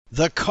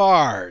The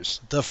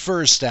Cars, the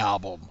first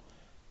album.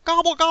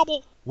 Gobble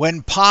gobble.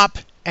 When pop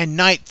and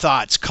night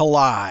thoughts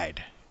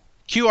collide.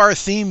 Cue our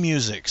theme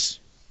musics.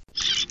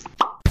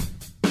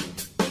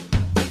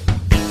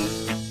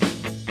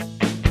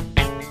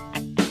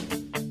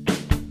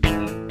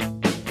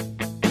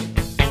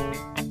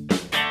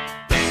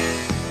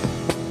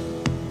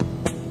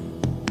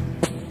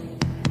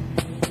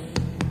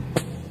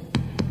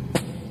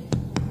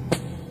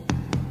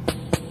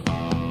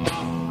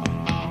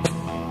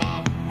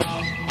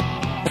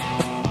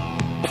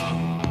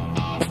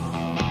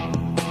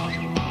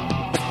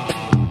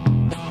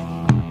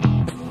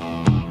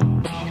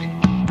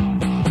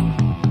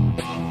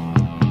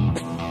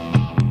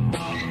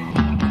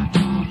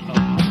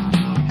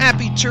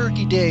 Happy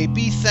Turkey Day,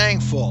 be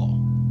thankful.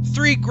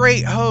 3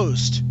 great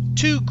hosts,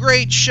 2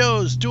 great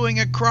shows doing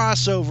a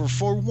crossover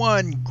for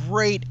 1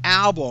 great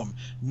album.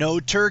 No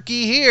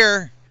turkey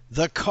here.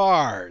 The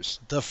Cars,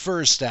 the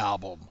first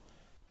album.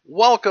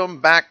 Welcome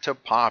back to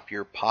Pop,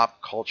 your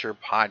pop culture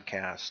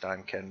podcast.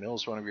 I'm Ken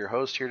Mills, one of your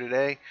hosts here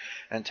today.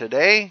 And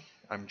today,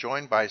 I'm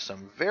joined by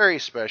some very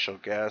special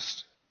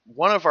guests.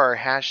 One of our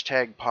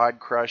hashtag pod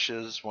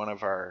crushes, one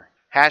of our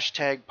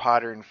hashtag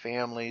Podern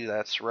family,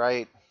 that's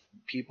right.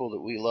 People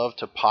that we love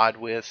to pod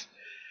with.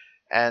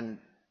 And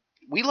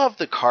we love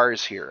the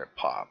Cars here at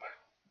Pop.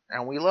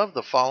 And we love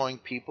the following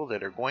people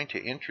that are going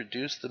to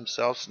introduce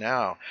themselves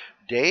now.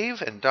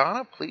 Dave and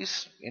Donna,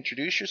 please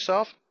introduce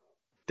yourself.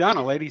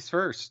 Donna, ladies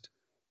first.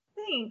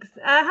 Thanks.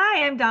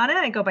 Hi, I'm Donna.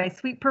 I go by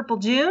Sweet Purple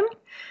June.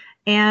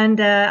 And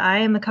I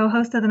am a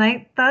co-host of the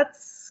Night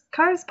Thoughts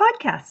Cars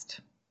podcast.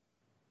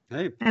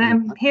 Hey. And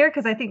I'm here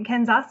because I think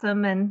Ken's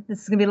awesome. And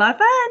this is going to be a lot of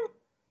fun.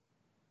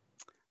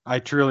 I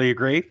truly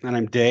agree. And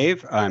I'm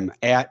Dave. I'm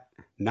at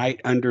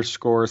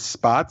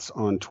 @night_spots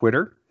on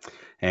Twitter.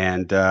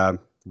 And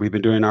we've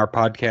been doing our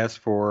podcast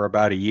for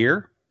about a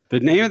year. The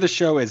name of the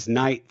show is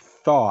Night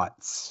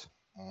Thoughts,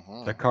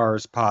 the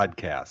Cars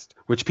podcast,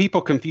 which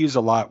people confuse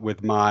a lot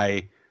with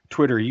my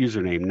Twitter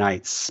username,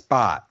 Night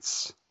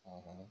Spots.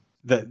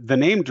 The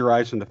name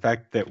derives from the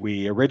fact that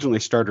we originally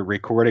started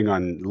recording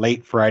on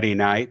late Friday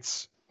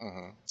nights.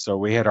 So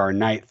we had our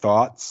Night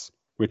Thoughts,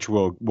 which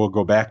we'll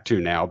go back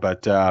to now.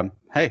 But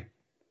hey,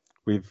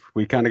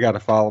 we kind of got a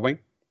following.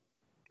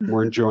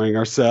 We're enjoying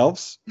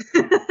ourselves.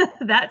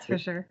 That's for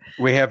sure.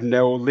 We have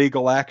no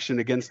legal action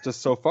against us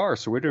so far,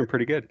 so we're doing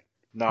pretty good.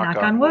 Knock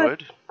on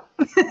wood.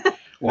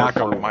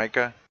 Or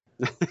Micah.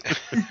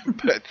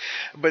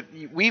 but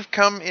we've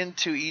come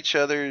into each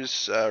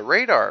other's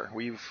radar.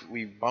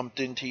 We've bumped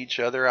into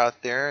each other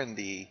out there in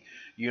the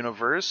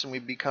universe, and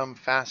we've become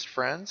fast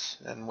friends.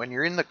 And when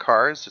you're in the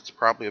Cars, it's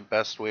probably the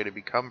best way to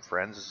become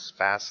friends is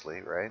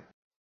fastly, right?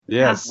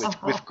 Yes.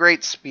 With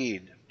great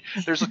speed.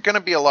 There's going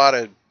to be a lot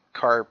of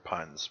car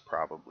puns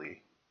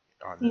probably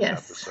on this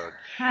episode.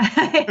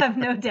 I have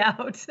no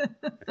doubt.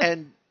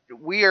 And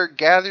we are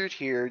gathered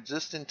here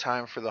just in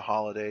time for the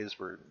holidays.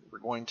 We're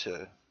going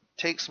to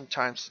take some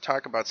time to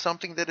talk about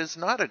something that is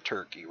not a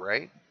turkey,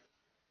 right?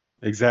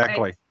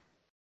 Exactly. Right.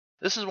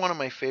 This is one of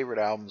my favorite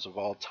albums of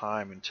all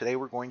time, and today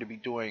we're going to be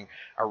doing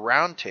a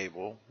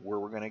roundtable where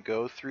we're going to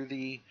go through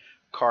the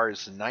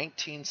Cars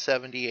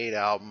 1978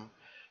 album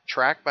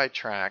track by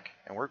track,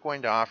 and we're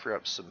going to offer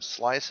up some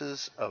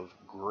slices of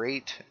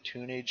great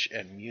tunage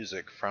and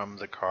music from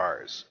the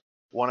Cars.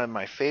 One of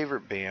my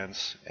favorite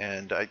bands,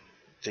 and I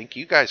think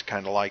you guys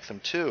kind of like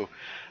them too.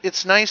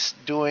 It's nice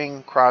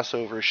doing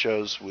crossover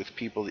shows with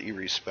people that you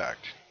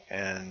respect,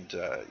 and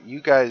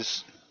you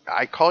guys,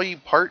 I call you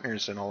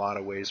partners in a lot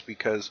of ways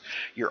because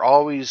you're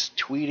always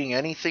tweeting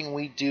anything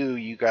we do.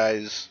 You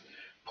guys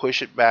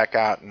push it back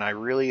out, and I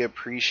really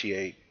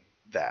appreciate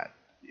that.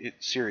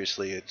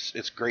 Seriously,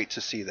 it's great to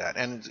see that,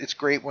 and it's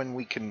great when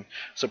we can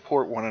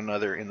support one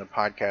another in the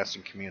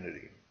podcasting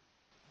community.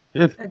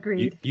 Yeah.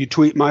 Agreed. You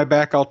tweet my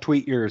back, I'll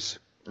tweet yours.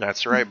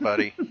 That's right,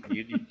 buddy.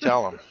 You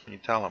tell them. You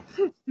tell them.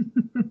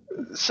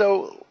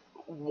 So,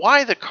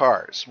 why the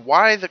Cars?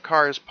 Why the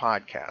Cars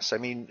podcast? I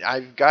mean,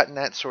 I've gotten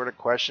that sort of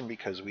question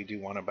because we do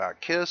one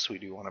about Kiss, we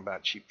do one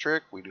about Cheap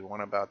Trick, we do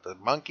one about the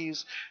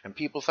Monkees, and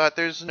people thought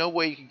there's no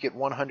way you could get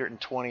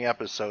 120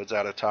 episodes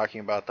out of talking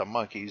about the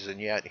Monkees,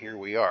 and yet here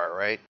we are,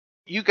 right?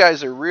 You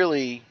guys are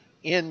really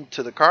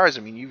into the Cars.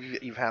 I mean,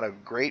 you've had a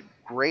great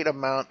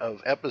amount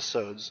of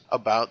episodes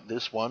about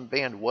this one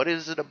band. What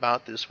is it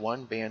about this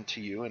one band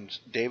to you? And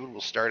David,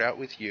 we'll start out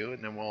with you,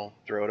 and then we'll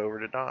throw it over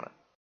to Donna.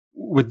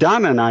 With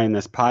Donna and I in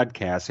this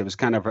podcast, it was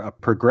kind of a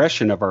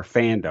progression of our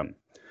fandom.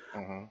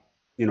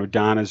 You know,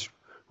 Donna's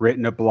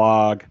written a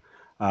blog.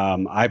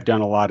 I've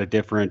done a lot of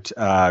different,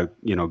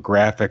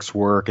 graphics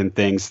work and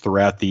things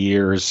throughout the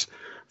years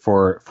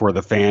for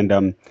the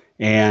fandom.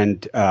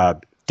 And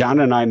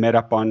Donna and I met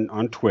up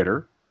on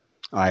Twitter.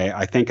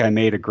 I think I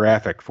made a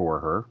graphic for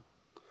her.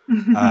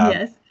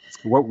 Yes.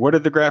 What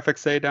did the graphic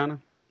say, Donna?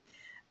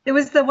 It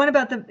was the one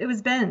about it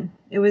was Ben.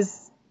 It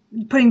was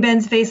putting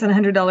Ben's face on a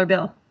 $100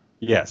 bill.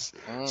 Yes.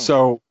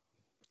 So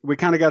we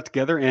kind of got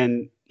together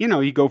and,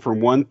 you go from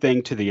one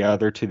thing to the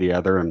other.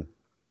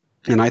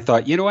 And I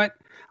thought, you know what?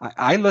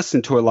 I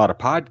listen to a lot of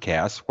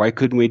podcasts. Why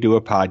couldn't we do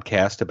a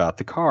podcast about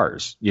the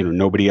Cars?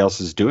 Nobody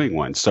else is doing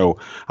one. So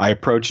I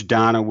approached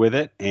Donna with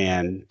it,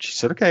 and she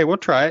said, "Okay, we'll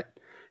try it."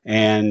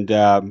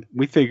 And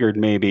we figured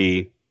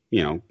maybe,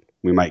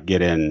 we might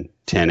get in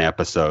 10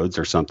 episodes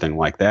or something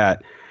like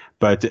that.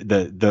 But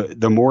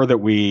the more that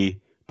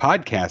we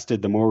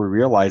podcasted, the more we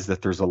realized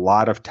that there's a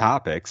lot of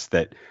topics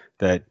that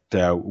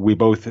we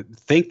both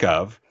think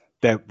of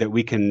that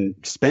we can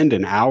spend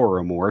an hour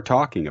or more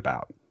talking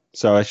about.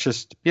 So it's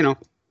just,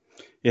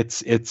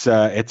 it's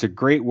a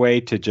great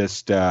way to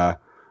just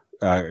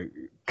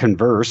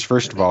converse,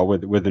 first of all,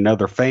 with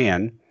another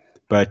fan,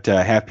 but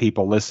have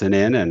people listen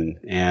in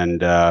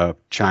and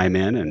chime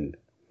in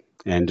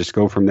and just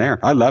go from there.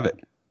 I love it.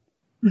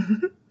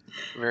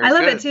 I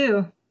love it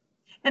too.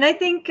 And I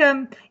think,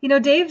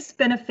 Dave's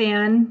been a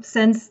fan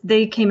since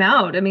they came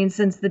out. I mean,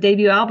 since the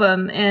debut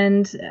album.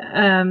 And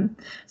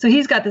so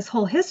he's got this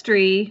whole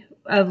history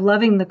of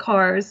loving the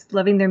Cars,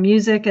 loving their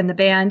music and the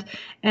band.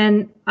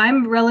 And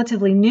I'm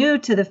relatively new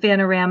to the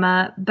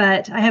Fanorama,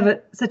 but I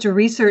have such a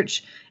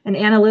research and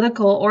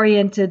analytical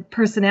oriented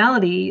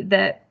personality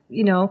that,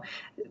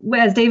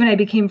 as Dave and I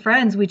became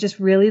friends, we just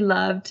really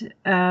loved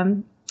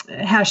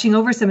hashing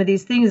over some of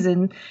these things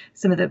and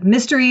some of the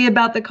mystery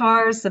about the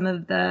Cars, some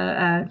of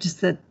the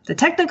just the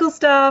technical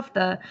stuff,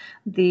 the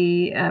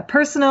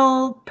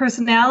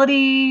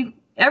personality,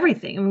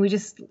 everything. And we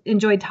just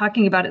enjoyed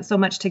talking about it so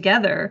much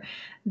together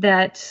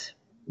that,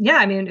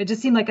 it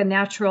just seemed like a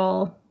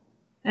natural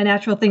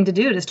thing to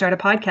do, to start a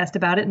podcast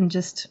about it and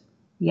just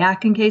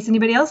yak in case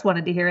anybody else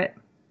wanted to hear it.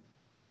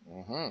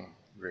 Mm-hmm.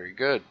 Very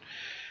good.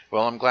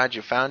 Well, I'm glad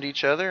you found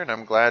each other, and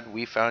I'm glad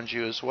we found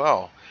you as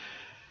well.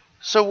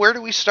 So where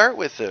do we start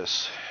with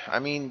this? I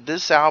mean,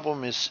 this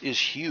album is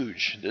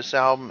huge. This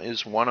album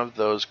is one of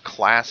those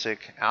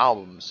classic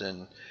albums,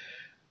 and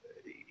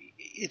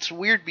it's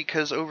weird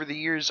because over the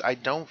years I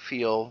don't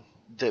feel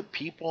that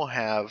people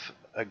have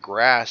a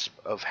grasp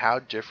of how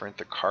different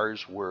the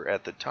Cars were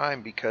at the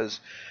time,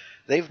 because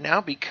they've now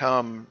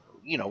become,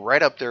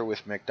 right up there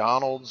with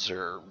McDonald's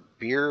or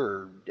beer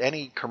or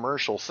any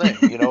commercial thing.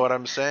 You know what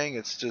I'm saying?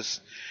 It's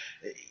just...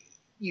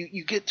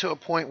 You get to a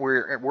point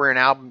where an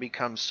album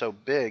becomes so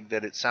big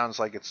that it sounds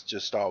like it's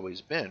just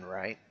always been,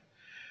 right?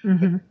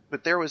 Mm-hmm.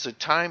 But there was a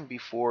time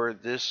before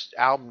this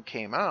album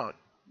came out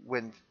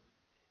when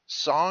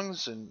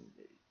songs and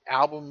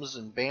albums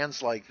and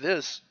bands like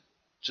this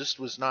just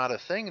was not a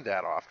thing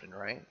that often,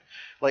 right?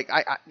 Like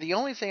the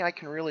only thing I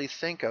can really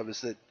think of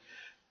is that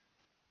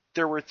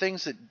there were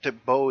things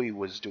that Bowie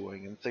was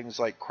doing, and things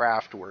like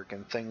Kraftwerk,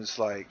 and things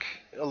like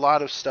a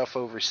lot of stuff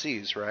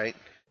overseas, right?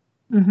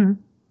 Mm-hmm.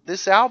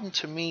 This album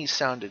to me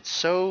sounded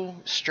so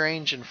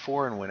strange and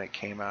foreign when it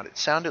came out. It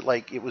sounded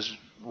like it was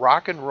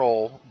rock and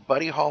roll,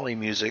 Buddy Holly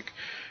music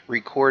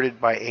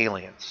recorded by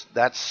aliens.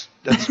 That's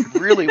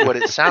really what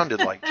it sounded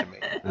like to me.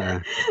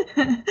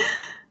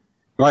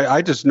 Well,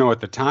 I just know at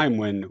the time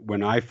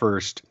when I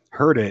first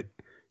heard it,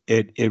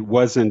 it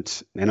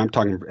wasn't, and I'm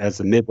talking as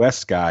a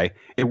Midwest guy,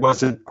 it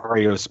wasn't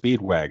REO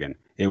Speedwagon.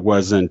 It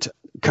wasn't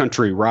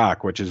country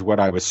rock, which is what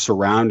I was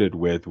surrounded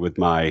with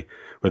my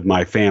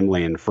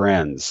family and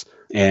friends.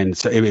 And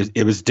so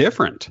it was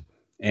different.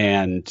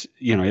 And,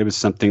 it was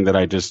something that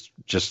I just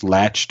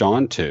latched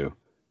onto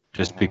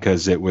just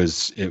because it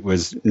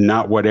was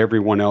not what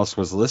everyone else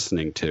was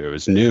listening to. It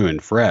was new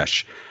and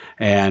fresh.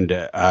 And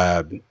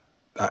I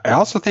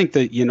also think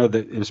that, that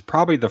it was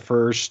probably the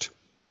first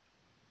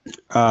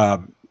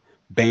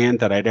band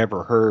that I'd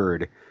ever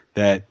heard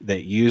that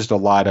used a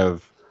lot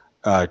of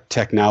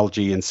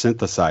technology and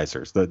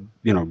synthesizers.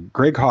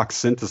 Greg Hawk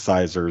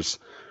synthesizers,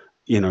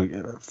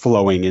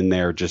 flowing in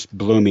there just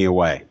blew me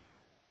away.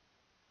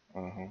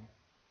 Mm-hmm.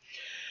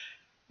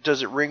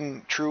 Does it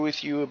ring true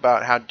with you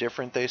about how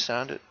different they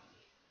sounded?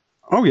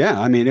 Oh yeah,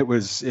 I mean it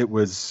was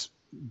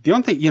the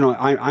only thing,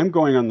 I'm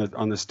going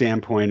on the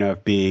standpoint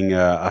of being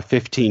a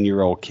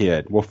 15-year-old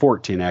kid. Well,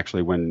 14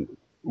 actually when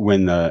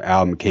the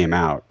album came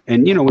out.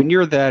 And when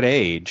you're that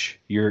age,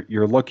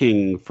 you're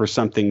looking for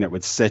something that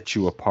would set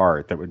you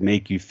apart, that would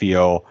make you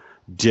feel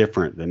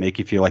different, that make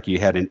you feel like you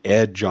had an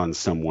edge on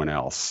someone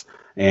else.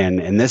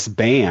 And this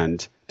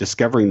band,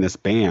 discovering this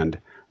band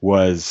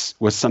was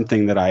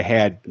something that I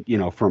had,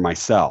 for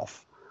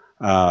myself.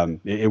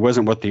 It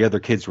wasn't what the other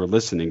kids were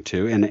listening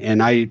to,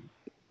 and I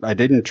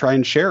didn't try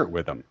and share it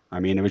with them. I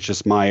mean, it was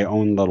just my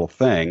own little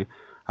thing.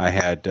 I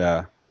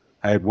had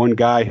one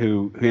guy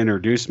who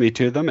introduced me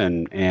to them,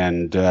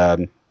 and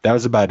that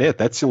was about it.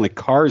 That's the only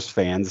Cars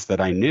fans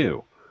that I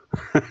knew.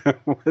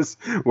 was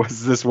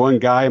this one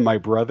guy, my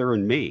brother,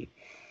 and me,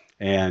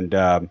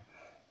 and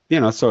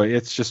so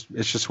it's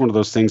just one of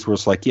those things where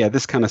it's like, yeah,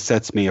 this kind of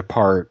sets me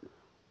apart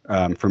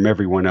from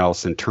everyone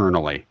else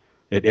internally.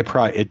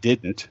 It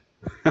didn't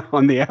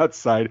on the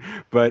outside,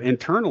 but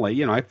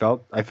internally, I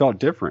felt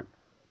different.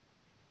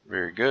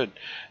 Very good.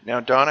 Now,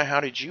 Donna, how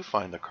did you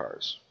find the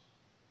Cars?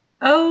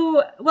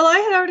 Oh, well, I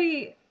had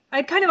already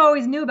I kind of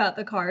always knew about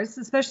the Cars,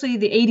 especially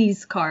the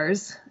 80s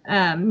Cars,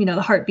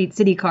 the Heartbeat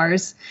City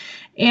Cars.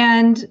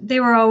 And they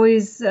were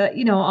always,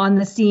 on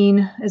the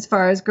scene as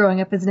far as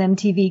growing up as an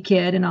MTV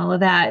kid and all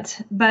of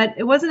that. But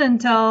it wasn't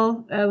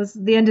until it was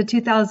the end of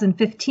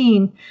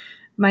 2015,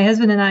 my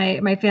husband and I,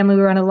 my family,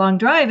 we were on a long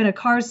drive and a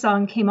Cars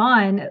song came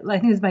on. I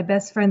think it was My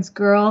Best Friend's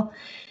Girl.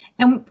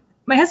 And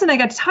my husband and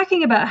I got to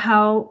talking about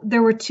how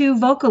there were two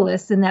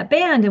vocalists in that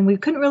band and we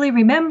couldn't really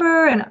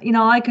remember. And,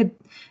 all I could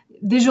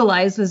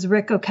visualize was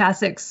Rick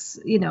Ocasek's,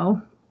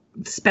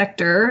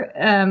 Spectre.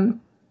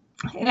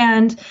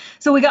 And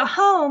so we got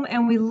home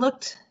and we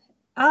looked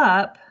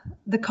up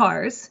the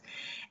Cars.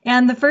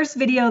 And the first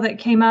video that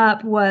came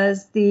up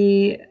was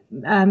the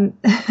the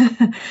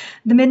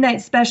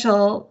Midnight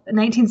Special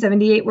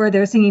 1978, where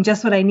they're singing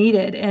Just What I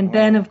Needed. And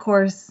Ben, of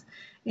course,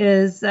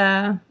 is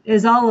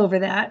all over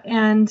that.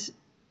 And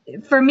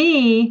for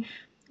me,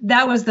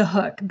 that was the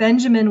hook.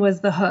 Benjamin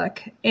was the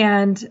hook.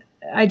 And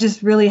I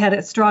just really had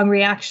a strong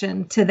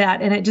reaction to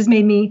that. And it just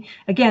made me,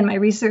 again, my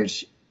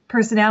research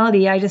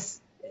personality, I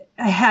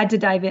had to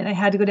dive in. I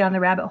had to go down the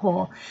rabbit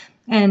hole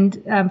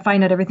and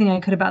find out everything I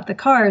could about the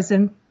Cars.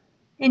 And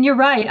you're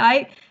right.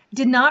 I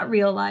did not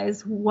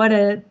realize what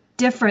a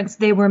difference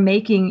they were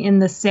making in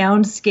the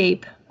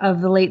soundscape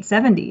of the late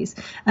 70s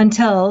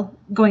until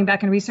going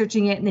back and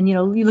researching it. And then, you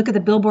look at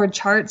the Billboard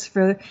charts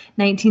for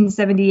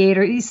 1978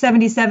 or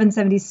 77,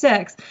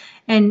 76.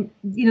 And,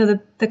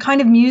 the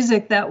kind of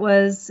music that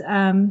was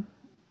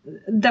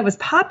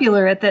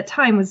popular at that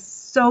time was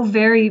so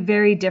very,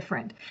 very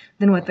different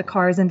than what the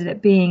Cars ended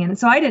up being. And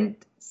so I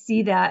didn't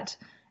see that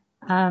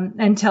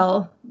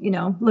until,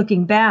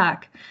 looking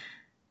back.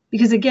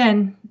 Because,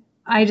 again,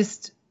 I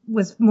just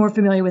was more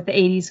familiar with the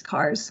 80s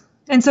Cars.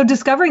 And so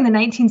discovering the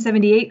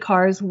 1978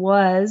 Cars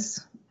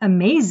was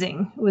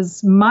amazing. It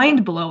was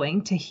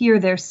mind-blowing to hear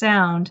their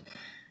sound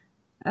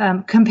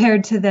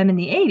compared to them in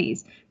the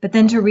 80s. But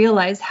then to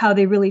realize how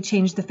they really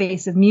changed the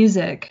face of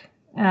music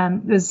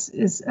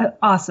is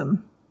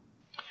awesome.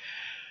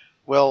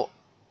 Well,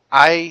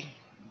 I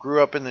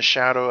grew up in the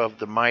shadow of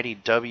the mighty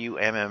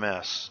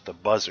WMMS, the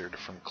Buzzard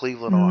from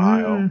Cleveland,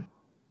 Ohio.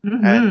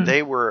 Mm-hmm. And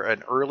they were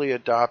an early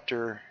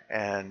adopter,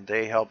 and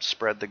they helped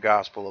spread the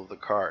gospel of the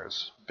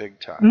Cars big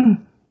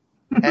time.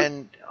 Mm-hmm.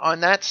 And on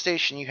that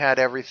station, you had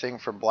everything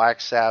from Black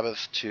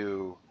Sabbath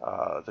to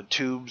the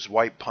Tubes,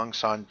 White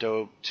Punks on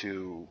Dope,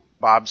 to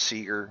Bob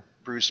Seger,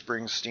 Bruce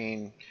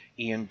Springsteen,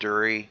 Ian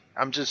Dury.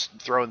 I'm just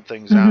throwing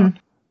things out.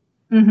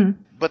 Mm-hmm.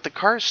 But the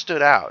Cars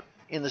stood out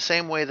in the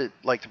same way that,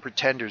 like, the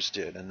Pretenders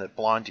did and that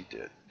Blondie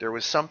did. There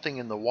was something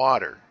in the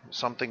water.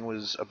 Something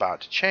was about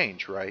to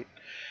change, right?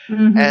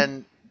 Mm-hmm.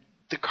 And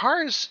the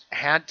Cars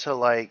had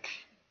to,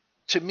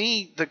 to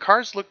me, the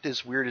Cars looked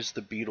as weird as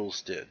the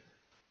Beatles did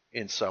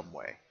in some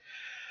way.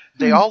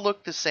 They all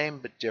looked the same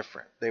but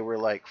different. They were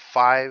like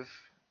five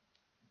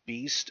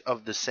beasts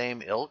of the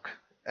same ilk,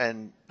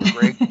 and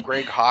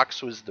Greg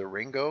Hawkes was the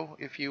Ringo,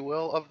 if you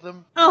will, of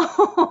them.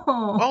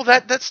 Oh,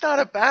 that's not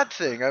a bad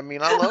thing. I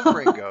mean, I love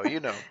Ringo,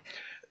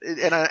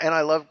 and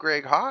I love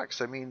Greg Hawkes.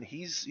 I mean,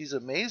 he's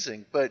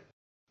amazing, but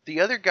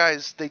the other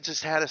guys, they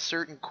just had a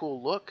certain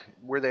cool look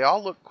where they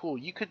all looked cool.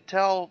 You could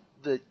tell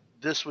that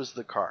this was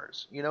the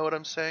Cars. You know what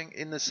I'm saying?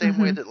 In the same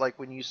way that, like,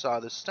 when you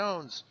saw the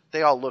Stones,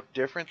 they all look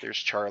different. There's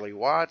Charlie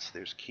Watts,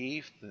 there's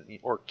Keith,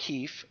 or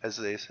Keith, as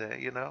they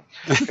say,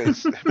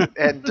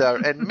 and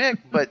Mick,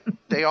 but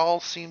they all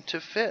seem to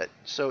fit.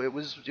 So it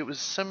was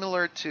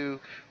similar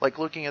to, like,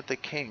 looking at the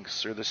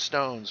Kinks or the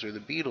Stones or the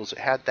Beatles. It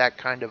had that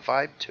kind of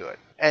vibe to it.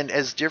 And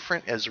as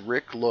different as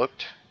Rick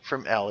looked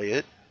from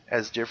Elliot,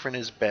 as different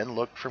as Ben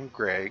looked from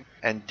Greg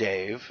and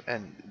Dave,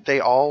 and they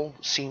all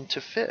seemed to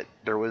fit.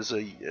 There was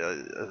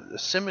a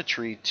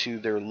symmetry to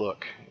their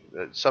look,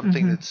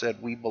 something that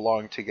said, we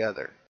belong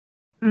together.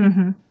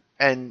 Mm-hmm.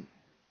 And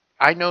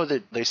I know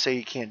that they say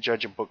you can't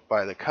judge a book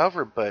by the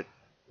cover, but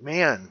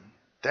man,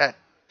 that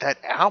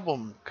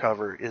album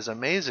cover is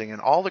amazing. And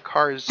all the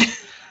Cars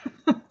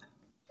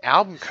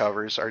album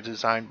covers are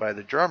designed by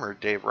the drummer,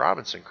 Dave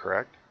Robinson,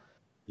 correct?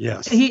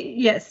 Yes.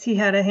 He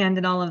had a hand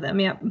in all of them,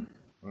 yep.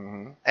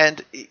 Mm-hmm.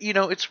 And,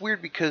 it's weird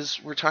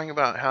because we're talking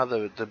about how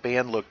the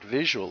band looked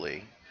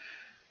visually.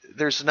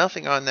 There's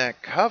nothing on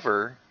that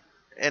cover,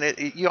 and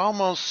you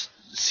almost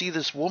see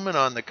this woman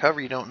on the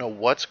cover. You don't know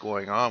what's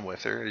going on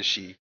with her. Is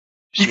she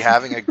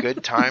having a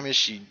good time? Is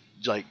she,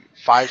 like,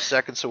 5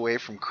 seconds away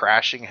from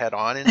crashing head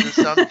on into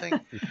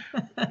something?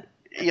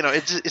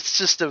 It's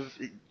just a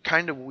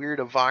kind of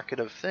weird,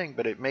 evocative thing,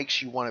 but it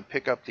makes you want to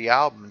pick up the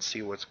album and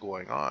see what's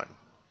going on.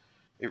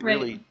 It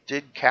really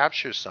did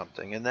capture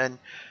something. And then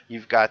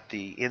you've got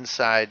the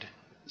inside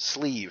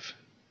sleeve.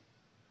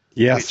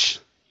 Yes. Which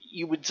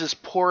you would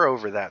just pour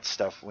over that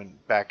stuff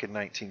back in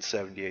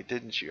 1978,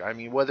 didn't you? I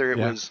mean, whether it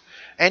was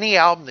any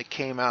album that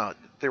came out,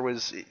 there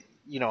was,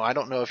 I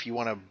don't know if you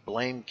want to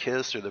blame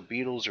Kiss or the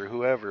Beatles or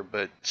whoever,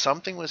 but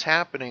something was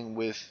happening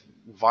with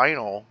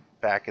vinyl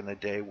back in the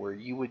day where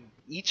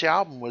each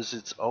album was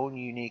its own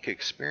unique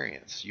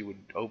experience. You would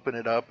open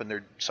it up and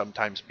there'd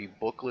sometimes be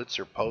booklets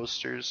or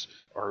posters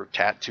or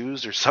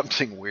tattoos or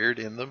something weird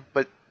in them.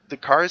 But the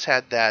Cars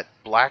had that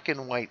black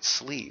and white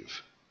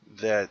sleeve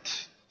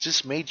that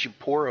just made you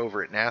pore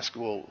over it and ask,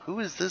 well, who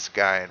is this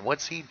guy and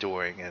what's he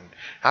doing and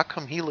how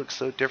come he looks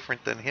so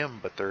different than him,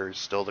 but they're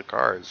still the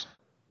Cars.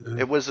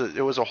 It was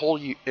a whole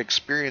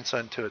experience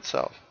unto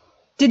itself.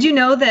 Did you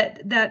know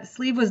that that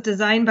sleeve was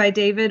designed by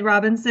David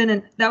Robinson,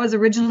 and that was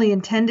originally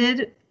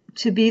intended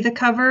to be the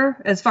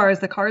cover as far as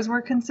the Cars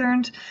were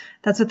concerned?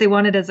 That's what they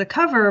wanted as a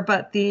cover,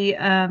 but the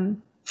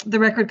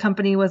record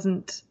company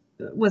wasn't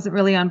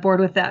really on board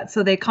with that,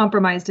 so they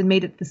compromised and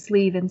made it the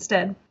sleeve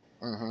instead.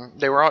 Mm-hmm.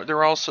 There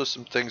were also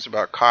some things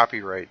about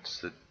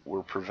copyrights that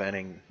were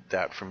preventing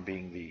that from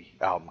being the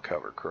album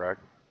cover, correct?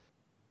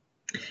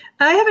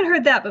 I haven't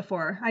heard that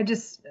before. I've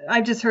just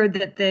heard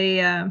that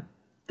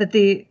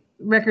the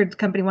record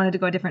company wanted to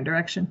go a different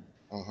direction.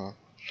 Mm-hmm.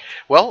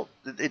 Well,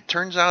 it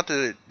turns out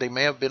that they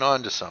may have been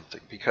onto something,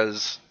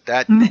 because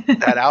that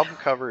album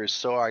cover is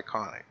so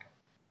iconic.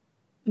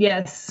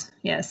 Yes.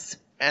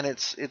 And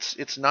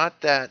it's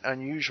not that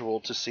unusual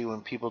to see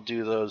when people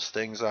do those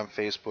things on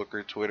Facebook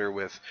or Twitter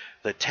with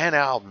the 10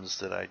 albums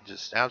that I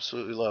just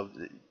absolutely love.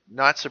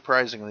 Not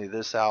surprisingly,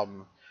 this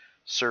album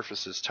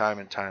surfaces time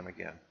and time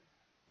again.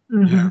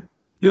 Mm-hmm. Yeah.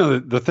 You know,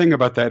 the thing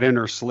about that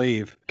inner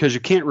sleeve, because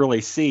you can't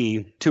really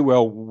see too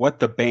well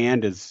what the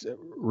band is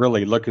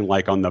really looking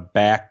like on the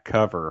back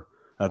cover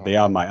of the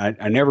album.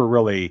 I never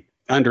really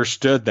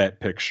understood that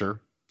picture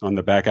on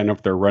the back. I don't know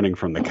if they're running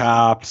from the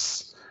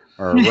cops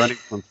or running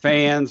from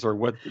fans or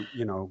what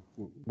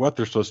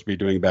they're supposed to be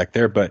doing back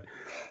there. But,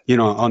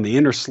 on the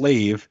inner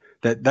sleeve,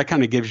 that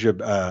kind of gives you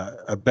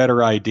a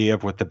better idea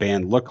of what the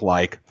band looked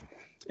like.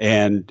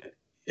 And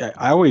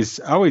I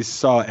always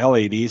saw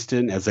Elliot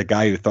Easton as a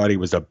guy who thought he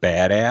was a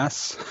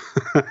badass.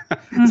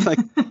 It's like,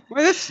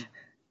 well,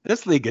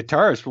 this lead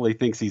guitarist really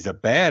thinks he's a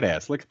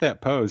badass. Look at that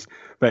pose.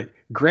 But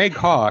Greg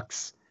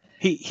Hawkes,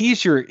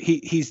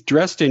 he's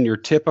dressed in your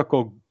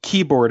typical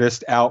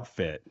keyboardist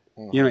outfit.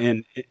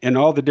 In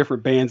all the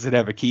different bands that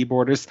have a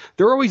keyboardist,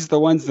 they're always the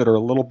ones that are a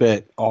little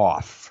bit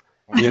off.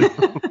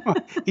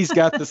 He's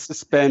got the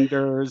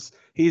suspenders.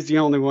 He's the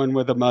only one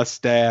with a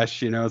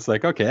mustache. It's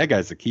like, okay, that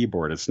guy's a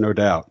keyboardist, no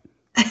doubt.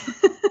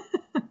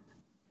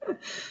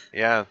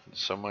 Yeah,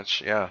 so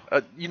much. Yeah,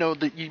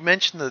 you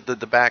mentioned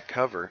the back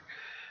cover.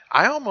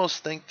 I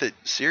almost think that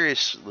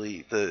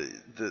seriously,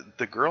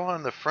 the girl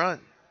on the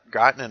front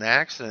got in an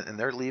accident and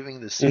they're leaving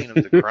the scene of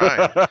the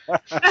crime.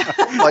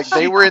 Like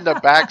they were in the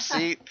back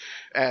seat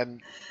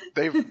and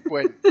they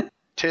went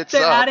tits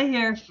they're up. Out of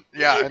here.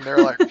 Yeah, and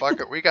they're like, "Fuck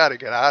it, we got to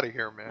get out of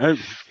here, man."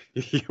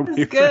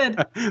 That's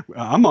good.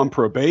 I'm on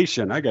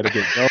probation. I got to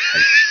get going.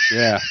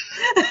 Yeah.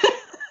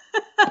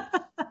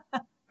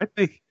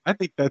 I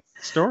think that's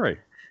the story.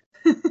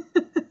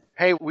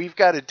 Hey, we've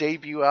got a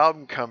debut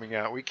album coming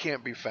out. We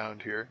can't be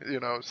found here,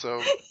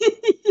 so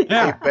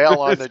yeah. we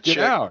bail on the chick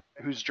out.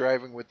 who's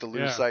driving with the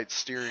Lucite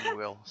steering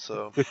wheel.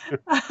 So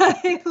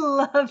I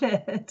love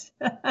it.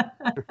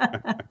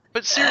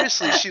 But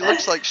seriously, she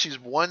looks like she's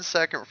 1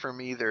 second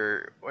from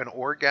either an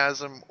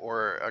orgasm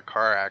or a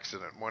car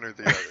accident, one or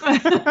the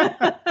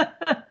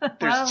other.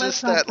 There's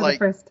just that, like,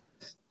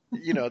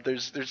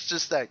 there's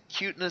just that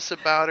cuteness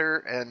about her,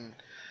 and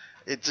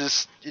it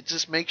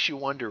just makes you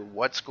wonder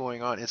what's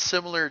going on. It's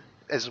similar,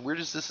 as weird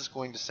as this is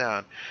going to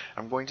sound,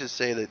 I'm going to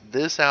say that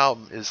this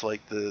album is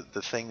like the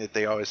thing that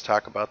they always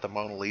talk about, the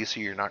Mona Lisa.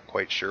 You're not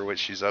quite sure what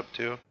she's up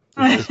to.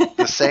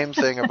 The same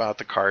thing about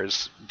the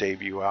Cars'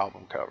 debut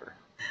album cover.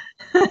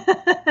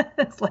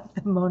 It's like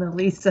the Mona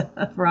Lisa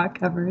of rock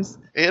covers.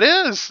 It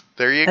is.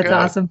 There you go. That's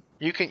awesome.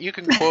 You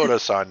can quote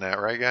us on that,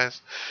 right,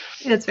 guys?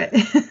 That's right.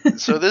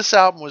 So this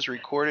album was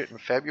recorded in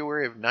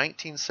February of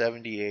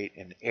 1978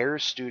 in Air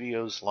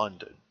Studios,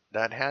 London.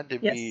 That had to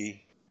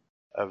be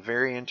a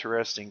very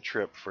interesting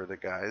trip for the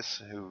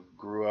guys who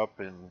grew up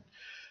in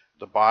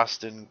the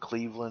Boston,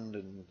 Cleveland,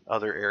 and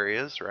other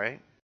areas, right?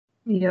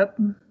 Yep.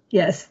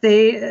 Yes.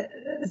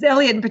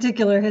 Elliot in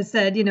particular has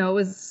said, it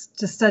was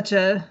just such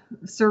a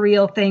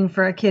surreal thing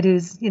for a kid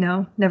who's,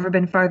 never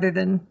been farther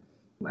than,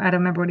 I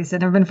don't remember what he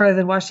said, never been farther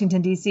than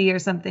Washington, D.C. or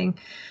something,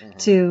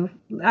 to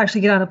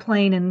actually get on a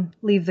plane and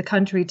leave the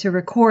country to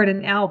record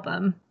an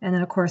album. And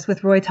then, of course,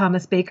 with Roy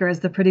Thomas Baker as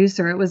the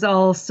producer, it was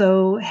all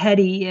so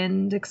heady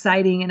and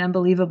exciting and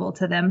unbelievable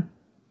to them.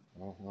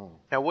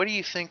 Now, what do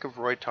you think of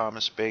Roy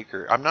Thomas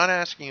Baker? I'm not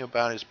asking you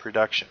about his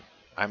production.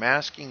 I'm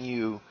asking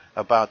you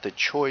about the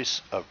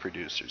choice of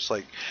producers.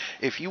 Like,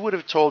 if you would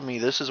have told me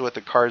this is what the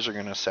Cars are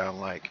going to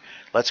sound like,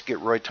 let's get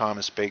Roy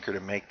Thomas Baker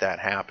to make that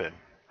happen,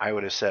 I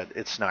would have said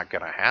it's not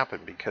going to happen,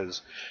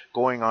 because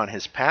going on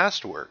his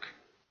past work,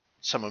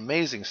 some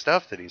amazing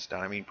stuff that he's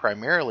done. I mean,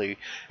 primarily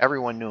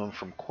everyone knew him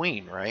from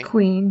Queen, right?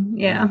 Queen,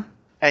 yeah.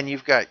 And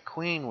you've got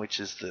Queen, which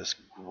is this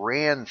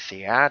grand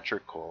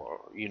theatrical,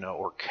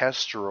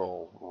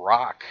 orchestral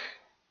rock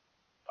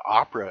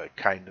opera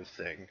kind of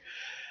thing.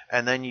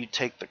 And then you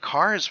take the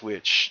Cars,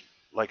 which,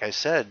 like I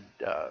said,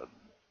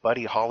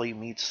 Buddy Holly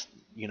meets,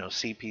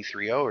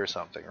 CP3O or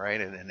something,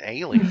 right? And an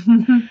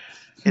Alien.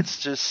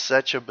 It's just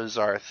such a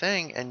bizarre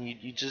thing, and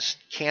you just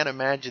can't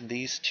imagine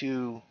these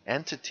two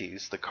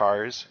entities, the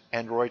Cars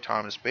and Roy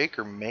Thomas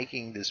Baker,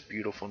 making this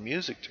beautiful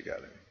music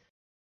together.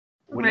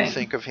 What do you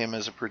think of him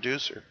as a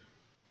producer?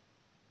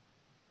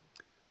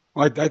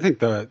 Well, I think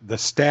the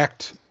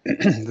stacked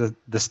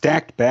the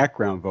stacked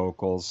background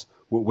vocals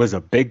was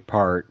a big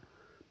part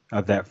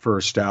of that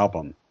first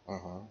album,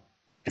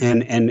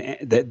 and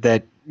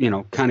that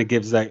kind of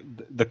gives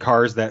the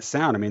Cars that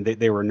sound. I mean,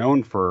 they were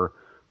known for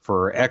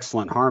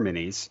excellent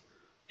harmonies,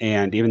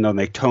 and even though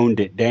they toned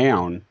it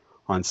down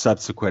on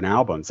subsequent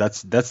albums,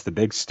 that's the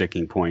big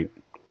sticking point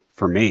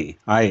for me.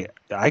 I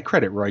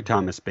credit Roy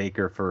Thomas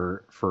Baker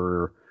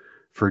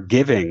for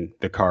giving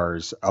the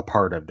Cars a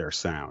part of their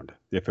sound.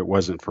 If it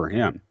wasn't for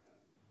him,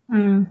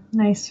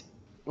 nice.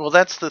 Well,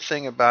 that's the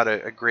thing about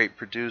a great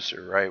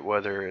producer, right?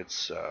 Whether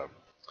it's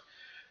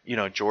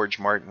George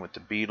Martin with the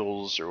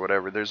Beatles or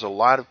whatever. There's a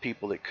lot of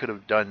people that could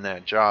have done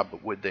that job,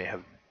 but would they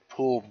have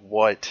pulled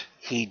what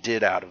he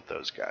did out of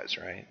those guys,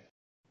 right?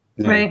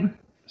 Yeah. Right.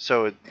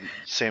 So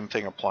same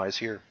thing applies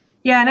here.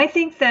 Yeah, and I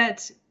think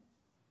that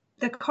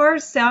the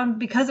Cars sound,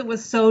 because it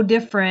was so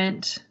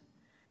different,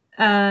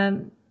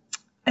 I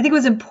think it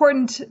was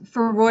important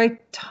for Roy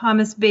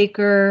Thomas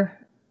Baker.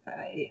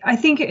 I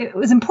think it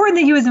was important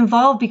that he was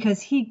involved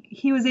because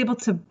he was able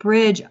to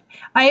bridge.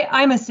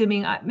 I'm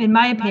assuming, in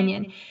my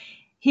opinion,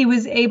 he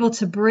was able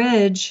to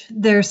bridge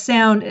their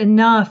sound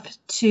enough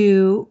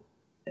to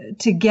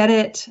get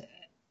it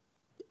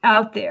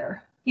out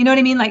there. You know what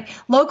I mean? Like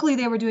locally,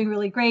 they were doing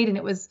really great,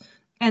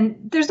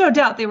 and there's no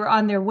doubt they were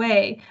on their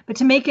way. But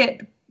to make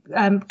it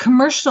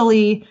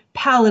commercially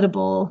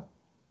palatable.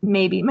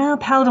 Maybe. Well,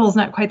 palatable is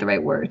not quite the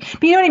right word.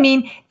 But you know what I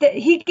mean? That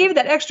he gave it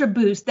that extra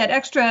boost, that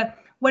extra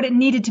what it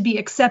needed to be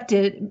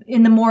accepted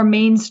in the more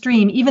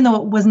mainstream, even though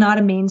it was not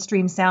a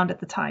mainstream sound at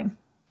the time.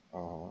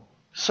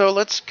 So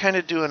let's kind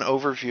of do an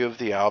overview of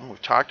the album.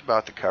 We've talked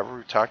about the cover.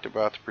 We've talked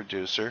about the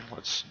producer.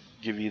 Let's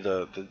give you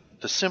the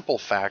simple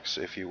facts,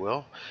 if you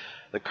will.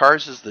 The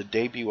Cars is the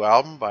debut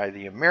album by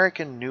the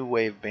American new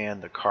wave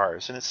band The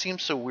Cars. And it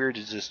seems so weird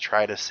to just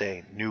try to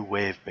say new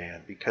wave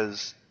band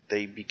because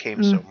they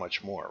became so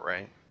much more,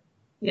 right?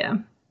 Yeah.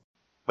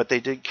 But they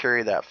did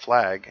carry that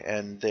flag,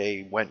 and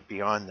they went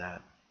beyond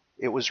that.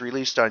 It was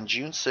released on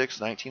June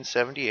 6,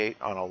 1978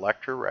 on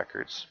Elektra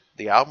Records.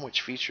 The album, which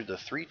featured the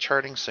 3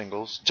 charting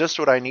singles, Just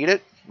What I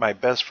Needed, My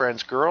Best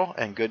Friend's Girl,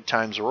 and Good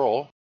Times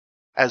Roll,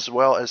 as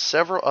well as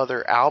several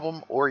other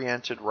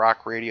album-oriented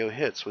rock radio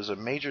hits, was a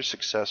major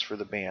success for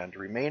the band.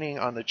 Remaining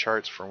on the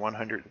charts for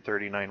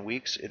 139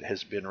 weeks, it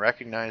has been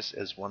recognized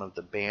as one of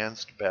the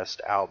band's best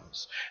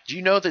albums. Do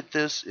you know that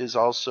this is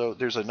also,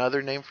 there's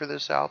another name for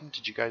this album?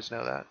 Did you guys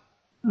know that?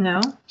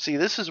 No. See,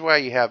 this is why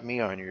you have me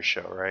on your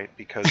show, right?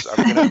 Because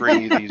I'm going to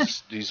bring you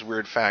these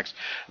weird facts.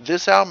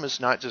 This album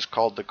is not just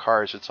called The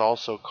Cars, it's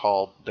also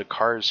called The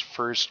Cars'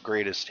 First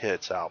Greatest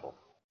Hits album.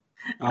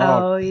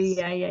 Oh,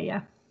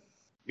 yeah.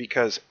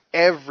 Because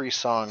every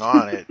song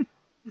on it,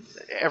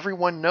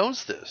 everyone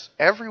knows this.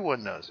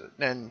 Everyone knows it.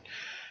 And,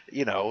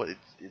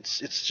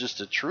 it's just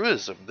a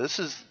truism. This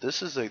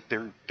is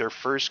their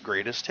first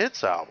greatest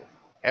hits album.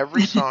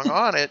 Every song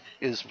on it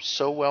is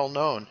so well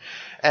known.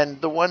 And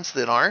the ones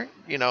that aren't,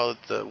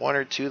 the one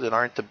or two that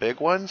aren't the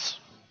big ones,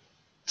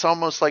 it's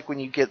almost like when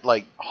you get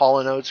like Hall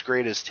 & Oates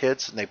greatest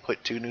hits and they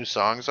put 2 new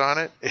songs on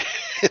it.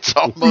 It's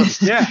almost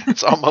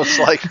it's almost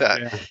like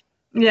that.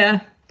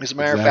 Yeah. As a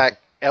matter of fact,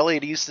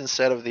 Elliot Easton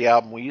said of the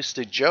album, we used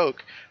to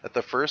joke that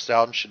the first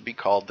album should be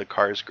called The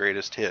Cars'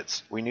 Greatest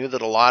Hits. We knew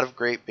that a lot of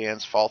great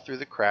bands fall through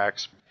the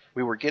cracks.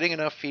 We were getting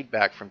enough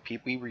feedback from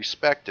people we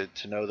respected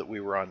to know that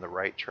we were on the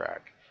right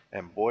track.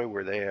 And boy,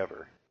 were they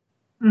ever.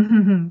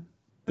 Mm-hmm.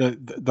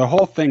 The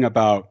whole thing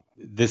about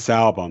this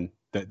album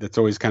that's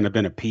always kind of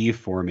been a peeve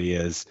for me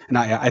is, and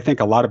I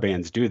think a lot of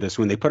bands do this,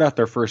 when they put out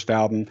their first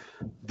album,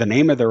 the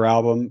name of their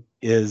album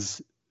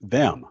is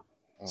them.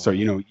 So,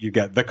 you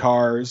got The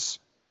Cars,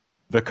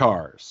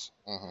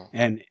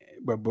 and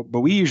but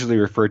we usually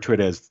refer to it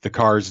as The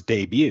Cars'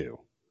 debut.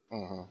 I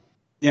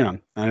don't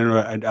know,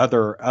 and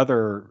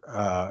other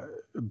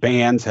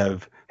bands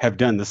have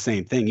done the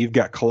same thing. You've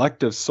got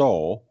Collective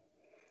Soul,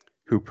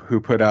 who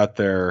put out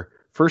their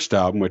first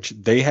album, which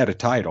they had a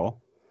title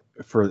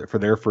for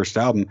their first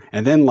album,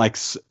 and then like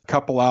a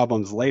couple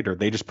albums later,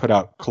 they just put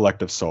out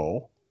Collective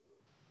Soul,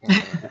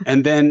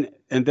 and then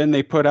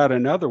they put out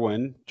another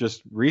one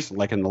just recently,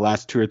 like in the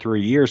last 2 or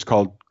 3 years,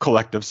 called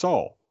Collective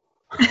Soul.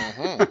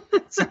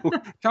 So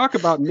talk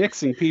about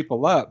mixing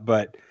people up,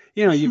 but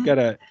you've got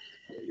to.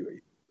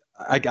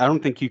 I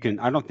don't think you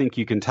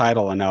can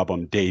title an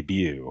album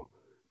Debut,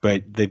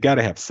 but they've got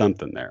to have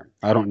something there.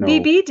 I don't know.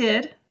 BB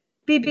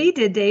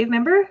did, Dave,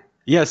 remember?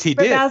 Yes, he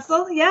did.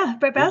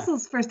 Brett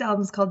Basil's first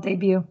album is called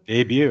Debut.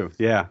 Debut,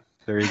 yeah.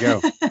 There you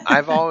go.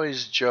 I've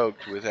always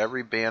joked with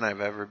every band I've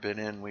ever been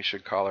in, we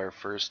should call our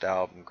first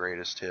album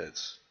Greatest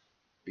Hits.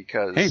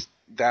 Because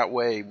that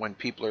way, when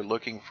people are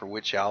looking for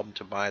which album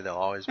to buy, they'll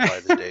always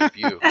buy the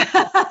Debut.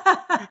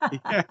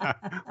 Yeah,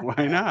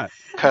 why not?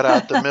 Cut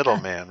out the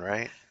middleman,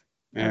 right?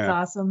 That's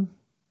awesome.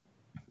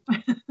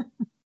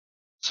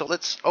 So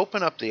let's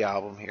open up the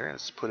album here.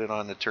 Let's put it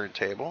on the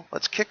turntable.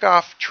 Let's kick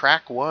off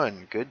track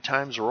 1, Good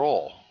Times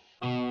Roll.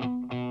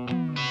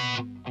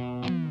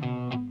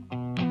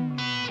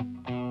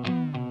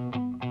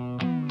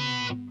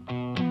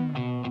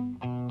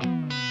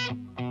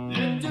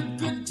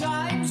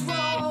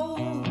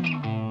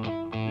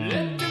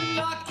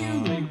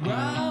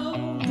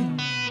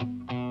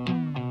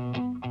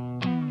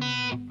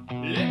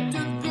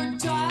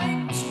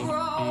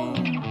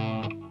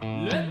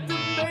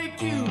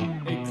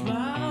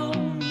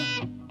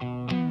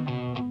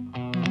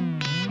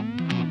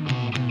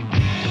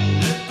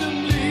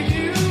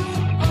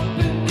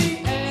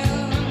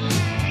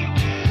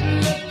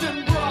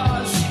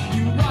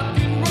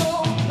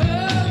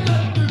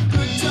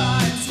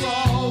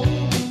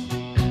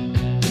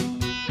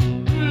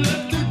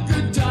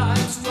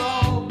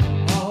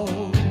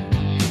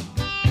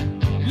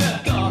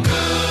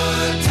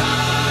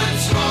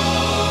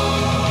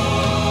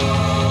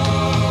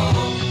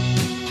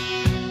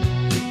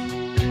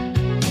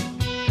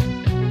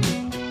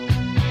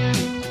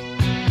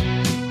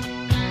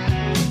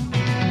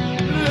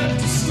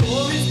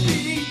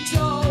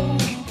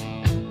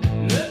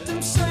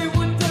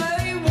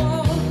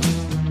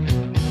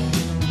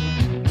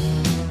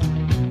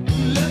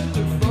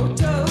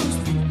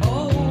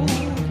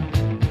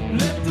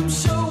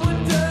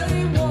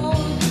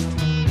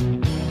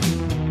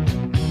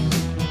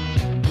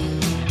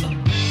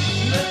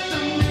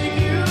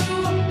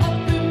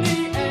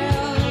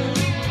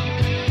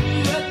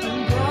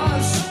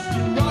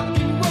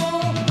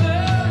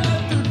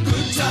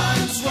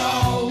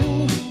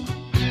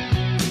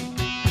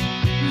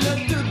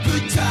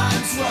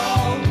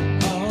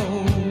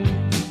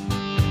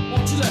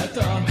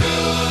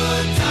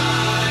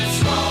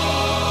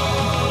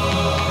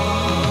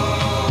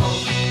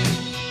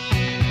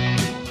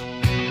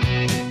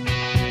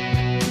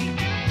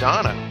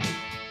 Donna,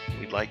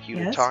 we'd like you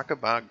to talk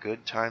about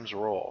Good Times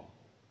Roll.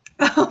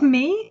 Oh,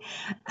 me?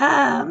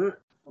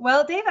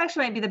 Well, Dave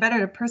actually might be the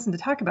better person to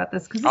talk about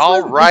this.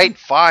 All right,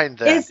 fine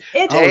then.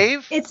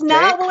 Dave? It's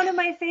not one of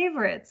my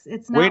favorites.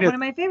 It's not one of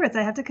my favorites,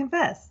 I have to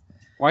confess.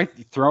 Why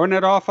throwing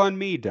it off on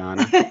me,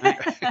 Donna?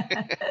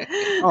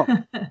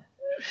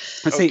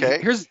 Let's see,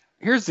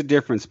 here's the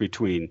difference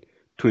between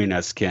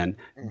us, Ken.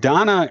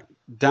 Donna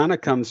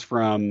comes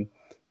from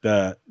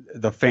the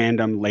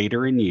fandom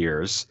later in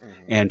years,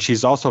 and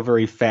she's also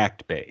very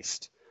fact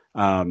based.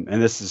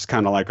 And this is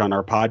kind of like on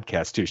our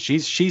podcast too.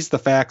 She's the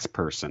facts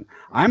person.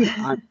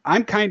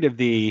 I'm kind of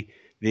the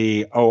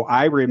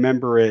I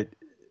remember it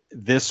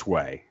this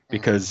way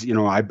because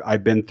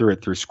I've been through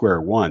it through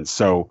square one.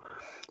 So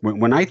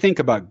when I think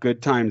about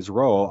Good Times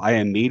Roll, I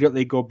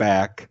immediately go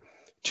back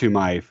to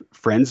my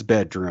friend's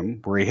bedroom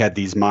where he had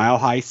these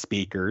mile-high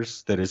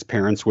speakers that his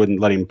parents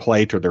wouldn't let him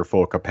play to their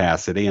full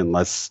capacity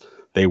unless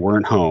they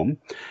weren't home,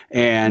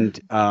 and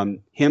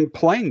him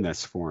playing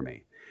this for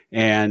me.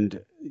 And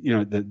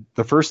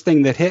the first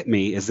thing that hit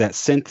me is that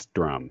synth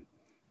drum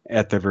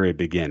at the very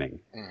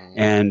beginning,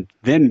 and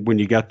then when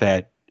you got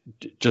that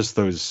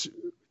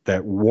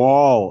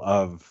wall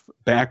of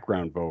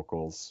background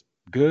vocals,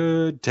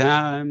 Good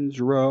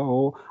Times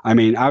Roll. I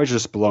mean, I was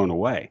just blown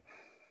away.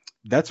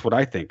 That's what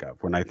I think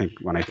of when I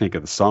think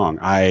of the song.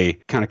 I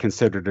kind of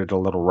considered it a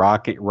little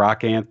rock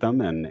anthem,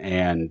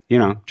 and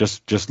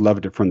just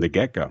loved it from the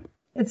get-go.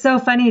 It's so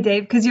funny,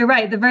 Dave, because you're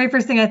right. The very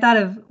first thing I thought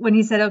of when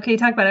he said, okay,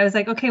 talk about it, I was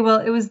like, okay, well,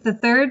 it was the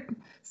third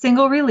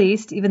single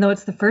released, even though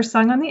it's the first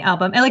song on the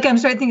album. And I'm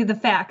starting to think of the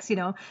facts,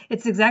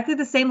 it's exactly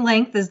the same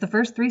length as the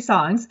first 3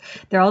 songs.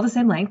 They're all the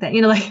same length.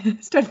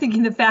 Start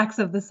thinking the facts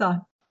of the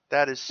song.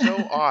 That is so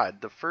odd.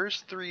 The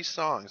first 3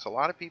 songs, a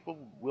lot of people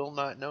will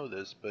not know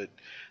this, but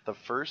the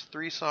first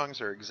 3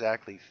 songs are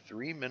exactly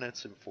 3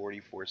 minutes and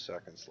 44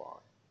 seconds long.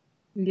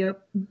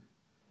 Yep.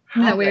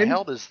 How the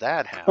hell does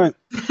that happen?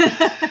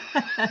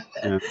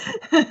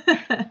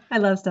 I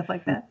love stuff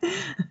like that.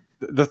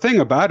 The thing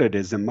about it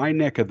is, in my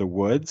neck of the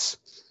woods,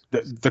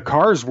 the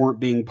Cars weren't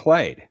being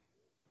played.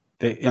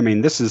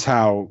 This is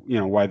how,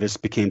 why this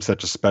became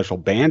such a special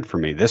band for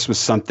me. This was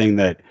something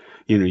that,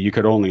 you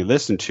could only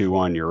listen to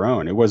on your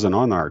own. It wasn't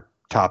on our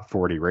top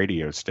 40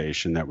 radio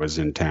station that was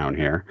in town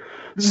here.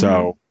 Mm-hmm.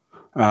 So,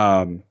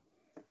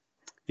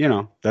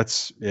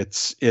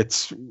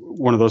 it's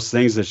one of those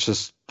things that's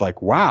just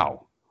like,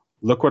 wow,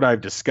 look what I've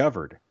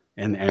discovered,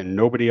 and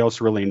nobody else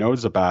really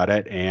knows about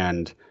it.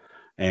 And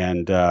it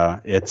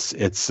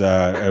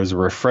was a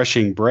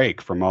refreshing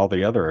break from all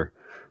the other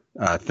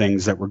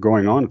things that were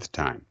going on at the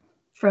time.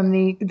 From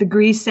the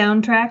Grease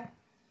soundtrack.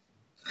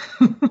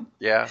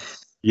 Yeah.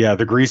 Yeah,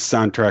 the Grease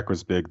soundtrack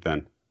was big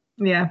then.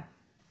 Yeah.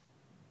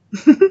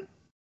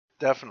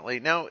 Definitely.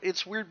 Now,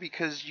 it's weird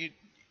because you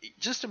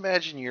just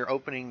imagine you're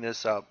opening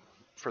this up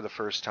for the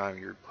first time.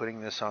 You're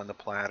putting this on the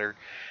platter,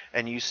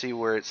 and you see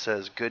where it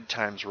says Good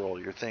Times Roll.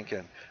 You're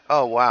thinking,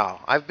 oh,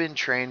 wow, I've been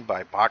trained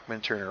by Bachman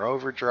Turner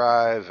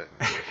Overdrive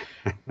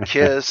and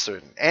Kiss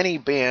and any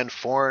band,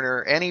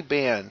 Foreigner, any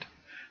band,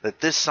 that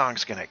this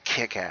song's going to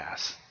kick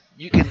ass.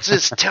 You can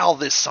just tell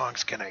this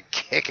song's going to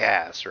kick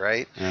ass,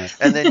 right?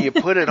 And then you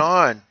put it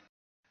on,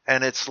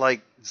 and it's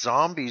like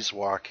zombies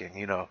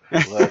walking,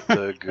 let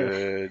the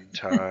good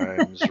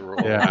times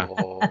roll.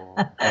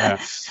 Yeah.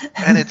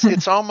 And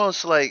it's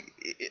almost like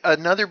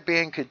another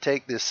band could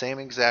take this same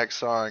exact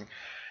song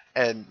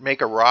and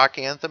make a rock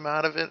anthem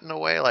out of it in a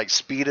way, like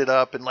speed it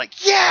up and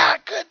like, yeah,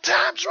 good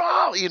times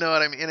roll, you know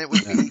what I mean? And it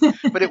would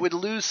be, but it would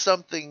lose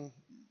something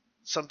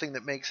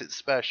that makes it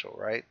special,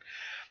 right?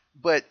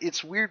 But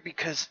it's weird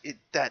because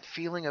that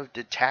feeling of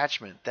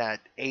detachment, that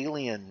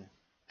alien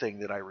thing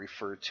that I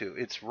refer to,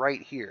 it's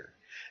right here.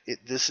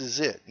 This is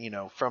it,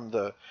 from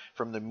the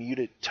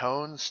muted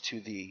tones to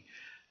the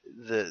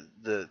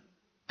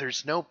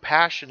there's no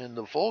passion in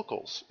the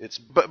vocals.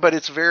 But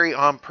it's very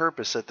on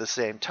purpose at the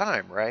same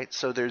time, right?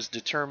 So there's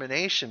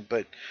determination,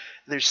 but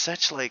there's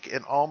such like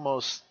an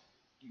almost,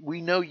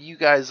 we know you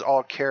guys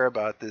all care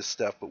about this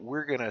stuff, but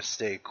we're gonna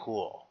stay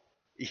cool.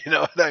 You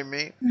know what I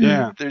mean?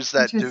 Yeah. There's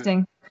that.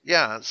 Interesting.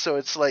 Yeah. So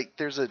it's like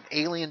there's an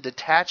alien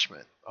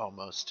detachment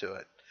almost to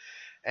it,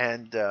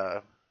 and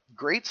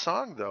great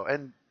song though.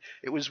 And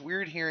it was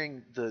weird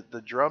hearing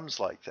the drums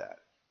like that,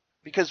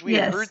 because we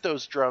had heard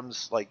those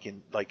drums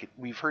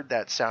we've heard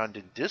that sound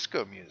in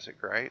disco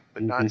music, right?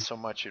 But not so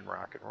much in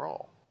rock and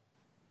roll.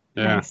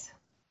 Yeah. Nice.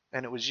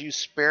 And it was used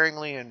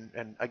sparingly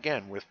and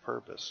again with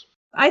purpose.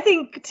 I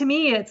think to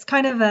me it's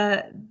kind of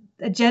a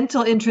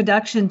gentle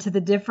introduction to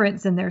the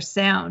difference in their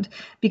sound,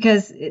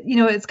 because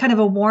it's kind of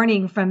a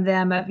warning from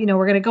them of,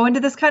 we're going to go into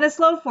this kind of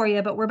slow for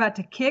you, but we're about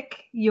to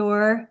kick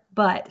your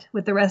butt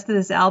with the rest of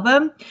this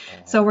album.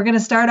 So we're going to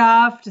start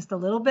off just a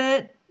little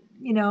bit,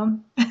 a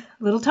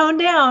little toned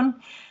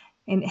down,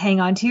 and hang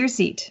on to your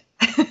seat.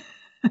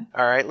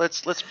 All right,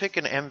 let's pick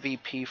an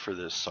MVP for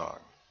this song.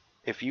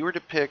 If you were to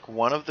pick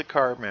one of the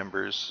Car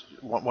members,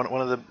 one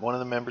of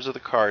the members of the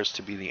Cars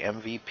to be the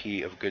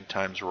MVP of Good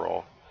Times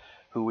Roll,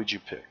 who would you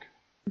pick?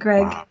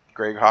 Greg. Wow.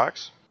 Greg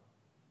Hawkes?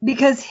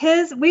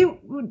 Because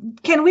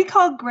we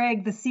call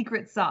Greg the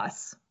secret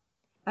sauce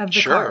of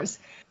the Cars.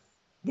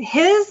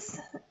 His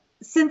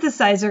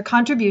synthesizer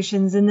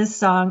contributions in this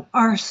song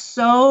are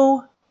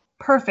so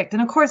perfect.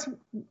 And of course,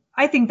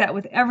 I think that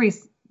with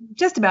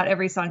just about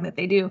every song that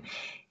they do,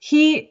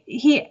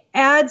 he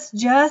adds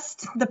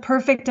just the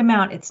perfect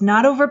amount. It's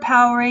not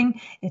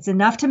overpowering. It's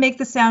enough to make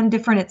the sound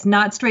different. It's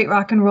not straight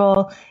rock and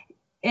roll.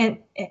 And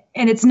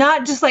it's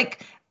not just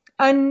like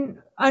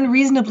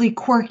unreasonably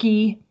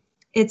quirky.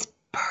 It's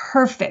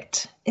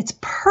perfect. It's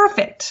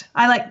perfect.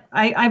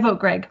 I vote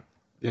Greg.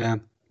 Yeah.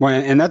 Well,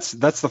 and that's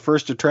the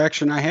first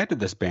attraction I had to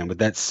this band, with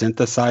that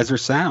synthesizer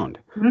sound,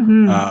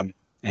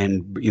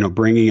 and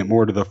bringing it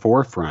more to the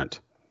forefront.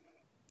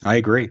 I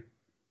agree.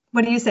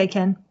 What do you say,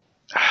 Ken?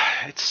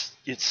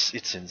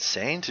 It's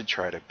insane to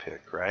try to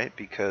pick, right?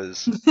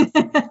 Because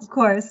of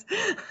course.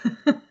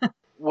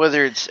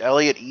 whether it's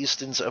Elliot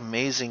Easton's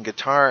amazing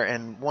guitar,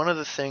 and one of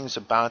the things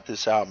about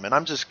this album, and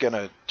I'm just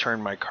gonna turn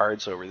my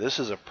cards over, this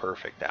is a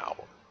perfect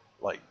album,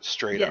 like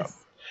straight up.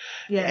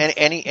 Yes.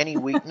 And any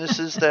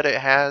weaknesses that it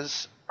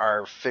has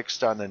are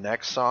fixed on the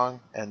next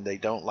song, and they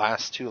don't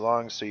last too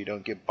long, so you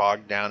don't get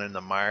bogged down in the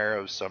mire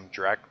of some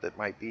dreck that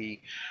might be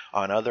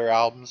on other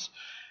albums.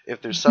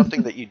 If there's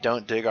something that you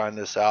don't dig on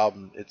this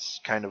album, it's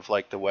kind of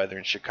like the weather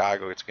in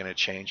Chicago. It's going to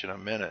change in a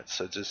minute,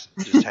 so just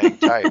hang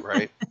tight,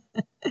 right?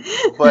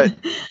 But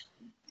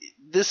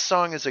this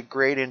song is a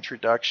great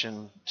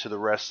introduction to the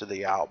rest of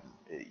the album.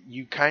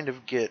 You kind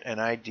of get an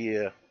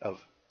idea of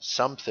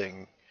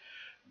something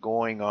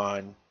going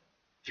on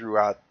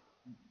throughout.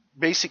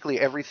 Basically,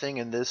 everything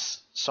in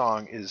this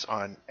song is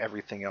on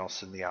everything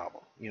else in the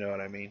album. You know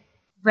what I mean?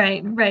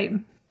 Right.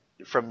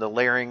 From the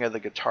layering of the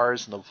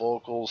guitars and the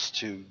vocals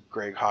to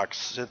Greg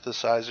Hawkes'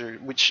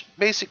 synthesizer, which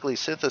basically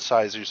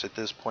synthesizers at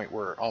this point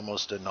were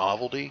almost a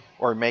novelty,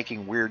 or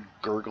making weird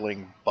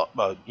gurgling,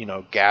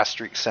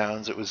 gastric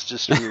sounds. It was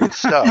just weird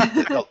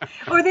stuff.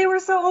 Or they were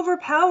so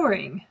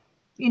overpowering.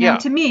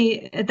 To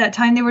me at that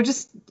time, it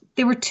was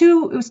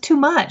too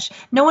much.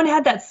 No one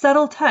had that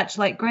subtle touch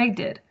like Greg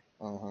did.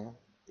 Mm-hmm.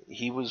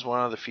 He was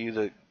one of the few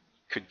that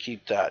could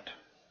keep that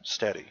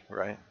steady,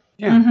 right?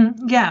 Yeah.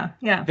 Mm-hmm.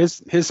 Yeah.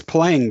 His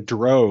playing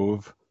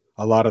drove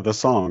a lot of the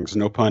songs,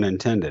 no pun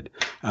intended.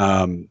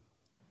 I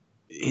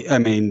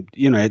mean,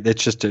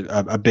 it's just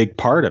a big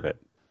part of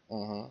it.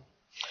 Mm-hmm.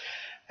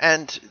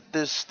 And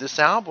this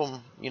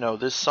album,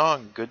 this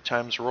song, Good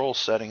Times Roll,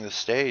 setting the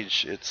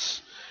stage,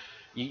 it's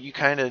you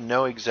kind of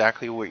know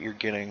exactly what you're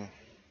getting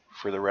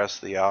for the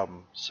rest of the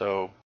album.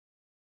 So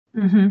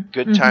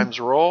Good Times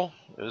Roll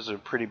is a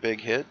pretty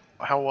big hit.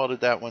 How well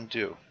did that one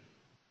do?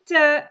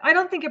 I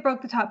don't think it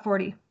broke the top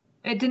 40.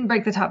 It didn't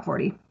break the top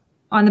 40.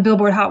 On the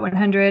Billboard Hot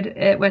 100,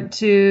 it went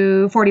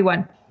to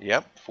 41.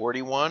 Yep,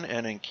 41,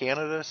 and in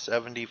Canada,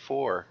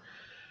 74.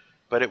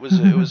 But it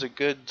was a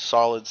good,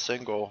 solid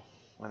single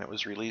when it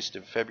was released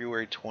in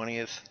February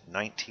 20th,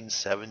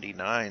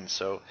 1979.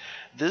 So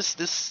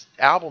this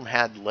album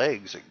had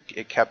legs.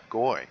 It kept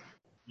going.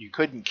 You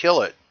couldn't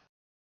kill it.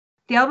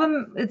 The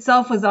album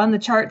itself was on the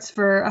charts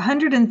for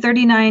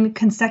 139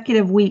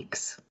 consecutive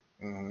weeks,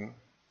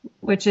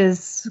 which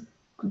is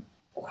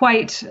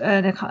quite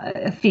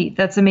a feat.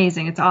 That's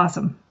amazing. It's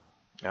awesome.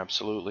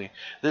 Absolutely.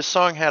 This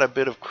song had a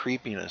bit of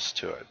creepiness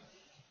to it.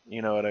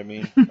 You know what I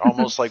mean?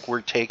 Almost like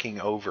we're taking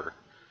over.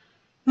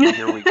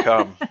 Here we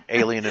come.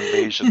 Alien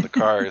invasion, the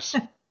Cars.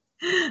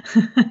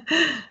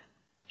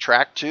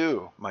 Track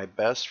 2, My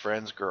Best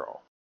Friend's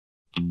Girl.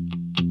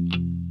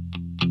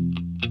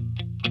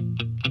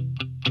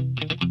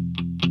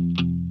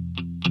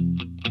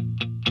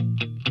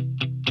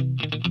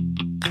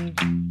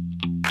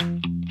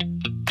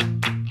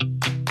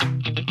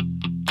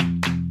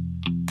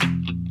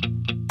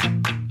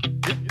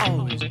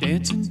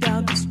 Dancing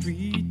down the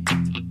street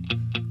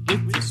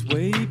with your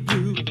sway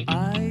blue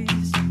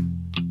eyes.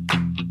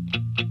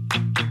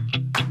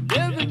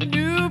 Every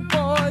new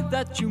boy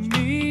that you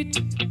meet,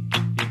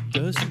 he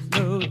doesn't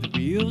know the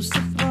real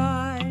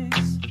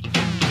surprise.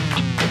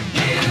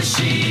 Here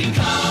she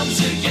comes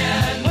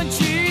again when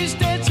she's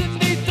dancing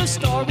beneath the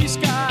starry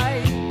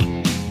sky.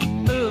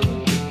 Oh,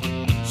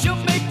 she'll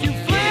make you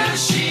feel. Here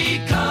she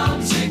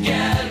comes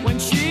again when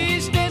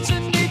she's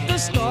dancing beneath the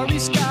starry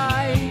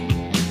sky.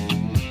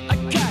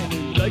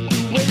 Like the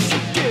way she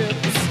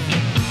dips.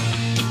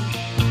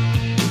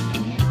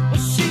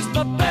 She's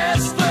my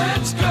best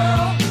friend's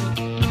girl.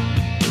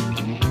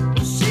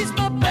 She's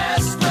my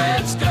best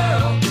friend's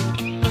girl.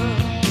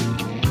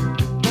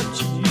 But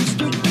she used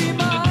to be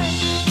mine.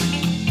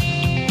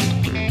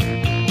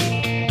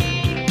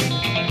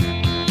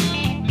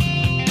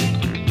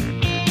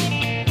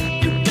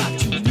 You got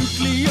your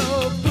nuclear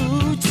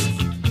boots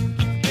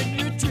and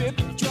your drip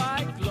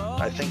dry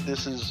gloves. I think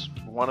this is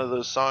one of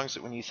those songs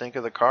that when you think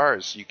of the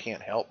Cars, you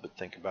can't help but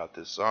think about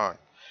this song.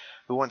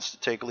 Who wants to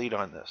take lead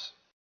on this?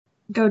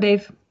 Go,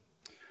 Dave.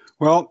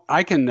 Well,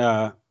 I can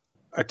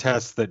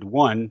attest that,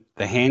 one,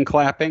 the hand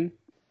clapping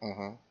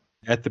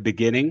at the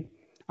beginning,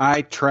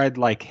 I tried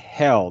like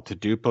hell to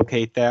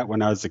duplicate that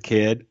when I was a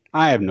kid.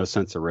 I have no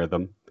sense of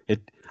rhythm.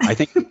 I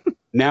think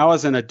now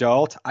as an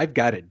adult, I've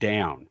got it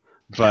down.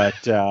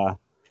 But,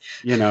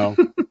 you know,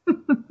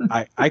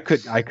 I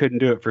couldn't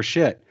do it for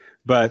shit.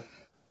 But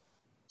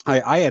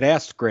I had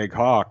asked Greg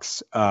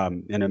Hawkes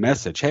in a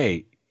message,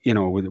 hey, you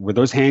know, were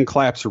those hand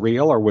claps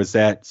real, or was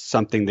that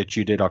something that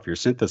you did off your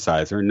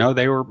synthesizer? No,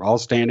 they were all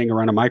standing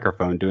around a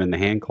microphone doing the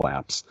hand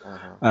claps.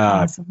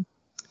 Awesome.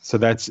 So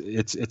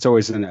it's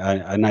always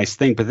a nice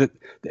thing. But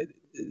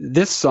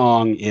this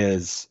song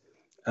is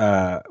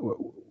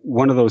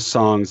one of those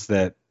songs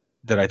that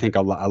I think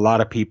a lot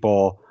of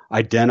people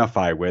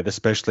identify with,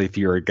 especially if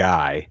you're a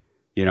guy.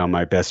 You know,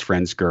 my best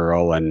friend's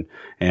girl, and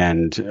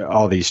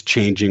all these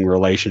changing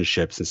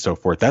relationships and so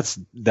forth.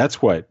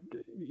 That's what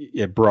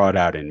it brought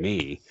out in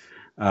me.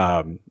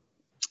 The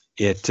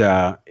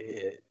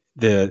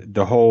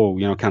whole,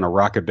 you know, kind of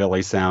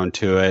rockabilly sound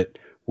to it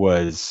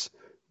was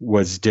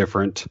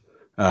different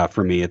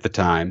for me at the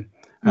time.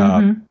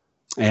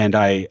 And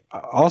I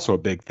also, a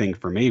big thing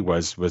for me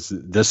was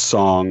this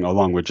song,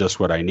 along with Just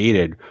What I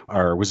Needed,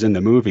 was in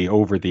the movie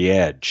Over the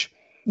Edge.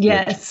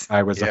 Yes,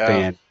 I was a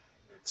fan.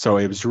 So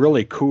it was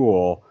really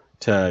cool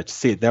to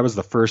see it. That was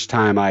the first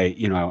time I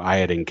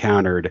had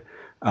encountered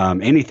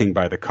anything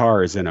by the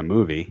Cars in a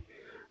movie.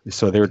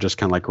 So they were just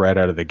kind of like right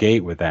out of the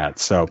gate with that.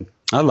 So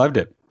I loved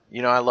it.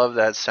 You know, I love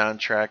that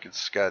soundtrack.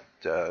 It's got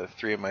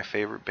 3 of my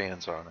favorite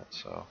bands on it.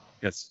 So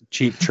it's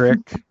Cheap Trick,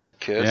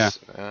 Kiss,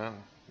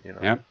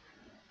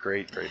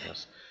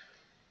 greatness.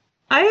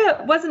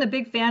 I wasn't a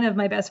big fan of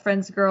My Best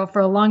Friend's Girl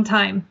for a long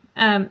time,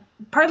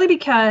 partly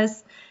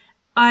because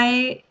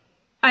I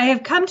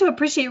have come to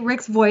appreciate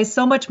Rick's voice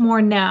so much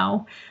more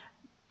now.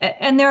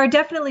 And there are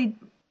definitely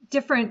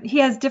he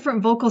has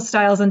different vocal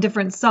styles on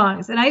different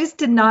songs. And I just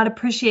did not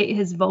appreciate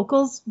his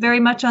vocals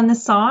very much on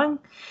this song.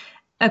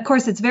 Of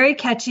course, it's very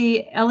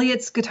catchy.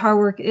 Elliot's guitar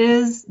work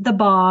is the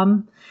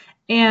bomb.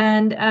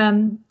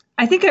 And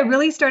I think I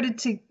really started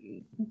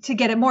to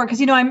get it more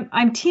because, you know,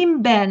 I'm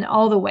Team Ben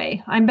all the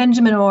way. I'm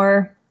Benjamin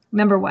Orr,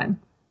 member one.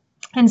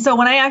 And so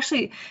when I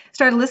actually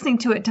started listening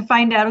to it to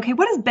find out, okay,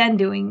 what is Ben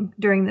doing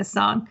during this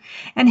song?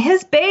 And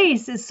his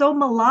bass is so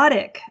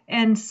melodic.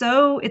 And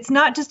so it's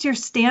not just your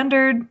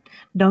standard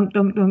dunk,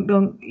 dunk, dunk,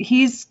 dunk.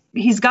 He's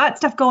got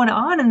stuff going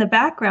on in the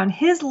background.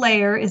 His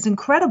layer is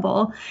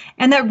incredible.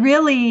 And that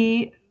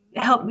really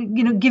helped,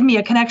 you know, give me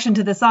a connection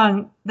to the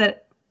song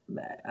that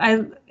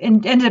I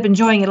ended up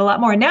enjoying it a lot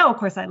more. Now, of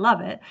course, I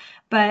love it.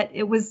 But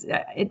it was,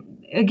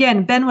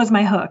 again, Ben was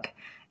my hook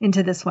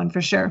into this one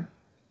for sure.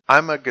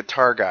 I'm a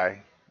guitar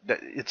guy.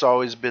 It's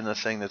always been the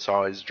thing that's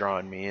always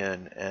drawn me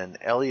in. And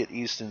Elliot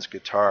Easton's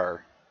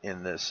guitar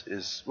in this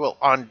is, well,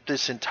 on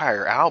this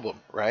entire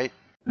album, right?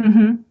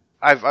 Mm-hmm.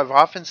 I've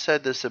often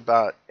said this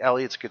about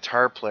Elliot's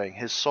guitar playing.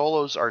 His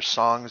solos are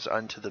songs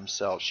unto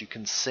themselves. You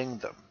can sing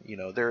them. You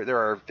know, there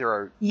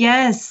are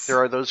yes, there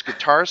are those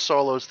guitar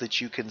solos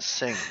that you can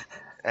sing,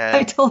 and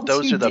I told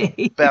those you, are the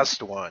Dave.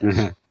 best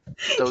ones.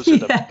 Those are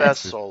the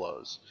best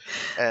solos.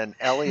 And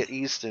Elliot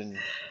Easton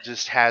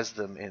just has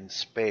them in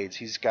spades.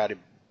 He's got a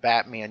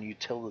Batman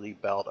utility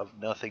belt of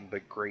nothing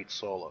but great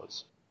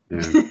solos.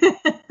 Yeah.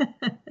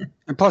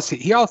 And plus,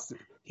 he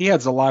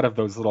has a lot of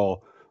those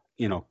little,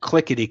 you know,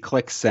 clickety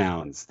click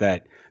sounds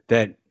that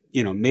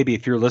maybe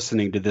if you're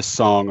listening to this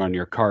song on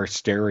your car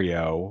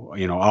stereo,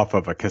 off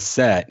of a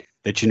cassette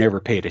that you never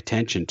paid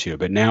attention to,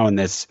 but now in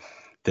this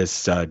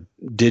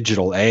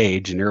digital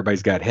age and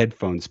everybody's got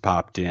headphones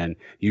popped in,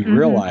 you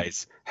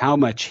realize how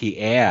much he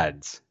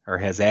adds or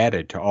has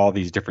added to all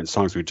these different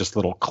songs with just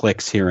little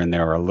clicks here and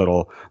there or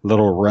little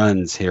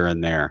runs here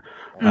and there.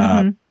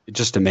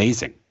 Just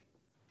amazing.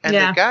 And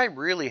the guy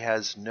really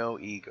has no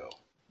ego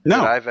that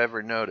I've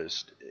ever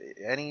noticed.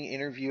 Any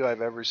interview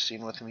I've ever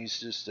seen with him, he's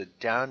just a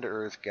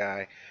down-to-earth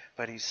guy,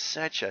 but he's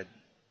such a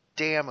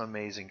damn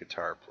amazing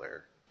guitar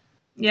player.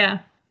 Yeah.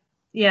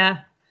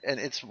 And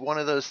it's one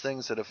of those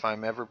things that if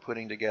I'm ever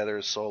putting together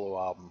a solo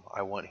album,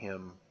 I want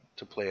him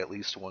to play at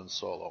least one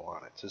solo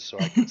on it, just so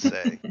I can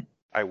say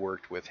I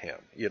worked with him.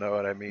 You know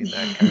what I mean?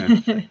 That kind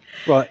of thing.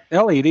 Well,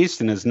 Elliot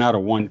Easton is not a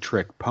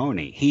one-trick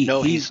pony.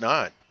 He's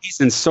not. He's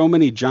in so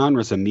many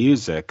genres of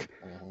music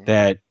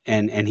that,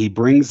 and he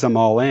brings them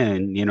all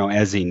in,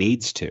 as he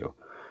needs to.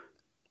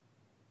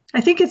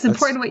 I think it's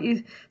important what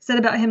you said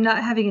about him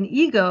not having an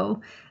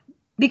ego,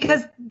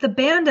 because the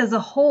band as a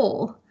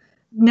whole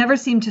never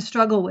seemed to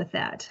struggle with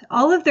that.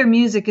 All of their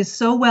music is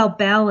so well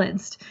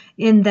balanced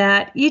in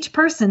that each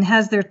person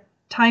has their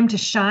time to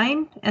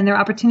shine and their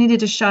opportunity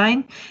to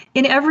shine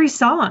in every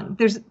song.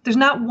 There's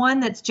not one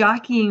that's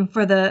jockeying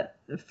for the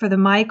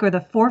mic or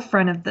the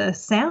forefront of the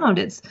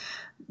sound.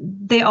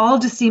 They all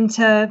just seem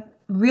to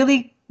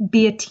really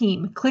be a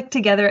team, click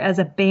together as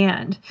a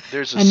band.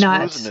 There's a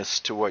smoothness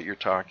to what you're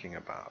talking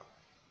about.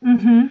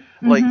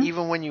 Like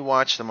even when you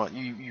watch them,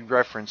 you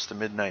referenced the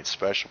Midnight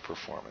Special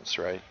performance,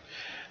 right?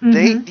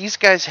 These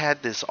guys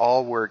had this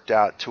all worked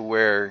out to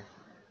where,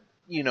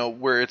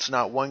 where it's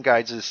not one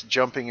guy just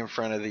jumping in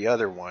front of the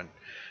other one.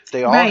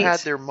 They all had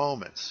their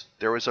moments.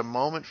 There was a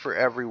moment for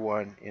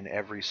everyone in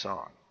every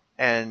song,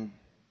 and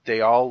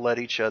they all let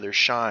each other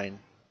shine.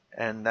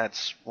 And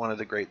that's one of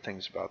the great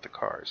things about the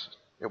Cars.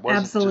 It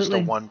wasn't just a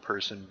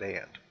one-person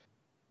band.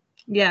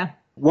 Yeah.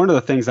 One of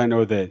the things I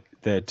know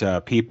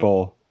that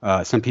people,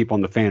 some people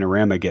in the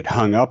Fanorama get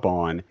hung up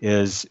on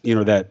is,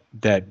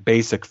 that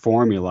basic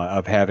formula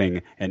of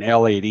having an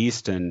Elliot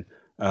Easton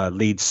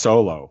lead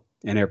solo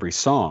in every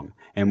song.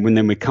 And when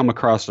then we come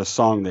across a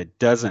song that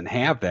doesn't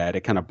have that,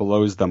 it kind of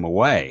blows them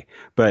away.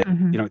 But,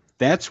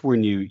 that's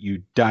when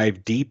you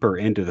dive deeper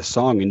into the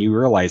song and you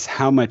realize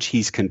how much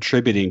he's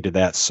contributing to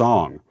that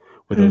song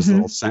with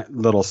those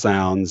little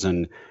sounds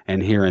and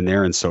here and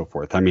there and so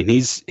forth. I mean,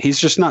 he's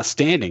just not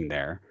standing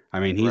there.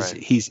 I mean,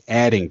 he's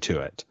adding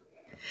to it.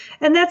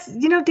 And that's,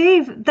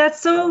 Dave,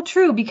 that's so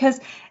true because,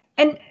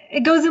 and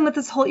it goes in with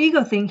this whole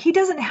ego thing. He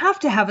doesn't have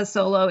to have a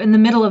solo in the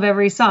middle of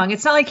every song.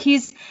 It's not like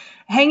he's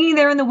hanging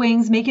there in the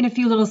wings, making a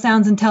few little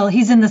sounds until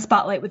he's in the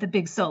spotlight with a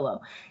big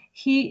solo.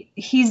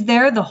 He's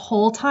there the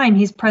whole time.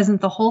 He's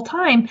present the whole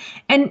time.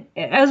 And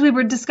as we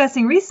were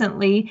discussing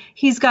recently,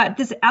 he's got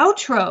this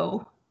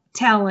outro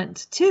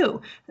talent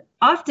too.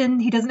 Often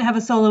he doesn't have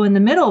a solo in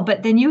the middle,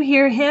 but then you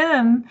hear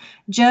him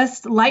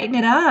just lighten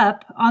it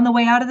up on the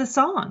way out of the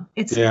song.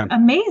 It's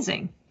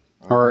amazing.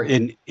 Or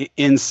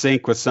in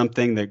sync with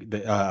something that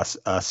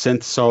a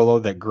synth solo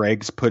that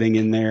Greg's putting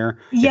in there.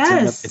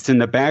 Yes, it's in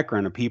the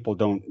background, and people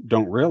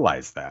don't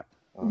realize that.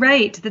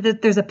 Right,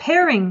 that there's a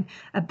pairing,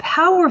 a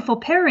powerful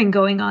pairing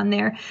going on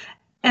there,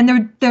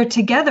 and they're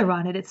together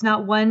on it. It's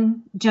not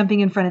one jumping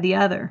in front of the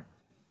other.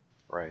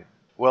 Right.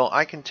 Well,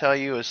 I can tell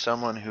you as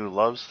someone who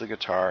loves the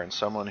guitar and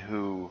someone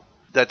who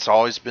that's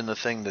always been the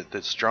thing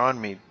that's drawn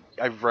me.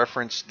 I've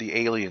referenced the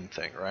alien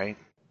thing, right?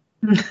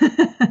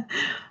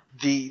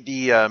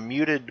 The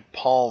muted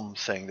palm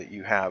thing that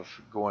you have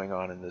going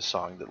on in this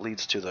song that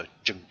leads to the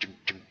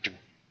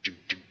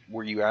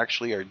where you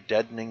actually are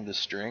deadening the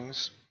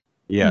strings.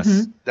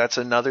 Yes. That's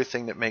another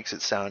thing that makes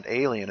it sound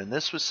alien, and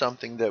this was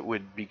something that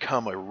would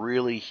become a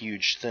really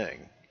huge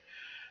thing.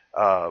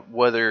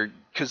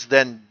 Because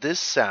then this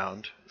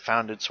sound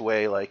found its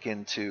way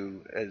into,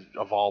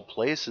 of all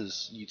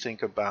places, you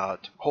think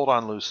about Hold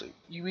On Loosely.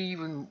 You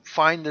even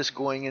find this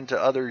going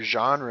into other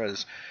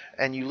genres,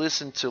 and you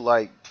listen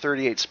to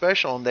 38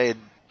 Special, and they had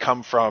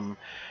come from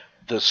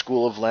the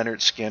school of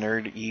Leonard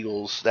Skinner,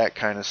 Eagles, that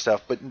kind of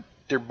stuff, but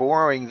they're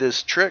borrowing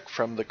this trick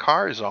from the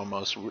Cars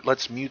almost.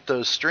 Let's mute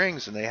those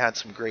strings, and they had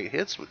some great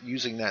hits with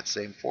using that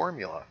same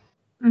formula.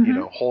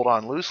 Hold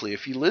On Loosely.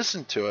 If you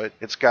listen to it,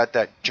 it's got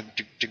that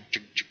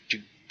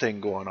thing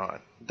going on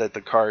that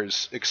the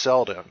Cars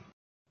excelled in.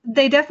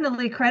 They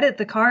definitely credit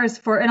the Cars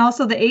for, and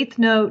also the eighth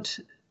note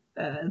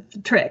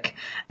trick.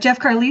 Jeff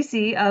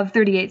Carlisi of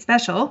 38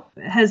 Special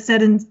has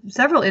said in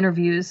several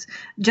interviews,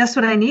 Just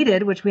What I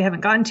Needed, which we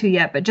haven't gotten to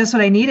yet, but Just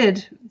What I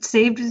Needed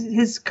saved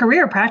his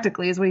career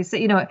practically, is what he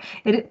said.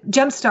 It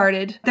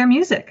jump-started their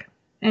music.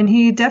 And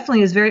he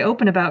definitely is very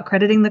open about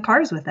crediting the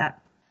Cars with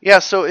that. Yeah,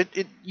 so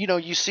it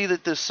you see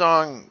that this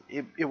song,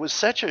 it was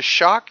such a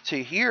shock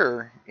to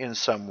hear in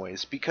some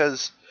ways,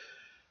 because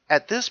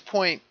at this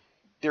point,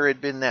 there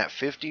had been that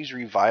 50s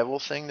revival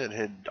thing that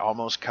had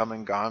almost come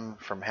and gone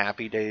from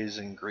Happy Days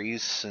in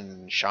Grease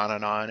and Sha Na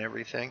Na and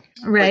everything.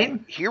 Right.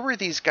 But here were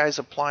these guys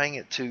applying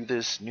it to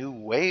this new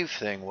wave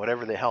thing,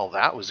 whatever the hell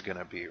that was going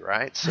to be,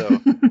 right?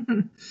 So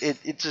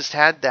it just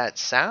had that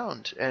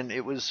sound, and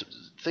it was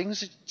things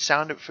that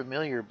sounded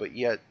familiar, but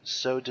yet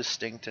so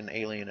distinct and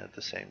alien at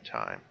the same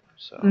time.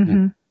 So.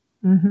 Mm-hmm.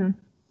 Mm-hmm.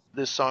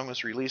 This song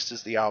was released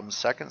as the album's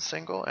second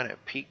single, and it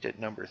peaked at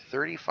number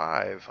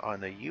 35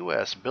 on the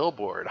U.S.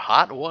 Billboard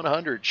Hot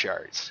 100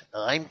 charts.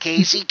 I'm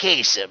Casey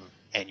Kasem,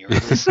 and you're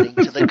listening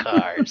to The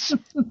Cars.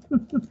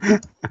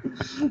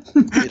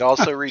 It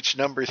also reached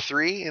number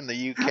 3 in the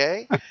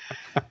U.K.,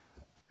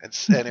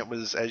 and it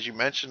was, as you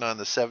mentioned, on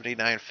the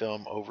 79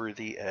 film Over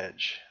the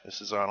Edge.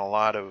 This is on a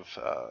lot of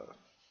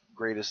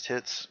greatest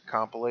hits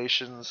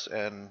compilations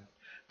and a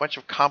bunch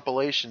of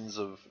compilations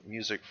of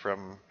music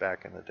from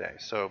back in the day.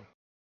 So.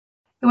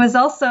 It was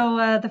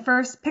also the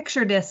first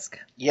picture disc.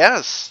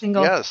 Yes.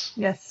 Single.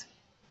 Yes.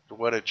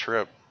 What a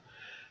trip.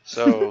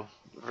 So,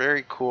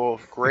 very cool.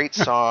 Great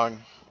song.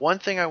 One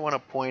thing I want to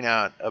point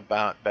out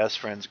about Best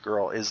Friend's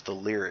Girl is the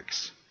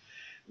lyrics,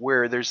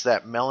 where there's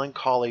that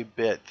melancholy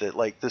bit that,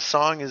 like, the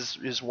song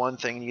is one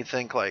thing, and you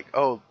think, like,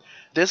 oh,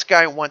 this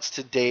guy wants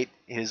to date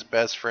his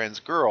best friend's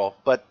girl,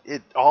 but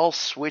it all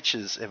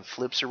switches and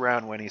flips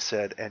around when he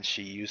said, and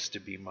she used to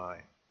be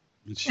mine.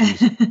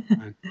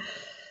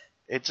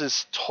 It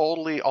just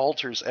totally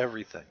alters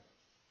everything.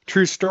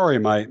 True story.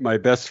 My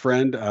best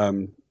friend,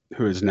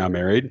 who is now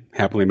married,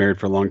 happily married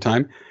for a long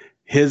time,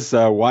 his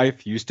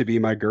wife used to be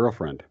my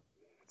girlfriend.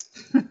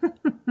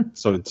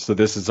 So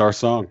this is our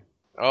song.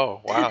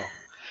 Oh, wow.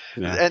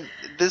 Yeah. And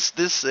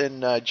this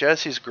and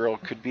Jesse's Girl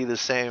could be the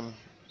same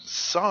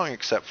song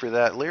except for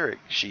that lyric,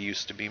 she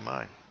used to be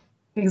mine.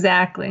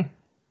 Exactly.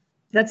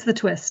 That's the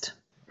twist.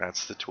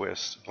 That's the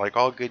twist. Like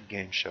all good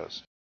game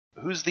shows.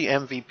 Who's the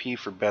MVP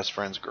for Best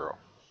Friend's Girl?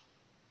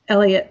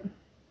 Elliot.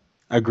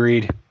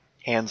 Agreed.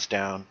 Hands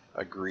down.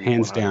 Agreed.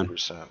 Hands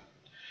 100%. down.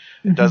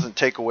 It doesn't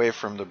take away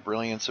from the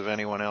brilliance of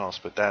anyone else,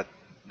 but that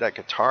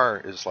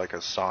guitar is like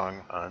a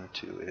song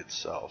unto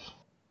itself.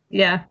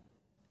 Yeah.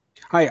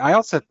 I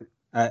also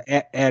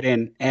add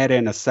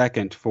in a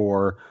second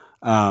for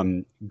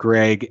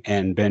Greg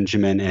and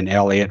Benjamin and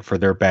Elliot for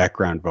their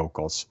background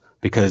vocals,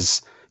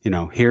 because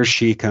Here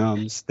She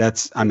Comes.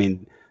 That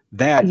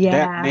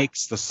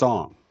makes the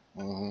song.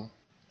 Mm-hmm.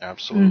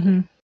 Absolutely. Mm-hmm.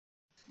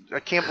 I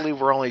can't believe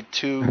we're only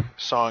 2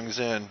 songs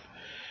in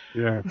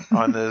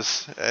on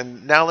this.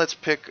 And now let's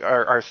pick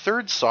our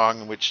third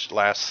song, which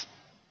lasts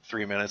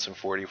 3 minutes and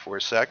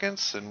 44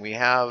 seconds. And we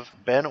have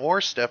Ben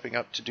Orr stepping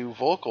up to do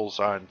vocals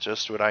on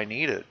Just What I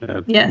Needed.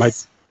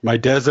 Yes. My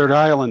Desert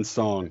Island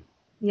song.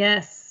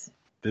 Yes.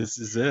 This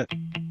is it.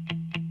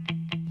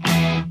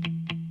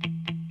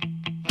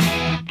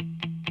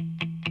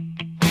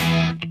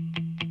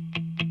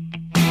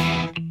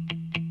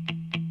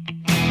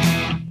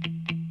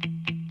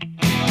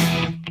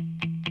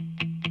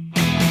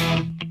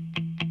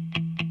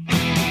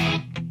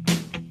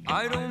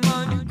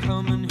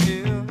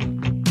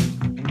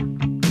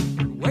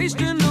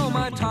 Wasting all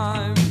my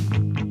time,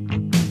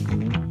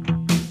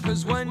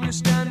 'cause when you're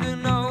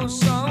standing oh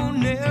so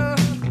near,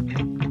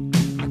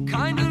 I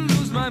kinda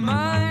lose my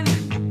mind.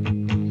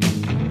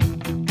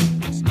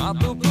 It's not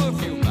the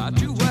perfume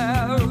that you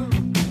wear,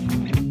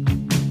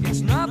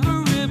 it's not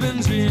the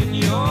ribbons in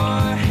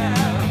your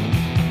hair,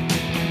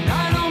 and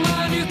I don't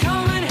mind you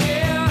coming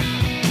here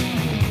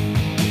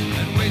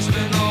and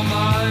wasting all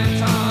my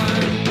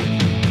time.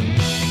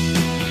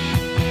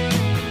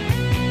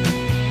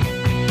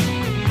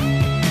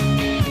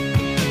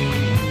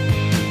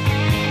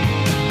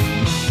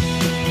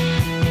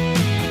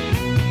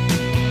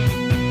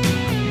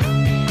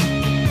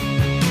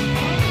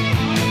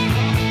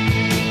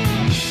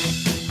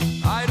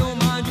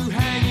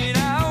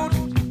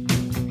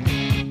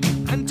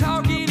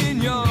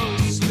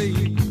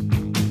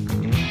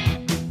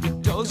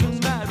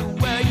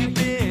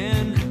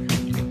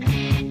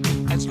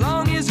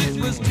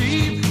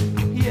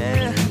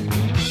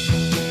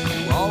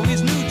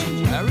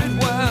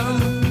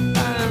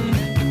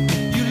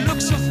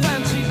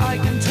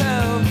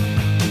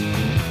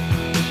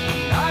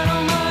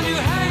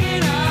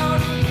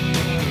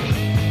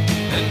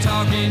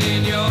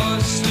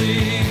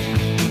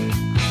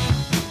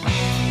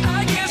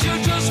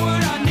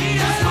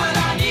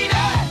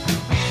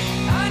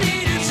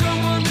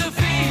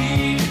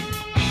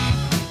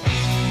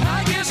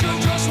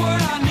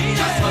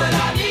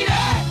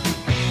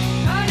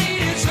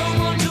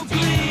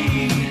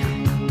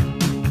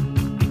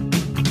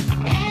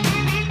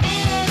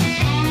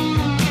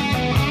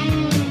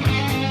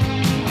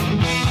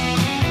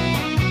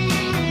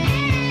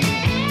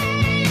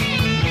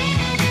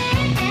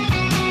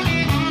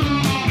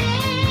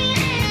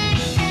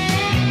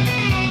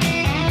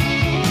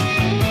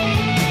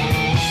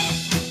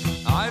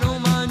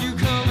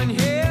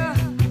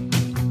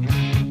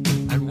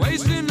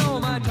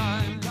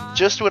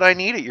 Just What I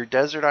Needed, your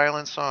Desert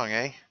Island song,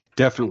 eh?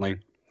 Definitely.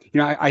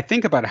 I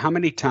think about how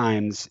many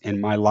times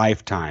in my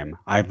lifetime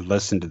I've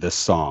listened to this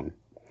song.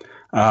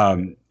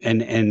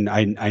 And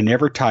I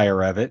never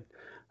tire of it.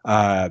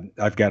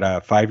 I've got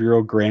a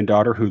 5-year-old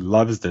granddaughter who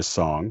loves this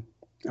song,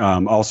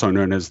 also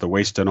known as the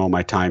 "Wasting All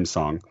My Time"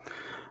 song,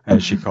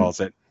 as she calls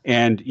it.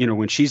 And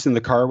when she's in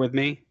the car with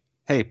me,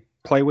 hey,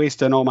 play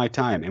 "Wasting All My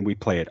Time," and we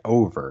play it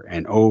over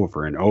and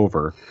over and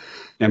over.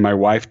 And my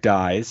wife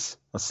dies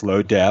a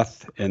slow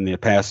death in the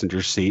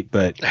passenger seat,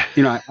 but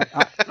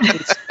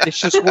it's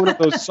just one of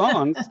those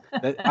songs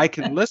that I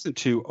can listen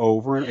to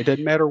over, and it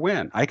doesn't matter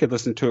when. I could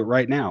listen to it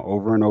right now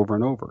over and over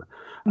and over.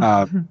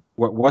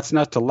 What's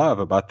not to love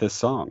about this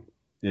song?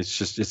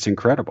 It's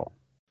incredible.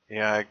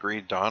 Yeah, I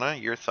agree. Donna,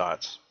 your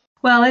thoughts?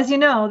 Well, as you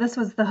know, this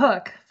was the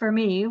hook for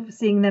me,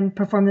 seeing them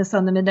perform this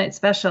on the Midnight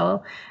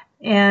Special.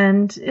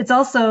 And it's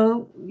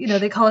also,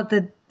 they call it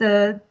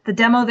the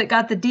demo that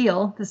got the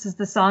deal. This is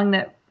the song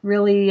that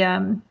really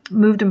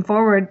moved him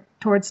forward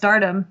towards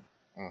stardom.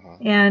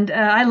 Mm-hmm. And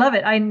I love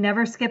it. I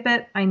never skip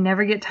it. I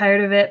never get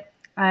tired of it.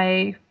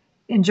 I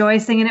enjoy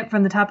singing it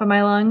from the top of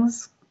my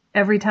lungs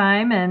every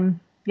time. And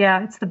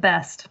yeah, it's the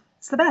best.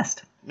 It's the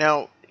best.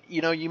 Now,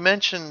 you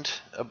mentioned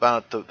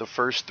about the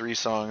first 3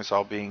 songs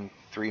all being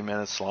 3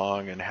 minutes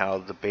long and how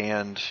the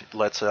band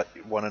lets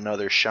one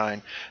another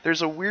shine.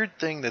 There's a weird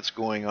thing that's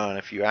going on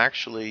if you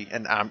actually,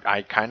 and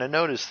I kind of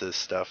notice this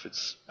stuff.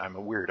 I'm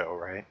a weirdo,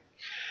 right?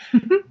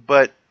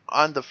 But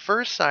on the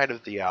first side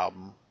of the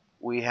album,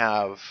 we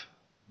have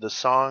the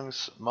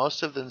songs,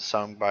 most of them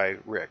sung by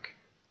Rick,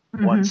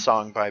 mm-hmm. one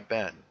song by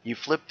Ben. You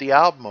flip the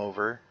album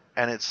over,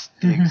 and it's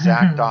the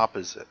exact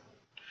opposite,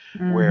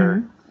 mm-hmm.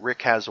 where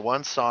Rick has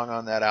one song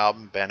on that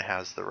album, Ben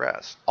has the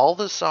rest. All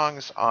the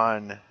songs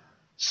on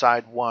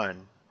side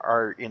 1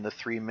 are in the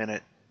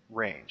 3-minute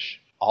range.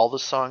 All the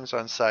songs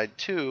on side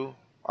 2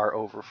 are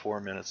over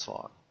 4 minutes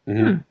long.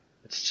 Mm-hmm.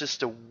 It's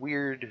just a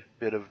weird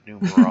bit of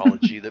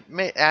numerology that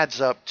adds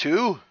up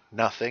to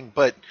nothing,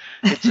 but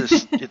it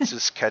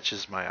just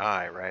catches my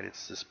eye, right?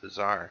 It's just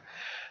bizarre.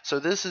 So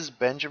this is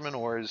Benjamin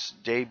Orr's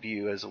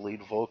debut as a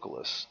lead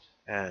vocalist,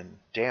 and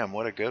damn,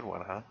 what a good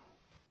one, huh?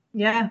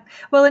 Yeah.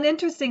 Well, and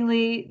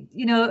interestingly,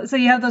 so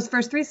you have those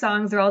first 3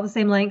 songs, they're all the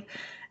same length.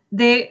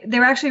 They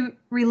were actually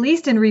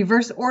released in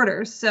reverse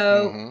order.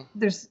 So mm-hmm.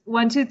 there's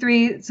 1, 2,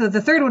 3. So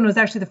the third one was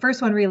actually the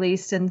first one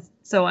released, and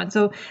so on.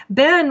 So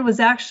Ben was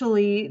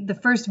actually the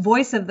first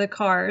voice of the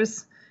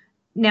Cars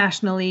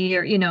nationally,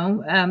 or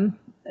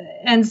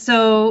and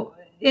so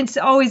it's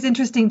always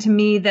interesting to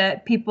me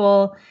that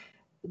people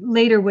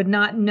later would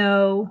not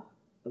know.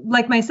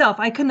 Like myself,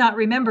 I could not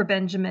remember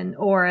Benjamin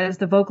Orr as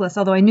the vocalist,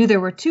 although I knew there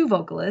were 2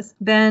 vocalists.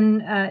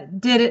 Ben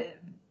did it.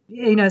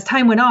 As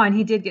time went on,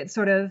 he did get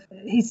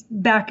he's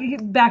backed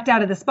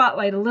out of the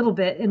spotlight a little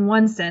bit in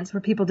one sense,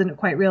 where people didn't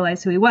quite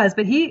realize who he was.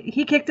 But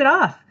he kicked it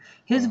off.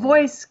 His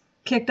voice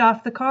kicked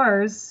off the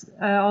Cars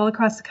all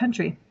across the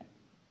country.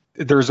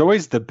 There's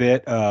always the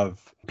bit of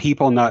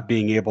people not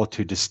being able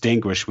to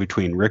distinguish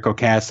between Ric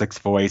Ocasek's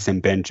voice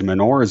and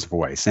Benjamin Orr's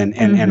voice. And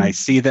I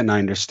see that and I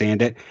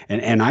understand it.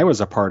 And I was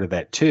a part of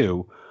that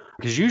too,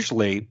 because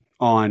usually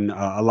on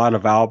a lot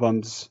of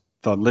albums,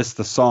 they'll list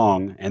the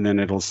song and then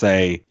it'll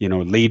say,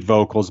 lead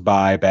vocals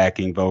by,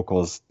 backing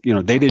vocals.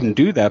 They didn't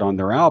do that on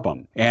their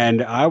album.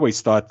 And I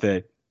always thought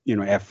that,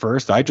 at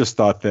first, I just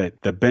thought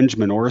that the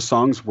Benjamin Orr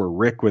songs were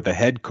Rick with a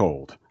head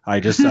cold. I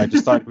just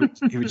thought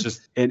he was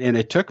just, and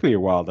it took me a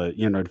while to,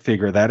 to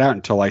figure that out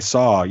until I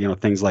saw,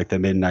 things like the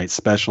Midnight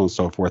Special and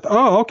so forth.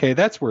 Oh, okay,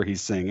 that's where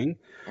he's singing.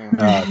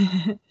 But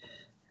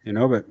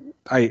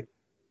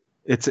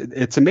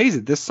it's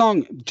amazing. This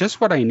song, just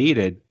what I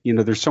needed.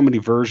 There's so many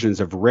versions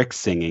of Rick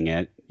singing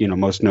it.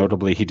 Most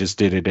notably, he just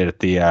did it at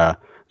the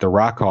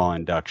Rock Hall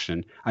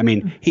induction. I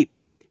mean,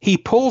 he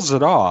pulls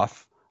it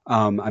off.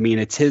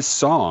 It's his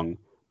song,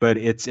 but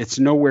it's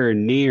nowhere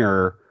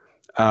near,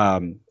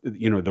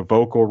 the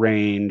vocal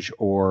range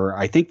or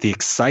I think the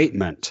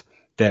excitement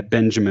that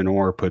Benjamin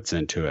Orr puts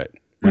into it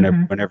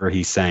whenever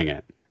he sang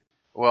it.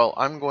 Well,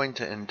 I'm going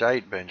to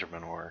indict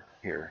Benjamin Orr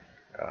here.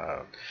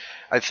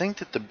 I think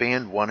that the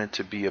band wanted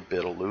to be a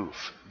bit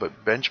aloof,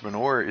 but Benjamin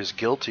Orr is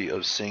guilty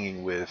of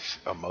singing with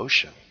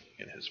emotion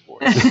in his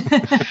voice.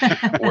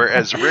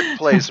 Whereas Rick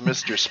plays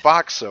Mr.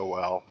 Spock so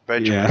well,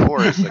 Benjamin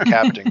Orr is the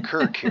Captain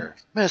Kirk here.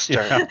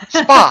 Mr.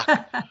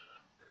 Spock,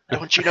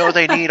 don't you know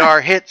they need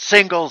our hit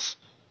singles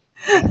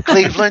in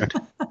Cleveland?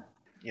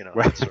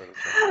 That sort of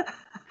thing.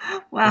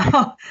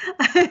 Wow,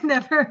 I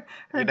never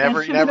heard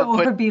Benjamin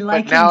Orr be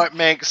like. But now it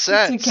makes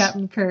sense. To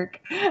Captain Kirk.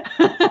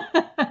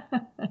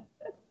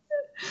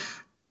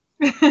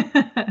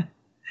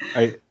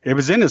 It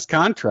was in his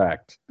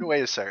contract.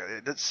 Wait a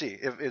second. Let's see.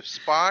 If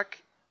Spock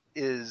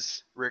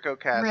is Ric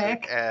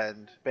Ocasek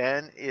and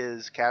Ben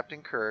is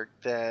Captain Kirk,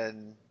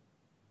 then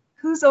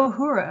who's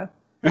Uhura?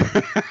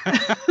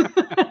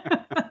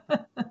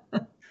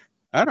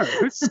 I don't know.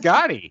 Who's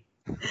Scotty?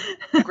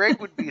 Greg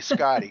would be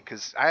Scotty,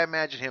 because I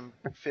imagine him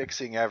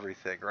fixing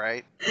everything,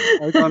 right?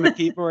 On the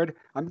keyboard.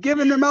 I'm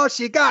giving them all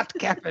she got,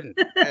 Captain.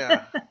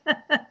 Yeah.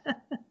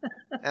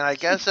 And I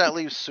guess that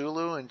leaves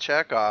Sulu and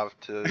Chekhov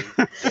to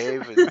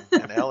Dave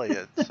and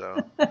Elliot.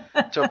 So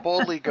to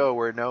boldly go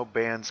where no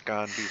band's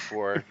gone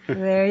before.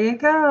 There you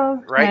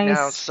go. Right nice.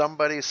 now,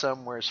 somebody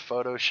somewhere's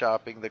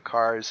photoshopping the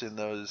cars in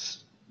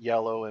those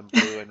yellow and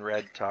blue and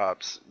red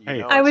tops.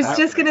 Hey, I was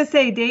just going to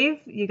say, Dave,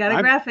 you got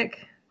a graphic.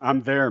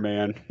 I'm there,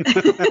 man.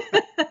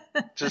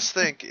 Just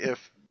think,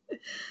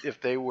 if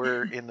they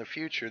were in the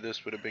future,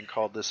 this would have been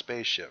called the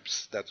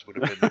Spaceships. That's would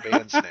have been the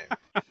band's name.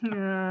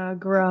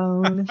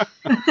 Grown.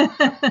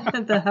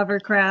 The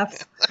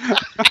hovercrafts.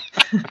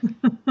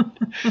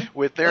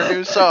 With their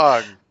new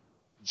song,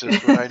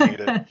 just what I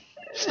needed.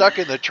 Stuck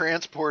in the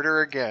transporter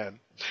again.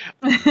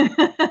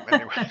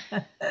 Anyway.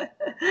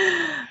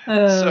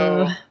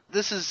 So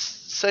this is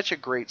such a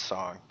great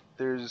song.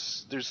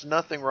 There's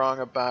nothing wrong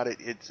about it.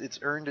 It's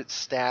earned its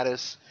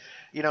status.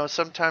 You know,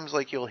 sometimes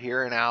like you'll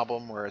hear an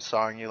album or a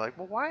song, you're like,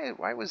 well,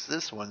 why was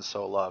this one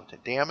so loved?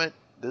 Damn it,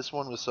 this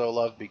one was so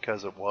loved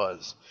because it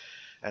was,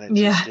 and it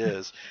just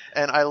is.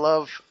 And I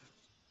love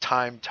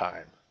Time.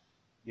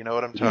 You know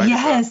what I'm talking about?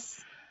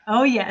 Yes.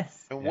 Oh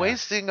yes. And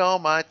wasting all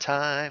my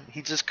time.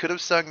 He just could have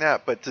sung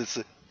that, but this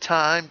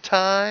time.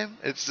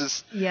 It's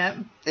just. Yeah.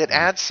 It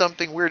adds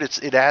something weird.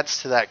 It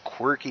adds to that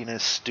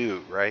quirkiness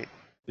stew, right?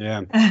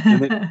 Yeah.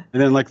 And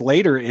then like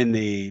later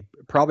in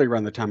probably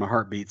around the time of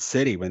Heartbeat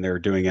City when they were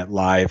doing it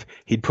live,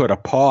 he'd put a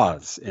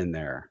pause in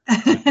there.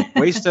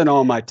 Wasting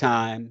all my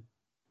time.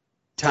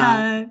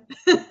 Yeah.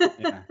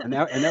 And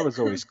that was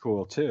always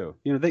cool too.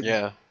 You know,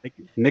 they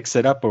mix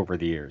it up over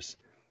the years.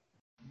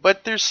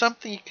 But there's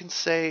something you can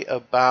say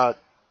about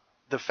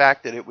the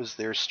fact that it was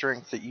their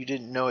strength, that you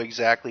didn't know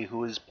exactly who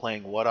was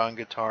playing what on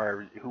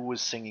guitar, who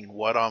was singing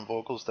what on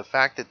vocals, the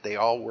fact that they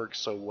all worked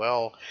so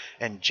well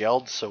and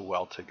gelled so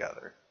well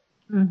together.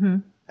 Mm-hmm.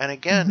 And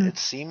again,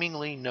 it's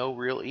seemingly no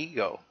real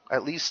ego.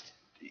 At least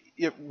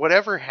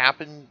whatever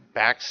happened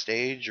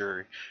backstage,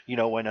 or, you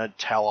know, when a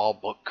tell-all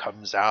book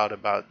comes out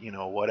about, you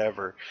know,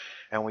 whatever,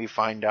 and we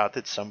find out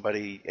that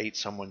somebody ate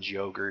someone's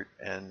yogurt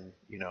and,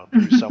 you know,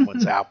 threw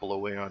someone's apple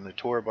away on the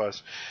tour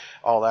bus,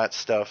 all that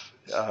stuff.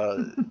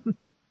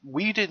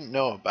 We didn't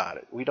know about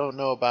it. We don't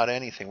know about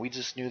anything. We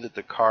just knew that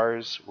the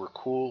Cars were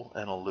cool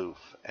and aloof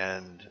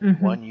and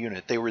one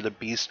unit. They were the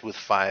beast with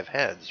 5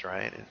 heads,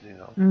 right? You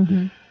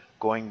know,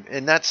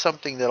 and that's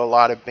something that a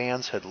lot of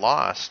bands had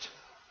lost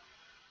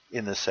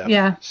in the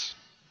 70s.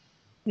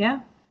 Yeah.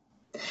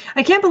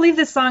 I can't believe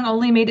this song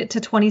only made it to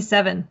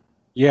 27.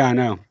 Yeah, I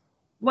know.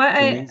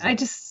 Why? I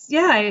just,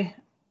 I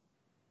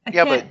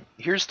yeah, but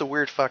here's the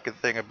weird fucking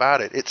thing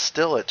about it. It's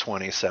still at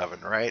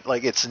 27, right?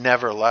 Like, it's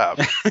never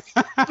left.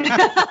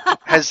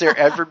 Has there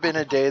ever been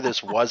a day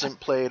this wasn't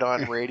played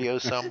on radio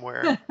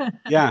somewhere?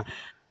 Yeah.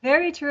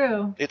 Very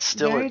true. It's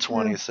still at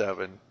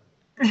 27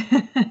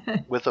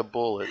 with a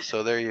bullet,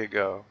 so there you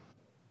go.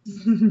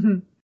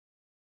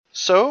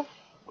 So,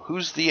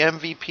 who's the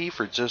MVP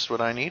for Just What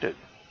I Needed?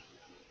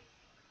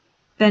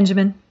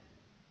 Benjamin.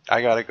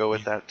 I gotta go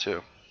with that,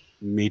 too.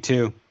 Me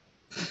too.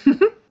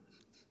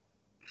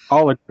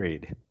 All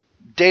agreed.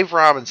 Dave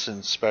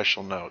Robinson's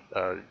special note.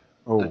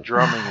 The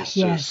drumming is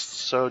just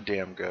so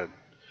damn good.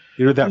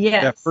 You know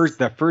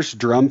that first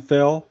drum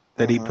fill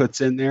that he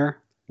puts in there,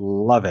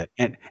 love it.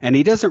 And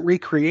he doesn't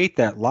recreate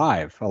that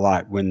live a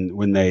lot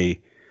when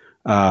they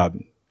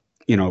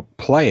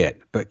play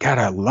it. But God,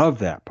 I love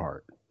that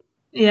part.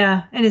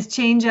 Yeah, and his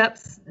change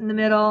ups in the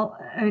middle.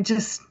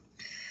 He's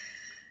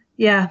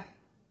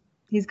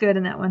good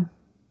in that one.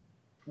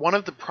 One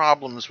of the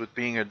problems with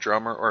being a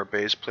drummer or a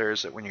bass player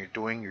is that when you're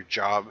doing your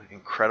job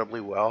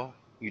incredibly well,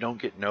 you don't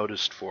get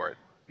noticed for it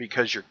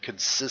because you're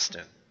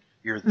consistent.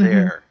 You're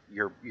there.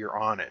 You're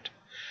on it.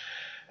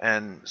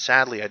 And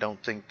sadly, I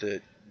don't think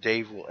that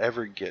Dave will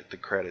ever get the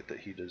credit that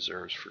he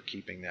deserves for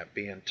keeping that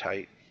band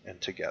tight and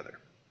together.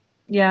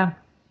 Yeah.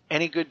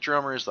 Any good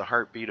drummer is the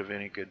heartbeat of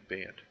any good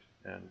band.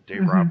 And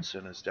Dave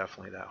Robinson is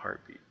definitely that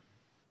heartbeat.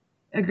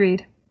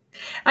 Agreed.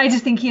 I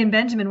just think he and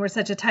Benjamin were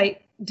such a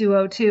tight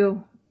duo,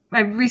 too.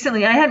 I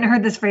hadn't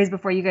heard this phrase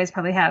before, you guys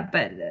probably have,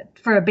 but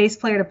for a bass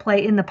player to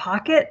play in the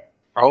pocket.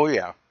 Oh,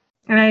 yeah.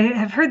 And I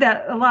have heard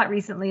that a lot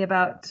recently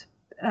about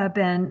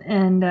Ben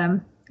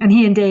and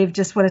he and Dave,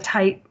 just what a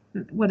tight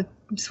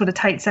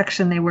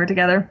section they were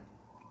together.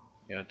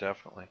 Yeah,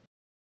 definitely.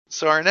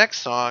 So our next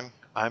song,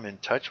 I'm in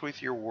Touch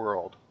with Your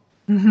World.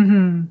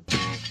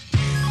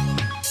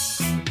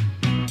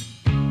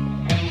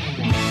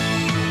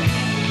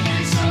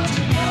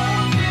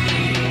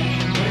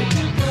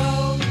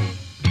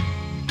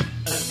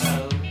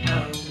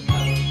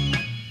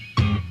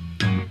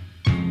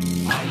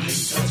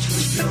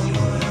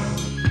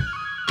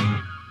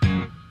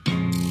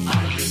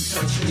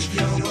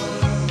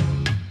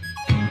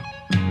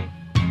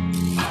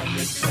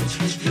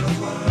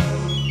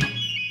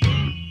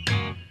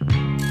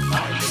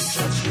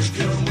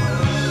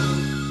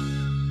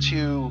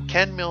 To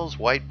Ken Mills'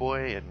 White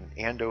Boy in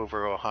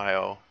Andover,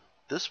 Ohio,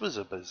 this was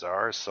a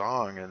bizarre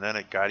song, and then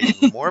it got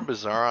even more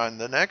bizarre on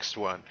the next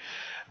one.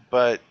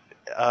 But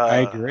I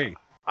agree.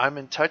 I'm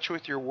in Touch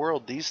with Your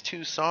World. These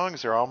two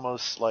songs are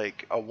almost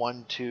like a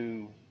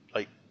 1-2,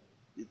 like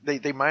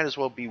they might as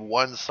well be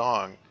one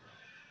song,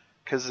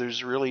 because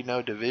there's really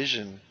no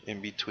division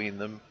in between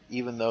them,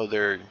 even though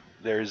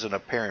there's an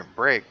apparent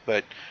break.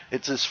 But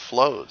it just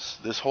flows.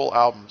 This whole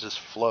album just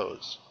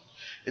flows.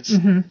 It's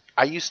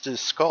I used to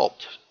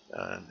sculpt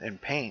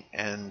and paint,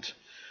 and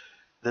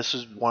this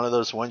was one of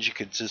those ones you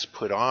could just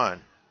put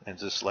on and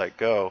just let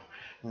go,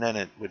 and then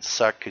it would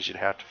suck because you'd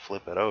have to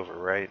flip it over,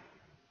 right,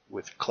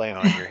 with clay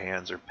on your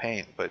hands or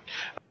paint. But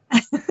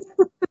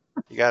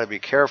you got to be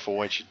careful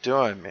what you're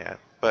doing, man.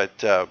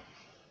 But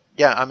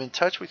yeah, I'm in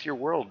touch with your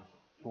world.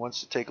 Who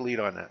wants to take lead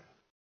on that?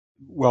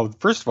 Well,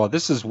 first of all,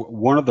 this is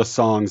one of the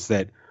songs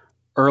that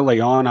early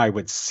on I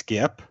would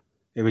skip.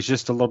 It was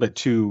just a little bit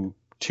too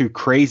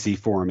crazy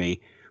for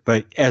me.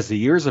 But as the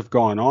years have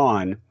gone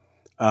on,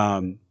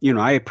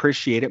 I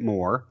appreciate it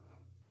more,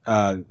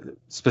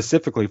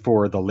 specifically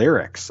for the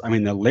lyrics. I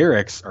mean, the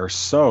lyrics are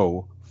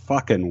so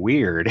fucking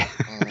weird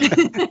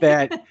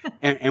that,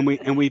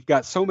 and we've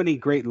got so many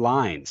great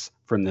lines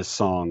from this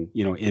song,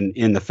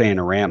 in the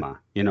Fanorama.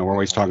 We're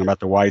always talking about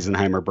the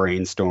Weisenheimer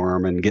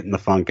brainstorm and getting the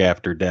funk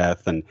after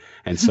death and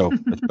so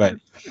forth. But,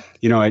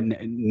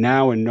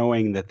 now in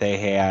knowing that they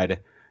had,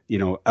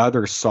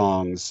 other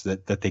songs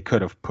that they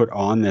could have put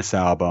on this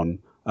album,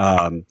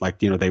 like,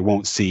 They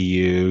Won't See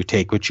You,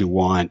 Take What You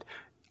Want.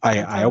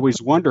 I always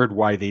wondered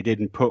why they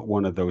didn't put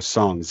one of those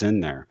songs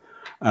in there.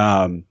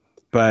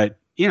 But,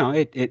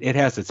 it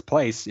has its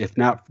place, if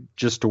not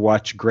just to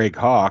watch Greg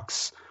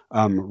Hawkes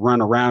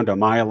run around a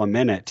mile a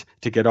minute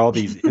to get all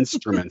these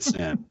instruments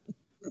in.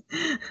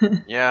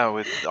 Yeah,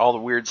 with all the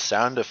weird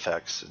sound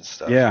effects and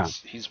stuff. Yeah.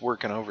 He's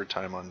working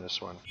overtime on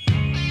this one.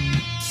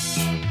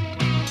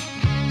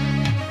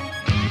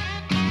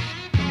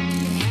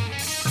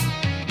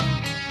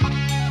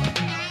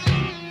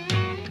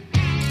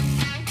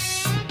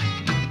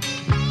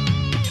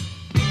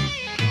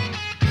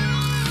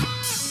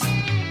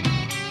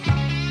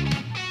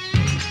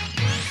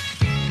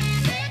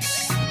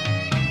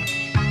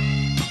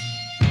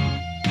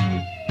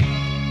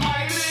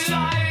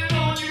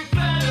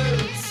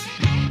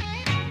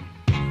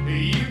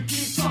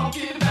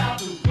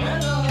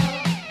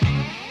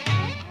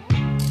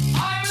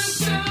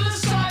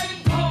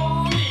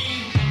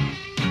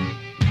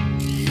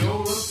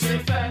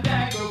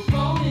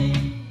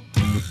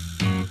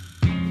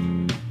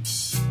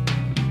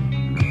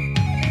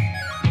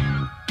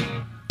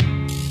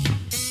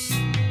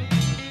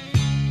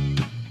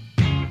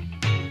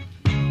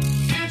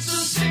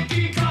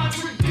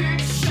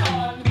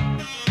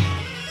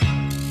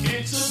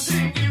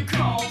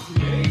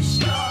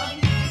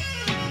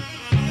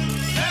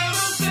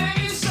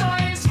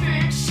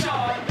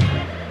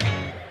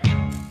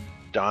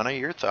 Donna,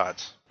 your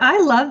thoughts? I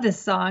love this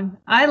song.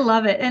 I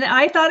love it. And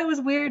I thought it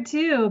was weird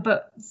too,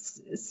 but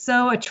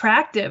so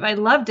attractive. I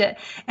loved it.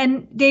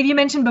 And Dave, you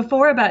mentioned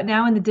before about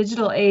now in the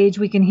digital age,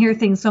 we can hear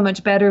things so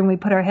much better when we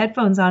put our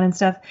headphones on and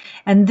stuff.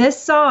 And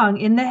this song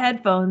in the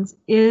headphones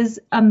is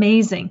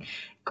amazing.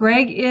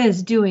 Greg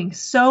is doing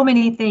so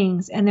many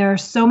things, and there are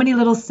so many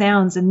little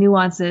sounds and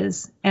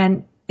nuances,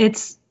 and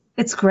it's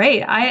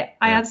great. I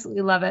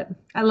absolutely love it.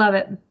 I love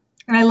it.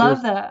 And I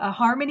love the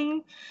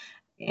harmony.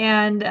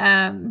 And,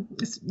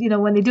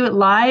 when they do it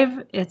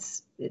live, it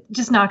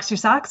just knocks your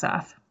socks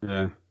off.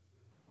 Yeah.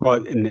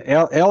 Well, and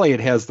Elliott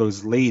has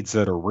those leads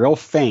that are real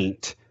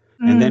faint,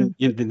 and then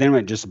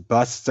it just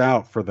busts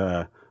out for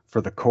the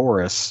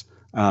chorus.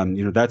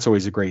 That's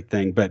always a great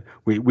thing. But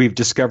we've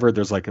discovered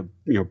there's like a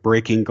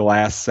breaking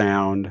glass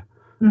sound.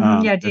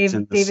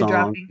 David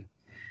dropping.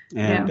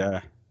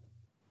 And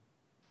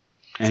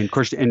and of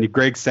course, and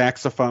Greg's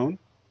saxophone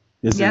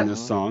is in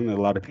this song that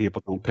a lot of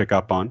people don't pick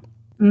up on.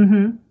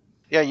 Mm-hmm.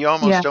 Yeah, you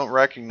almost don't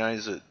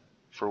recognize it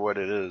for what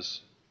it is.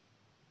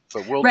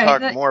 But we'll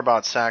talk more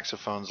about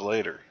saxophones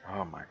later.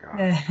 Oh, my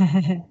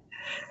God.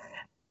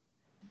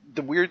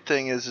 The weird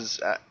thing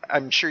is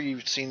I'm sure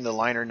you've seen the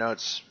liner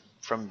notes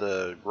from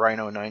the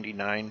Rhino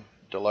 99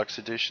 Deluxe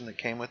Edition that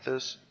came with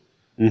this.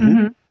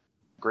 Mm-hmm.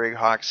 Greg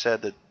Hawkes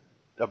said that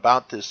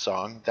about this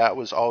song, that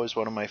was always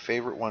one of my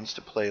favorite ones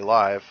to play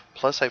live.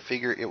 Plus, I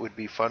figure it would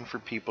be fun for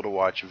people to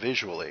watch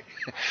visually.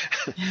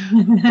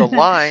 The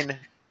line...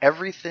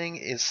 "Everything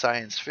is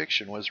science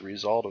fiction" was a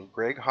result of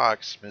Greg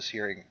Hawkes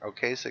mishearing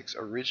Ocasek's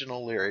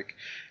original lyric,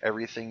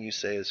 "Everything you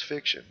say is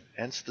fiction,"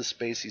 hence the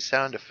spacey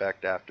sound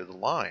effect after the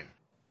line.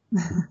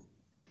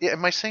 Yeah,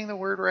 am I saying the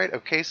word right?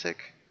 Ocasek?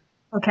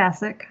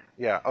 Ocasek.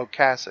 Yeah,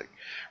 Ocasek.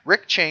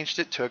 Rick changed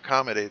it to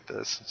accommodate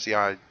this. See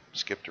how I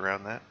skipped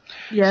around that?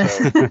 Yes.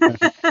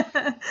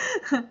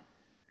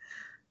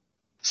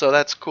 So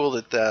that's cool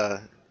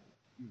that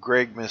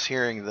Greg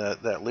mishearing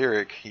that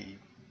lyric, he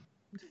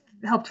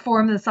helped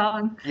form the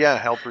song. Yeah,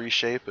 help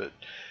reshape it.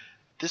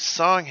 This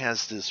song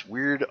has this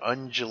weird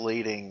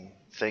undulating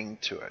thing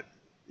to it.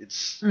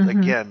 It's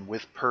again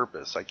with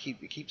purpose. I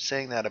keep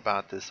saying that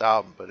about this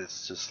album, but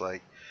it's just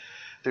like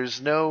there's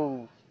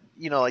no,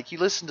 like you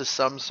listen to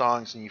some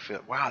songs and you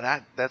feel,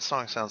 wow, that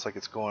song sounds like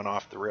it's going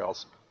off the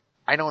rails.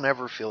 I don't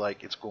ever feel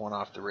like it's going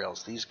off the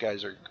rails. These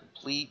guys are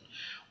complete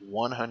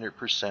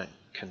 100%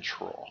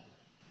 control.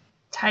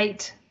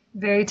 Tight,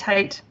 very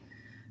tight.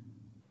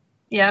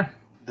 Yeah.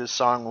 This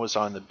song was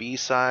on the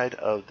B-side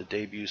of the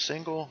debut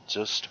single,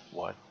 Just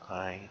What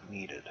I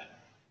Needed.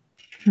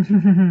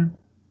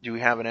 Do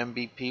we have an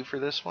MVP for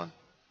this one?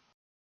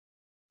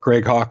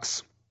 Greg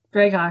Hawkes.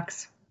 Greg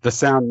Hawkes. The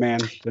sound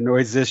man, the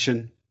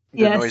noisician.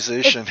 The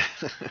noisician.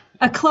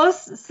 A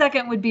close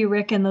second would be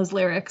Rick and those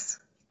lyrics.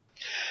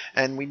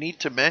 And we need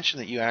to mention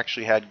that you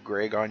actually had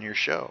Greg on your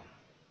show.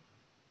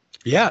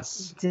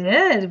 Yes.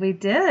 We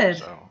did.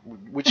 So,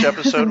 which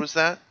episode was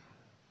that?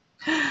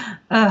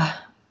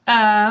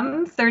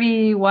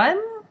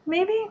 31,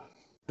 maybe?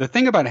 The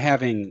thing about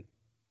having,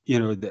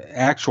 the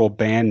actual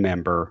band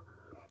member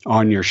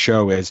on your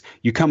show is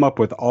you come up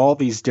with all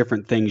these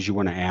different things you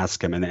want to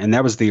ask him. And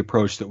that was the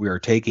approach that we were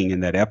taking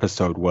in that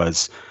episode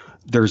was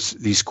there's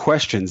these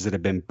questions that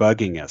have been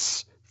bugging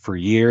us for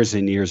years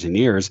and years and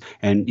years.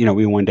 And,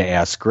 we wanted to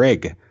ask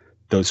Greg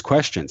those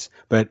questions.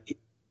 But,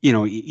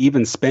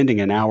 even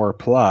spending an hour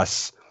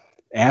plus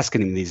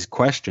asking him these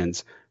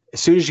questions, as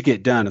soon as you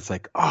get done, it's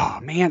like, oh,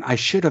 man, I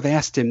should have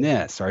asked him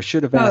this or I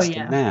should have asked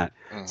him that.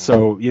 Mm-hmm.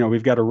 So,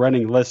 we've got a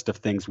running list of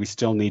things we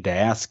still need to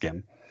ask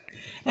him.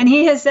 And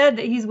he has said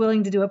that he's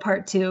willing to do a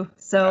part 2.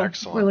 So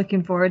Excellent. We're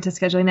looking forward to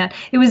scheduling that.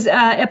 It was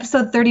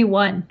episode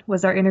 31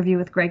 was our interview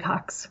with Greg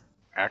Hawkes.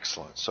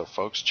 Excellent. So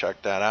folks,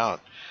 check that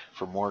out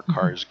for more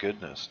Cars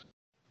goodness.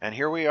 And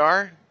here we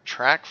are,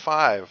 track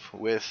 5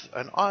 with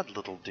an odd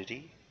little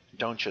ditty.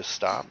 Don't Just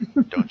Stop,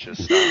 Don't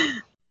Just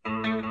Stop.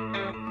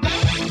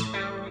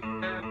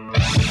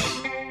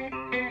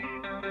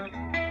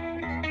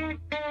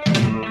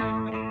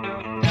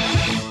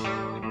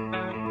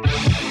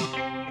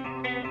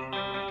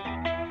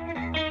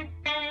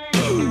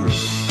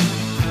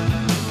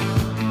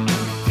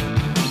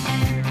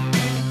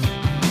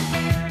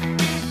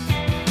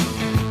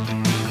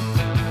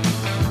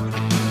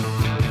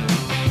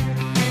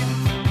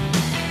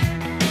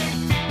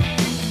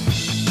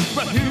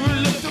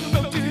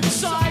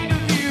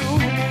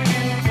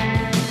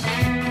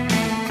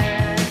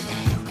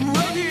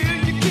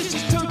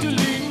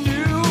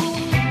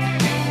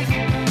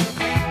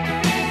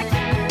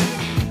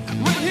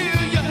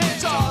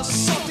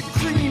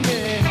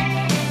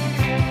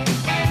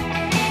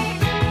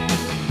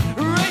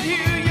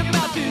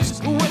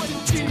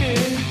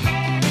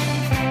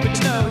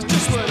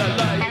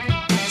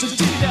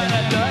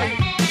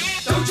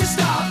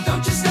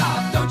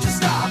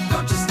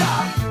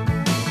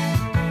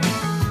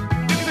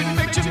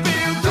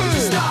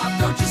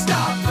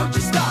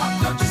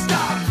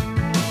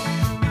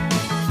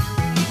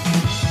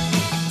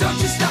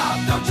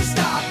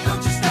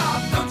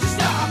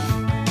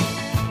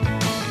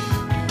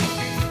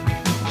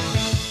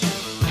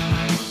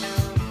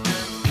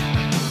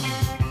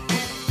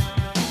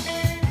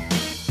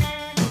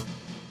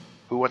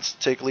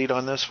 Take lead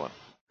on this one.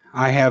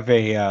 I have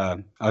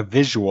a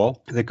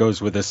visual that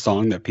goes with this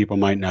song that people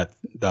might not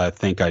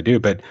think I do,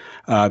 but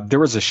there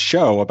was a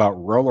show about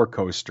roller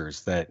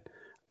coasters that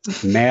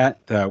Matt,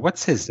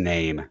 what's his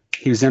name?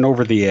 He was in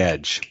Over the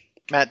Edge.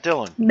 Matt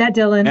Dillon.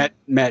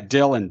 Matt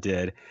Dillon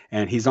did,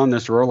 and he's on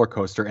this roller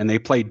coaster, and they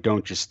played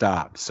Don't You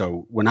Stop.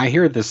 So when I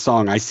hear this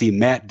song, I see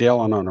Matt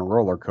Dillon on a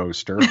roller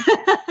coaster,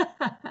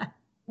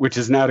 which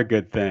is not a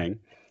good thing.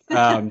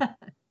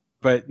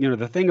 But,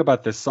 the thing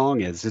about this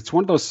song is it's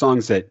one of those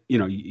songs that,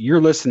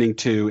 you're listening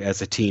to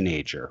as a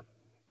teenager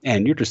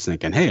and you're just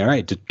thinking, hey, all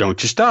right,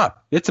 don't you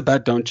stop. It's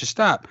about don't you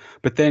stop.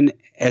 But then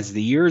as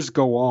the years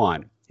go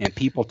on and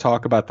people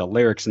talk about the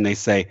lyrics and they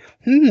say,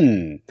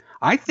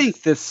 I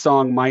think this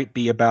song might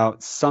be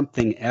about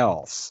something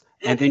else.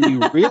 And then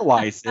you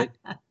realize it.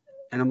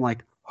 And I'm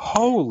like,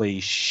 holy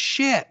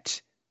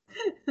shit.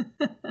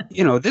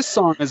 This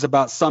song is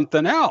about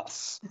something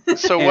else.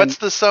 So what's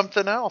the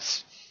something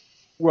else?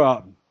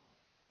 Well,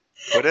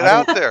 put it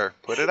out there.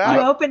 Put it out.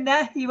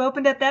 You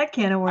opened up that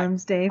can of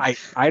worms, Dave.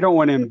 I don't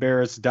want to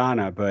embarrass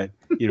Donna, but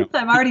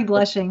I'm already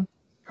blushing.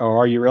 Oh,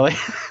 are you really?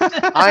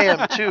 I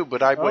am too,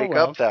 but I wake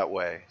up that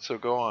way. So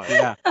go on.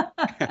 Yeah.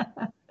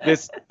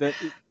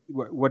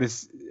 What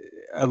is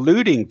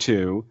alluding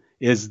to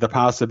is the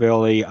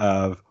possibility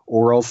of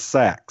oral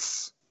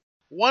sex.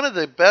 One of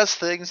the best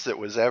things that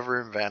was ever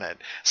invented.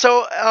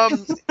 So,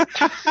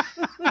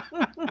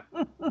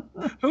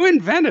 who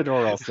invented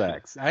oral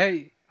sex?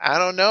 I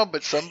don't know,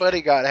 but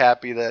somebody got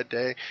happy that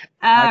day.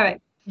 All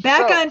right.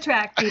 Back on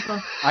track,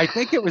 people. I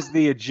think it was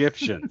the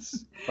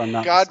Egyptians, if I'm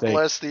not God mistaken.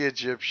 bless the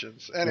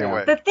Egyptians.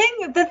 Anyway. The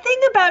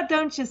thing about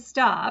Don't You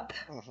Stop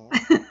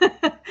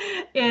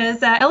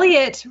is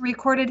Elliot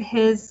recorded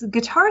his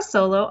guitar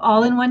solo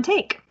all in one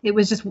take. It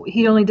was just,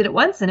 he only did it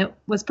once and it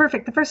was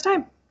perfect the first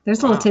time.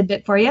 There's a little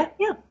tidbit for you.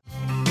 Yeah.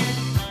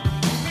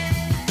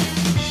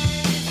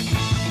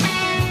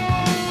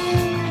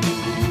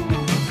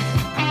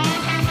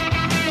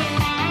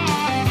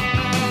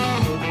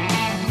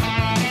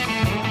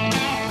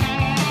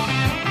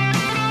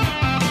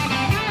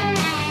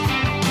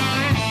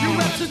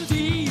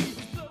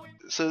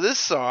 So this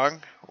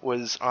song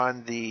was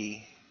on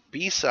the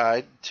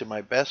B-side to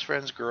My Best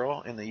Friend's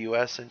Girl in the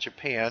U.S. and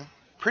Japan.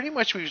 Pretty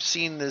much we've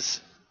seen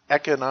this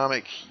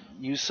economic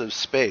use of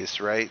space,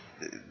 right?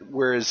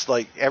 Whereas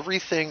like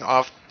everything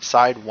off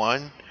side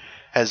one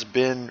has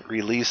been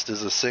released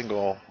as a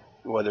single,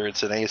 whether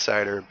it's an A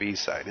side or a B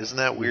side. Isn't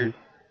that weird?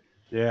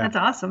 Yeah. That's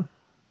awesome.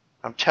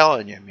 I'm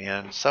telling you,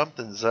 man,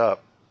 something's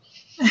up.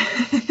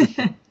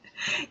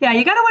 Yeah,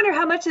 you got to wonder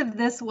how much of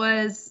this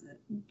was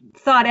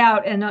thought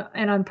out and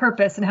on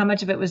purpose, and how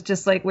much of it was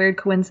just like weird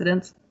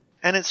coincidence.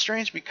 And it's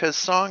strange because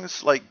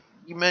songs like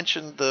you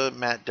mentioned the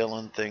Matt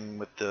Dillon thing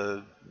with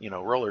the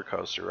roller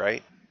coaster,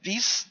 right?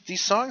 These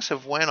songs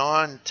have went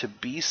on to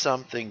be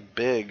something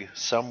big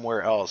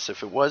somewhere else.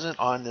 If it wasn't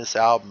on this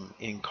album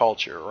in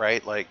culture,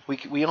 right? Like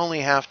we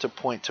only have to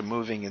point to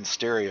Moving in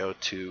Stereo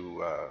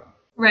to.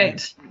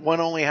 Right. One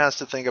only has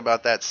to think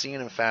about that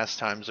scene in Fast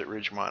Times at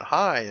Ridgemont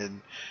High,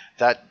 and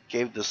that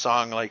gave the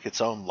song like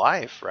its own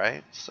life,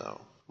 right? So,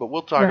 but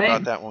we'll talk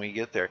about that when we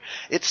get there.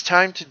 It's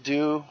time to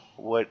do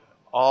what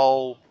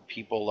all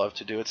people love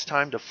to do. It's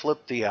time to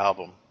flip the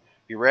album.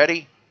 You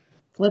ready?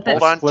 Flip Hold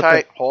it. on Flip tight.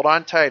 it. Hold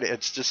on tight.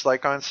 It's just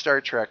like on Star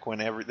Trek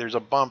whenever there's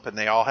a bump and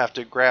they all have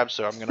to grab.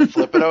 So I'm going to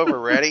flip it over.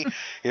 Ready?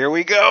 Here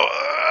we go.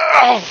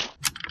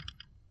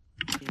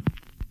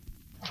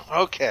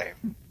 Okay.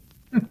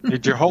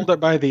 Did you hold it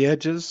by the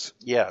edges?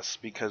 Yes,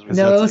 because we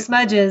No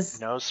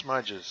smudges. No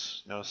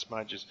smudges. No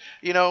smudges.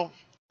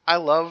 I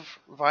love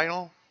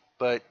vinyl,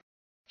 but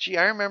gee,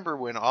 I remember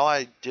when all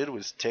I did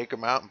was take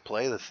them out and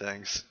play the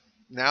things.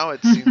 Now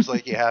it seems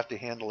like you have to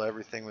handle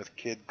everything with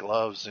kid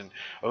gloves and,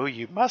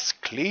 you must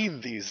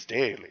clean these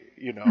daily.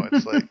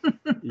 It's like.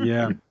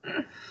 Yeah.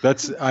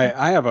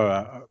 I have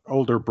a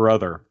older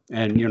brother,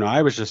 and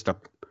I was just a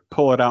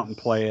pull it out and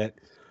play it,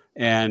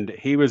 and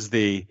he was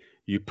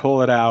you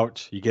pull it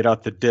out, you get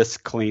out the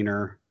disc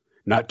cleaner,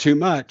 not too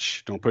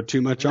much, don't put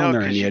too much on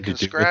there, and you had to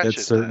do it that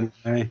certain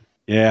way.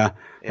 Yeah.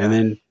 And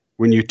then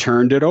when you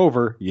turned it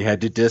over, you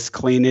had to disc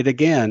clean it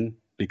again,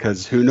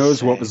 because who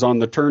knows what was on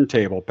the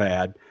turntable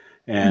pad.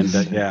 And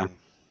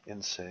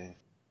Insane.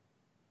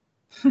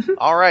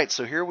 All right,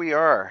 so here we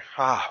are.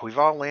 We've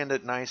all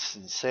landed nice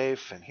and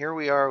safe, and here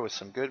we are with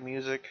some good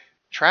music.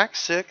 Track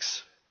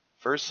 6,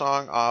 first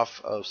song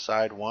off of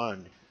side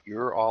 1,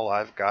 You're All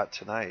I've Got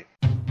Tonight.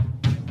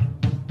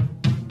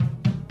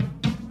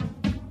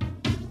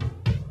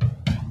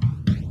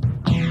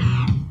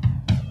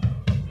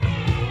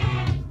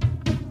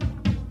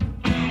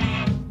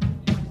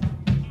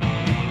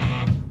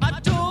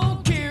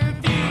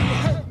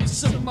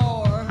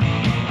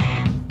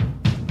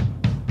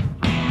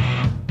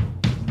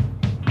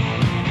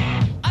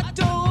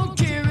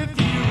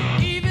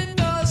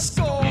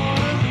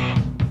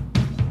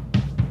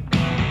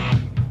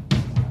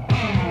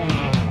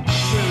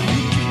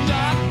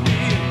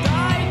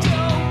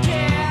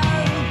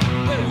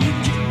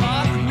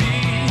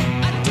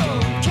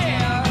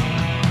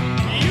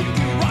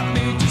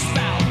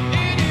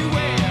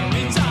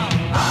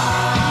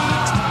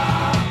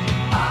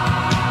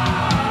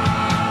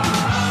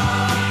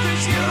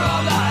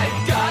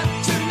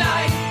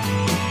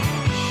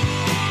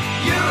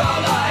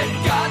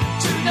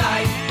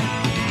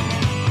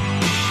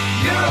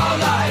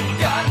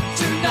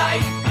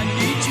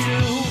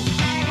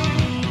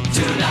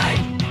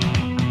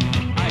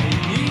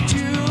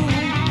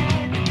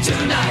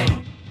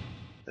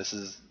 This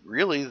is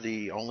really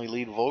the only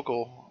lead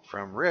vocal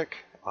from Rick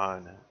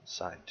on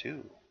side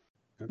 2.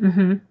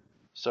 Mm-hmm.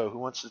 So who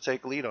wants to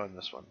take lead on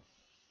this one?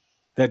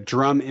 That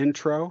drum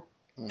intro,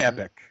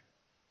 epic.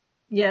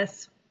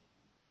 Yes.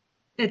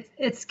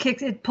 It's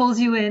kicks. It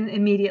pulls you in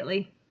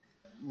immediately.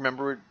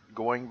 Remember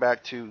going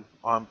back to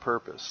On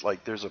Purpose.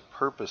 Like there's a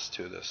purpose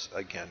to this.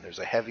 Again, there's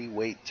a heavy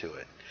weight to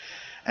it.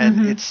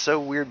 And it's so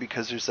weird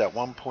because there's that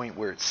one point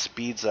where it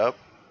speeds up,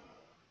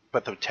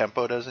 but the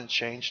tempo doesn't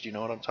change. Do you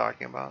know what I'm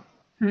talking about?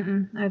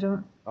 I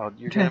don't. Oh,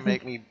 you're going to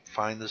make me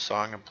find the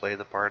song and play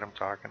the part I'm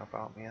talking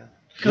about, man.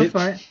 Go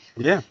for it.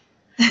 Yeah.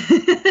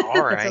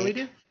 All right. That's what we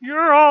do.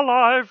 You're all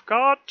I've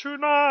got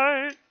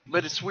tonight.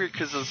 But it's weird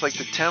because it's like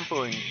the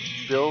tempo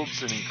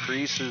builds and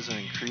increases and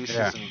increases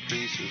and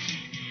increases.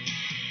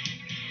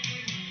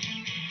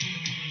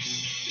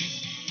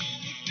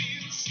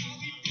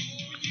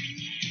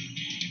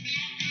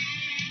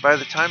 By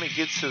the time it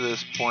gets to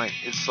this point,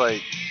 it's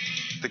like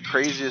the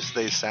craziest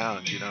they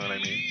sound, you know what I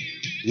mean?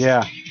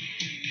 Yeah.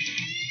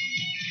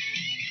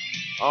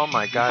 Oh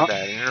my God,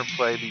 that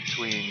interplay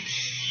between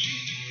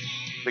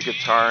the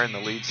guitar and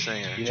the lead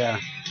singer. Yeah.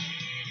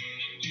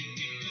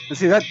 And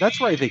see, that's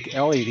where I think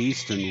Elliot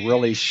Easton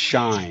really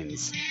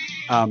shines.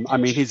 I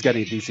mean, he's got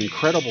these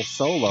incredible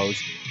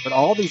solos, but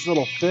all these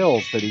little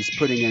fills that he's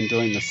putting in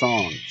during the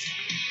songs.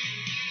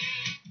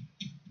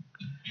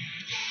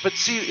 But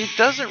see, it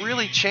doesn't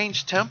really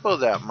change tempo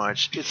that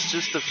much. It's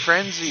just the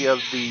frenzy of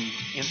the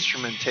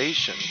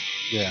instrumentation.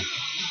 Yeah.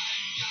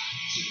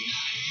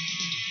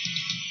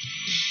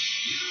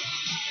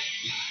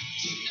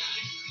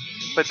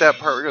 But that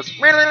part where it goes...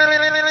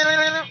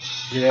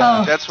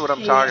 Yeah. That's what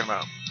I'm talking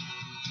about.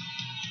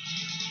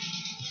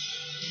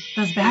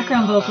 Those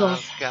background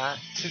vocals. I've got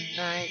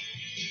tonight.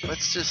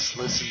 Let's just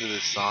listen to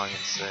this song and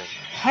sing.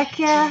 Heck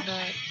yeah.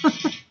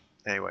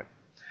 Anyway.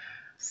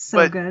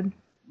 So good.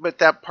 but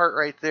that part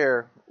right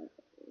there,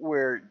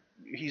 where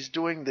he's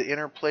doing the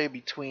interplay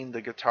between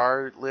the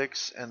guitar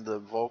licks and the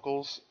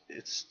vocals,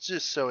 it's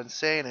just so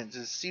insane. It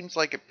just seems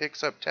like it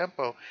picks up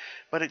tempo,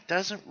 but it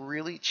doesn't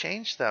really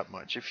change that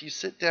much. If you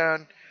sit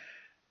down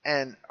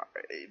and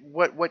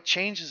what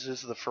changes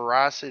is the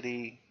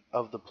ferocity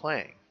of the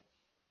playing.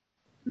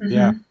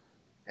 Yeah.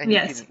 And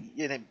yes. And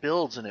it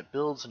builds and it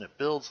builds and it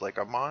builds like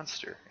a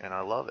monster, and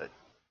I love it.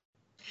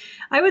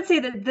 I would say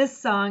that this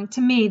song,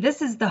 to me,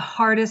 this is the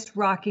hardest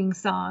rocking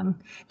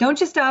song.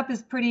 Don't You Stop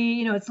is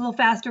pretty, it's a little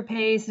faster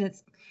pace,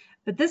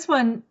 but this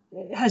one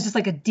has just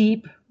like a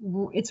deep,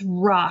 it's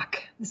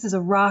rock. This is a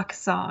rock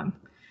song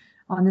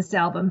on this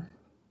album.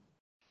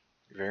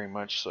 Very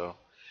much so.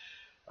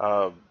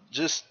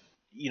 Just,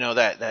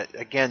 that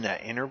again,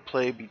 that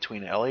interplay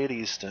between Elliot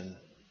Easton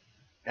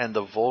and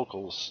the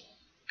vocals,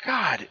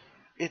 God,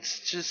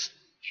 it's just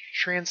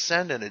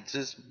transcendent. It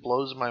just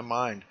blows my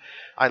mind.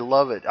 I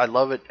love it. I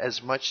love it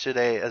as much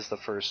today as the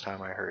first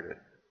time I heard it.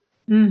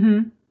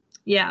 Mm-hmm.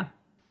 Yeah.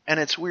 And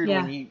it's weird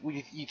when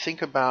you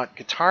think about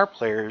guitar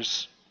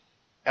players,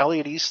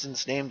 Elliot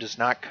Easton's name does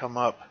not come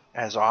up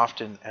as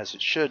often as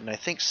it should, and I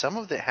think some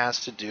of it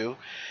has to do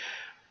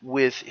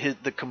with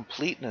the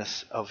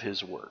completeness of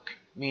his work,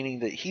 meaning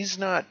that he's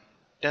not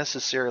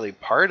necessarily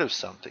part of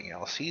something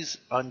else. He's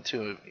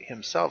unto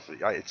himself.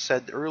 I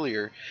said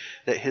earlier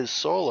that his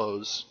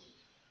solos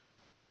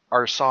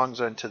are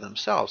songs unto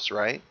themselves,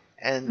 right?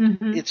 And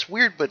it's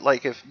weird, but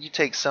like if you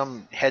take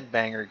some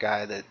headbanger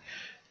guy that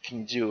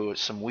can do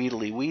some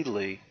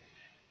wheedly,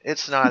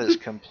 it's not as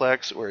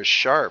complex or as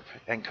sharp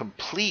and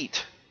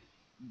complete.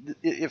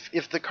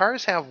 If the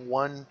Cars have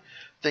one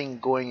thing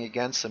going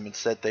against them,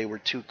 it's that they were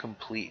too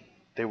complete.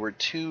 They were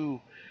too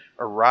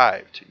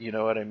arrived. You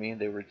know what I mean?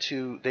 They were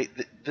too.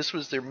 This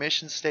was their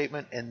mission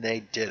statement, and they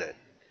did it.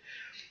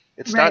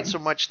 It's not so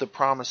much the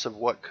promise of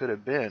what could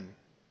have been.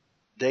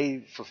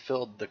 They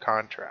fulfilled the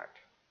contract.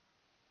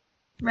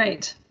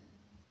 Right.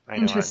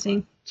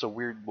 Interesting. It's a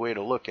weird way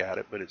to look at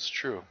it, but it's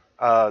true.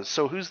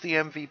 So who's the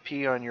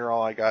MVP on You're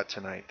All I Got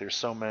Tonight? There's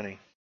so many.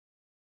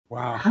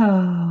 Wow.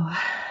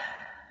 Oh.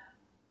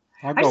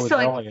 I'll go with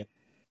Elliot.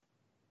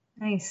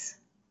 Nice.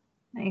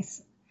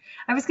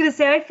 I was going to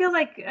say, I feel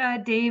like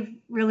Dave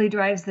really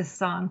drives this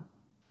song.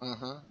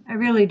 I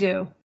really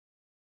do.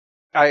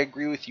 I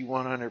agree with you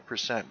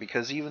 100%,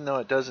 because even though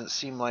it doesn't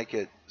seem like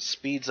it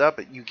speeds up,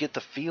 you get the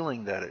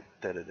feeling that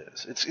it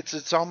is.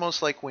 It's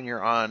almost like when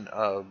you're on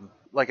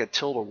like a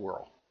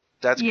tilt-a-whirl.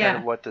 That's kind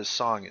of what this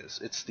song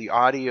is. It's the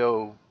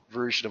audio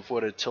version of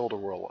what a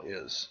tilt-a-whirl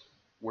is,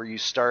 where you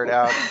start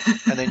out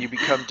and then you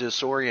become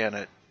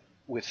disoriented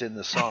within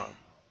the song.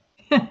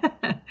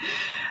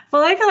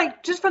 Well, I feel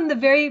like just from the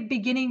very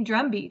beginning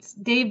drum beats,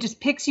 Dave just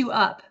picks you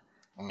up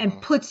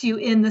and puts you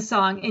in the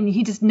song, and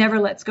he just never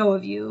lets go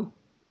of you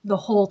the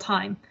whole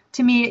time.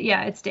 To me,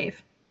 it's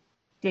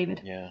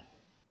David. Yeah.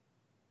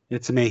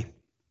 It's me.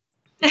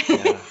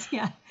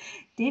 Yeah.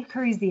 Dave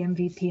Curry's the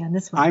MVP on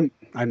this one.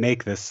 I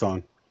make this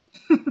song.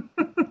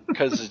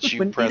 Because it's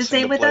you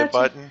pressing the play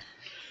button?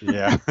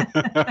 Yeah.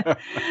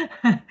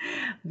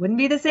 Wouldn't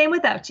be the same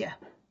without you.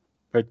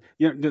 But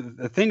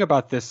the thing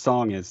about this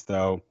song is,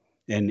 though,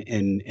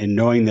 in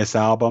knowing this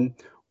album,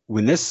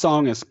 when this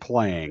song is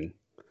playing,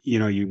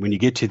 when you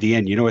get to the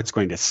end, it's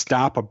going to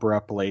stop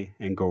abruptly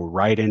and go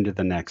right into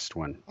the next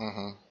one.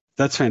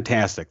 That's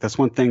fantastic. That's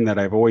one thing that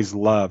I've always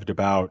loved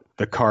about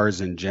the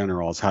Cars in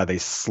general, is how they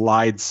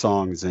slide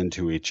songs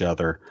into each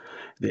other.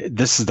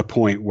 This is the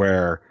point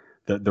where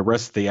the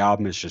rest of the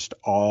album is just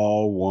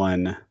all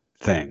one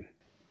thing.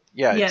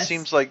 Yeah, it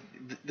seems like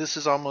this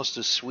is almost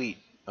a suite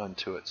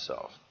unto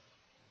itself.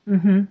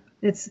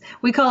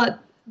 We call it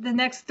the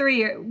next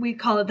three. We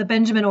call it the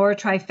Benjamin Orr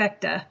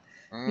trifecta.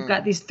 We've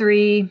got these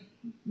three.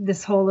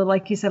 This whole little,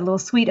 like you said, a little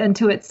suite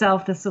unto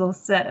itself. This little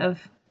set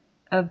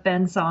of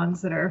Ben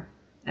songs that are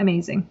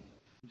amazing.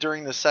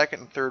 During the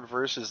second and third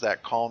verses,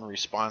 that call and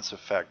response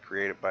effect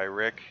created by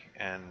Rick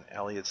and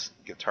Elliot's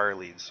guitar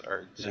leads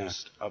are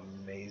just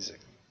amazing.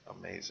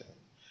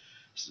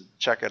 So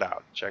check it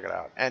out.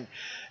 And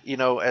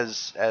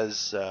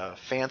as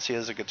fancy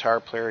as a guitar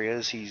player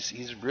is,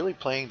 he's really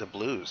playing the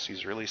blues.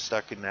 He's really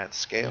stuck in that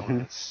scale,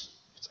 and it's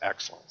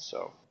excellent.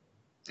 So.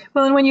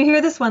 Well, and when you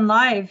hear this one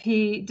live,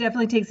 he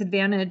definitely takes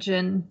advantage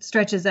and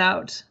stretches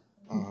out.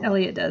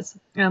 Elliot does,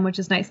 which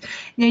is nice.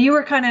 You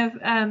were kind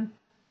of.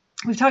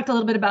 We've talked a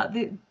little bit about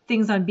the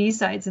things on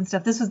B-sides and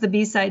stuff. This was the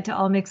B-side to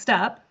All Mixed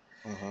Up.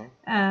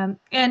 And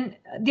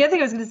the other thing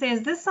I was going to say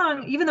is this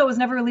song, even though it was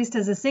never released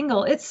as a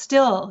single, it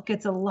still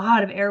gets a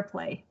lot of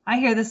airplay. I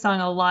hear this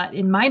song a lot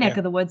in my neck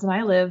of the woods, and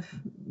I live,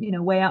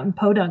 way out in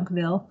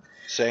Podunkville.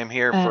 Same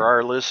here for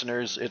our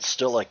listeners. It's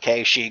still a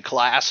Keishi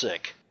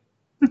classic.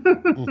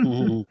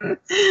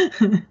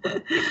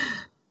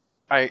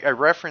 I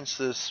referenced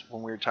this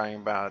when we were talking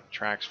about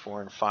tracks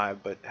 4 and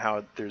 5, but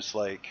how there's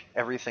like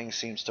everything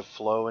seems to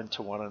flow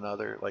into one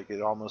another. Like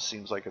it almost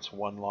seems like it's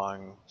one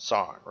long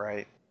song,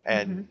 right?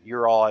 And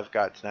You're All I've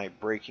Got Tonight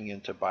breaking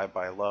into Bye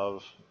Bye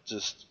Love.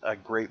 just a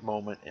great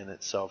moment in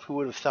itself. Who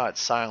would have thought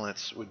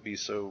Silence would be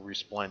so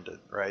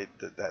resplendent, right?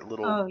 That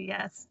little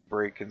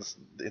break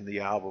in the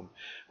album,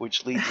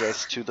 which leads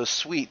us to the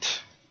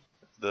Suite,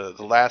 the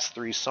last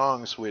three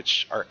songs,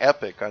 which are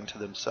epic unto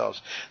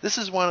themselves. This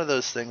is one of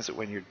those things that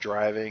when you're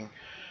driving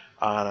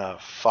on a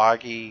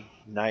foggy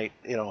night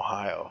in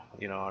Ohio,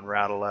 on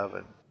Route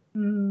 11,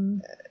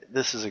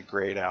 this is a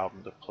great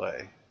album to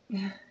play.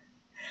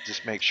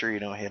 Just make sure you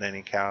don't hit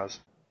any cows.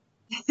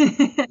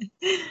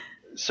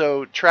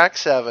 So track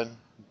 7,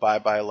 Bye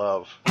Bye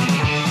Love.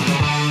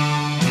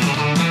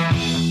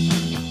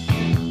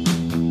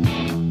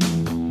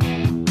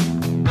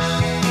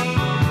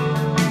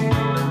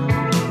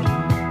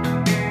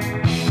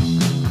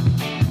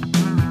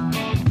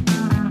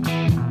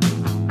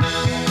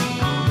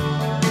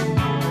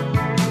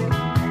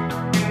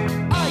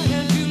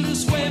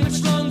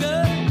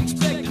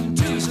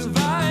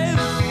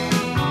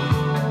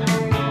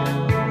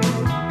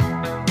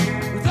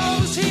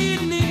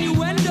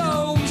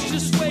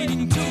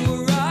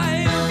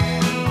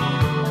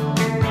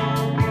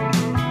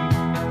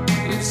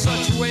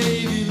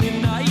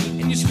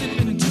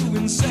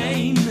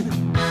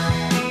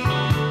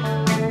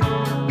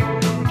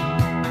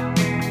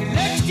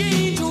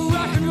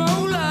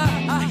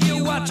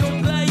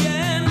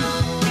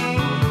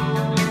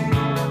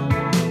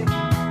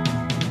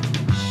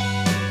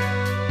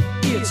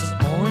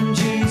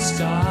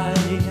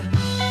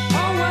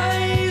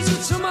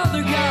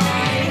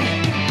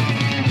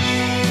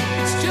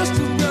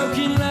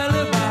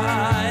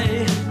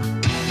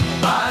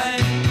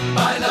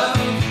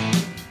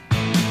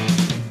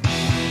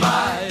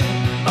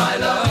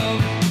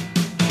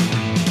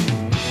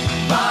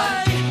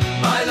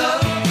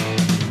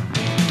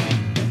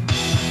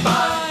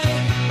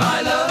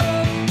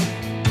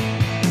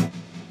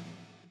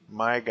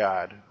 My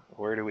God,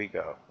 where do we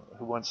go?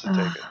 Who wants to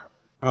take it?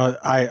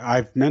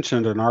 I've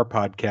mentioned in our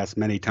podcast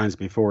many times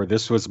before,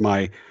 this was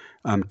my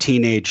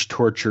teenage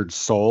tortured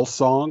soul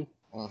song,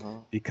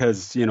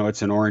 because,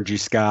 it's an orangey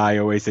sky,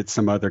 always it's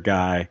some other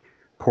guy.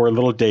 Poor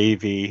little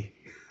Davy.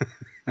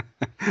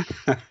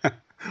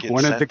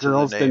 Wanted the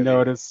girls to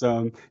notice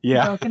him.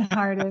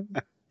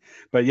 Brokenhearted.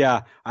 But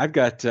yeah, I've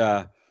got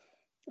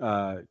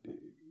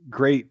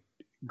great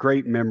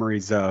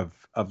memories of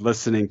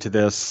listening to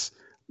this,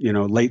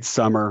 late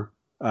summer,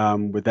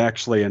 with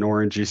actually an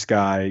orangey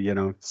sky,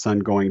 sun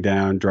going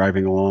down,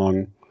 driving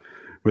along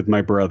with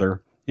my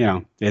brother.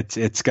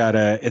 It's got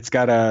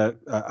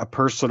a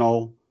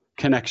personal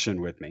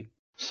connection with me.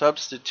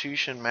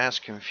 Substitution, mass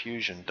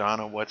confusion.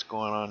 Donna, what's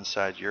going on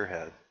inside your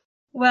head?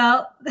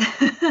 Well,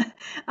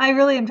 I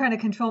really am trying to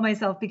control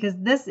myself because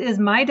this is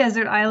my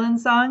desert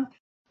island song.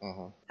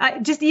 I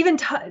just even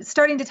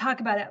starting to talk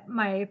about it,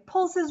 my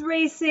pulse is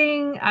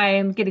racing. I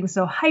am getting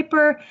so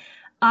hyper.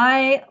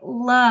 I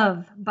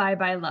love Bye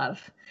Bye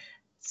Love.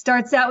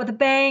 Starts out with a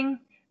bang.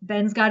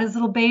 Ben's got his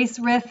little bass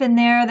riff in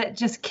there that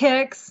just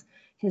kicks.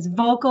 His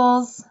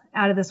vocals,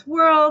 out of this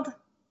world.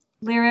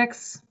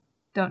 Lyrics,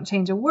 don't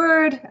change a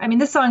word. I mean,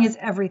 this song is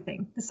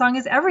everything. This song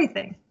is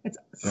everything. It's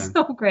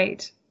so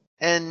great.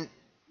 And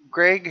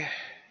Greg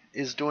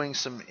is doing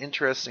some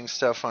interesting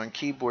stuff on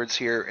keyboards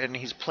here, and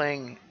he's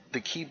playing the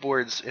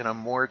keyboards in a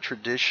more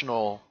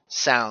traditional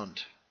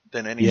sound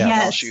than anything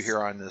else you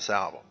hear on this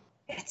album.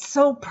 It's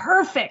so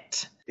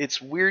perfect.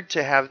 It's weird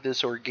to have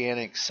this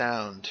organic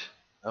sound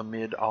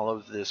amid all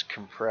of this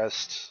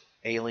compressed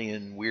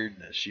alien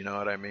weirdness, you know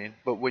what I mean?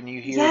 But when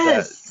you hear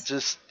that,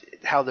 just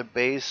how the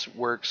bass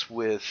works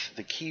with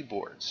the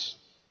keyboards,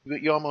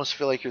 you almost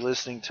feel like you're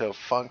listening to a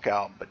funk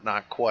album, but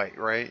not quite,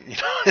 right?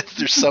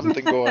 There's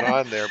something going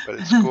on there, but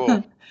it's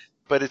cool.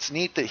 But it's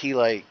neat that he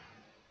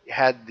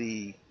had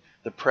the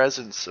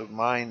presence of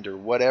mind or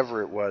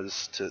whatever it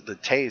was, to the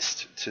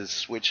taste to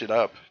switch it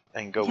up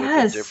and go with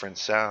a different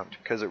sound,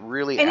 because it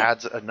really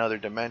adds another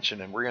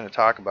dimension. And we're going to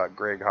talk about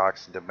Greg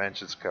Hawkes and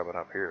dimensions coming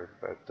up here.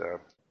 But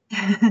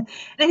and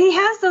he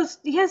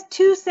has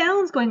two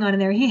sounds going on in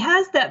there. He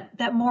has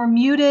that more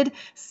muted,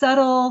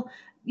 subtle,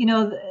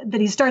 that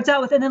he starts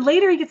out with, and then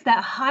later he gets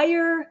that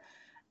higher,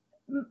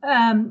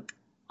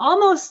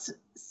 almost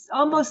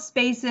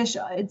space-ish.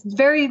 It's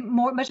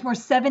much more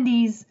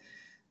 70s,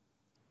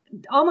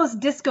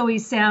 almost disco-y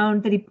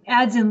sound that he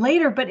adds in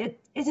later, but it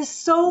is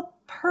so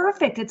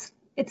perfect. It's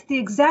the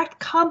exact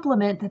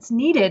complement that's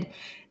needed.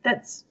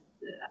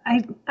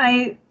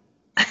 I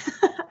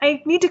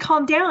need to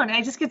calm down.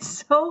 I just get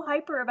so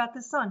hyper about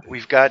this song.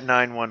 We've got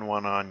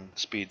 911 on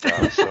speed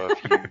dial, so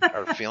if you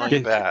are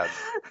feeling bad,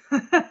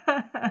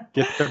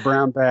 get the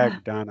brown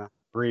bag, Donna.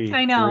 Breathe.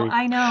 I know.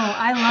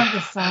 I love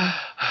this song.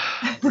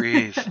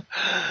 Breathe.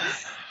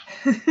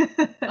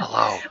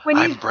 Hello,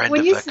 I'm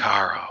Brenda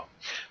Vaccaro.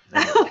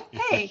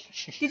 Hey,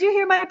 did you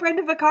hear my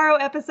Brenda Vaccaro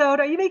episode?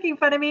 Are you making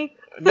fun of me?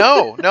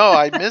 No,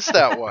 I missed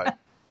that one. Do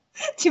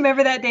you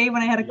remember that day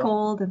when I had a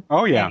cold?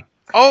 Oh, yeah.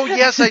 Oh,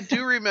 yes, I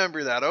do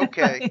remember that.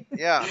 Okay,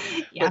 yeah.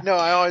 But no,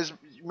 I always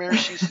remember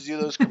she used to do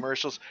those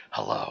commercials.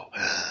 Hello,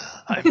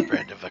 I'm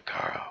Brenda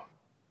Vaccaro.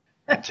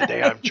 And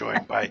today I'm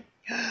joined by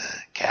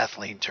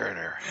Kathleen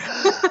Turner.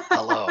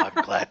 Hello,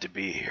 I'm glad to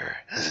be here.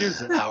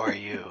 How are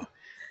you?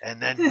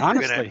 And then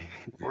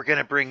we're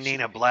gonna bring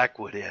Nina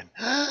Blackwood in.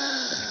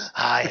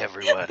 Hi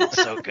everyone,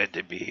 it's so good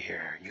to be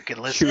here. You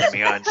can listen to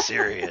me on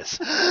Sirius.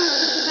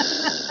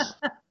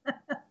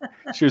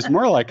 She was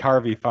more like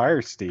Harvey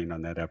Firestein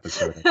on that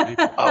episode, I think.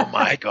 Oh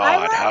my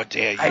God, how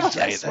dare you say that?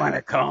 I just want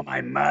to call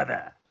my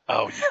mother.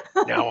 Oh,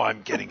 now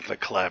I'm getting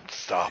verklempt.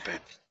 Stop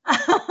it.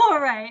 All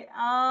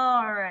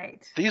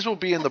right. These will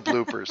be in the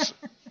bloopers.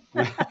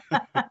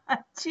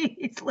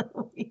 Jeez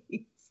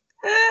Louise.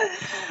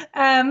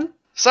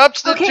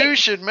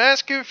 Substitution,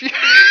 mass confusion.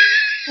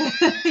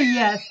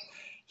 Yes.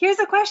 Here's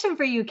a question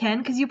for you, Ken,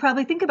 because you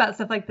probably think about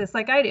stuff like this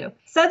like I do.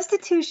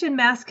 Substitution,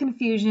 mass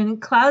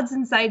confusion, clouds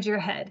inside your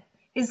head.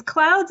 Is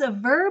clouds a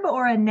verb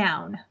or a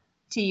noun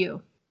to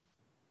you?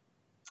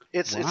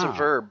 It's a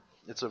verb.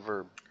 It's a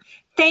verb.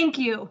 Thank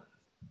you.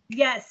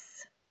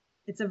 Yes,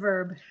 it's a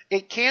verb.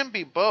 It can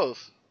be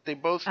both. They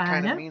both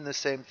kind of mean the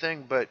same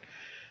thing, but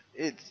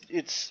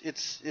it's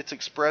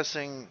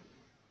expressing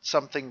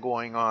something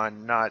going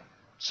on, not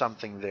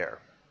something there.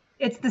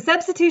 It's the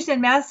substitution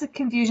and mass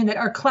confusion that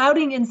are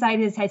clouding inside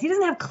his head. He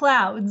doesn't have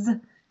clouds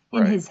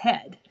in his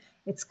head.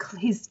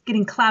 He's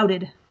getting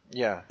clouded.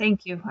 Yeah.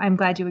 Thank you. I'm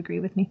glad you agree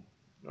with me.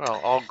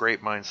 Well, all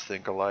great minds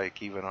think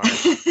alike, even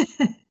ours.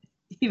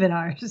 Even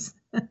ours.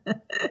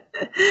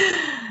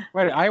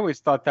 Wait, I always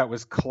thought that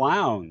was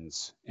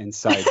clowns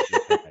inside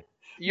your head.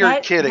 You're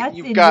kidding.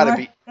 You've got to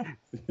be.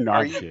 No,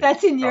 I'm kidding.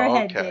 That's in your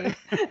head, Dave.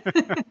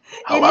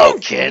 Hello,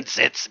 kids.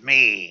 It's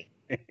me.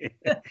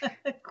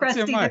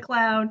 Krusty the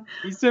Clown.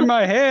 He's in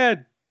my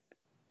head.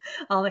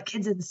 All the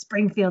kids in the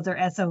Springfields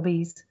are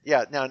SOBs.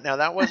 Yeah, now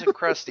that wasn't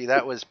Krusty.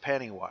 That was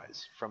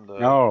Pennywise from the,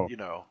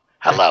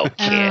 Hello,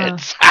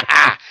 kids.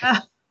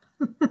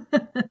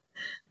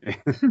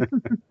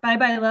 Bye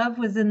Bye Love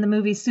was in the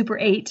movie Super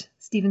 8,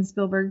 Steven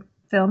Spielberg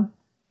film.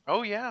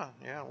 Oh, yeah.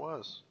 Yeah, it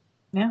was.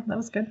 Yeah, that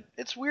was good.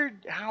 It's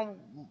weird how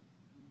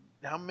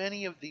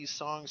many of these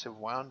songs have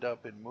wound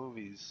up in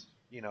movies,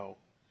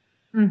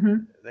 Mm-hmm.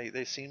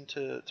 They seem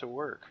to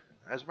work.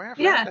 As a matter of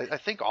fact, I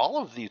think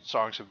all of these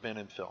songs have been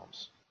in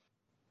films.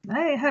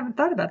 I haven't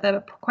thought about that,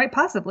 but quite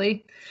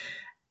possibly.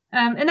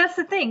 And that's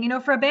the thing,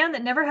 for a band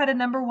that never had a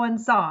number 1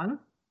 song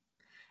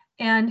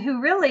and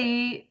who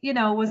really,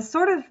 was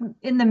sort of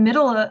in the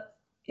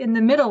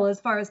middle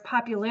as far as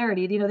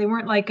popularity. They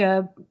weren't like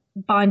a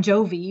Bon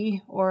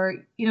Jovi or,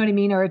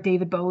 or a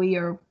David Bowie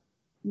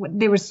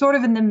they were sort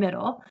of in the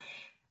middle.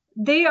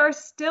 Their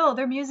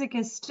music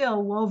is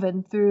still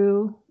woven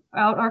throughout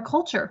our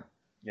culture.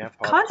 Yeah,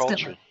 pop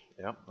constantly. Culture.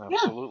 Yeah,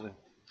 absolutely.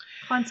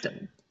 Yeah,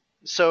 constantly.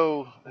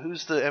 So,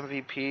 who's the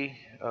MVP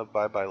of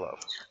Bye Bye Love?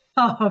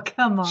 Oh,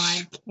 come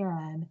on,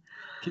 Ken.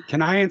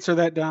 Can I answer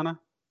that, Donna?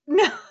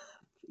 No,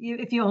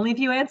 if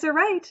you answer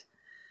right.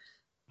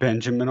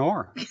 Benjamin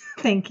Orr.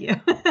 Thank you.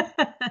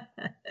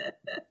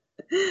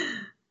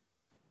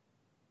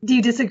 Do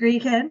you disagree,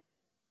 Ken?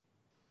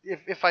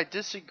 If I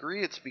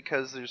disagree, it's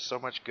because there's so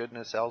much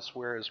goodness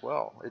elsewhere as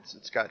well.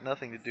 It's got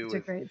nothing to do with.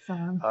 It's a great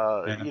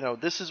song.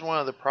 This is one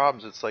of the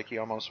problems. It's like you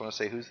almost want to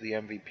say, who's the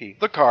MVP?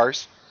 The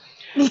Cars.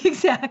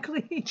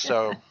 Exactly.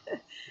 So,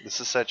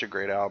 this is such a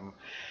great album,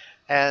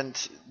 and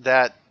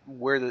that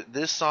where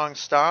this song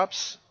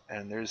stops,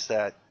 and there's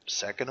that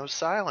second of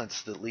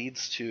silence that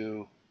leads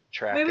to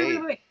track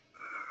 8. Wait.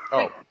 Oh,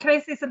 wait, can I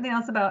say something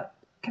else about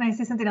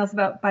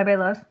Bye Bye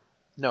Love?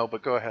 No,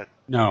 but go ahead.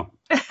 No.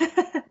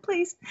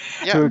 Please.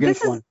 Yeah. 2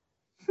 against 1.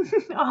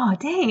 Oh,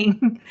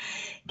 dang.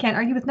 Can't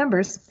argue with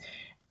numbers.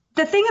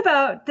 The thing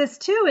about this,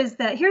 too, is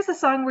that here's a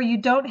song where you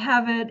don't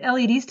have an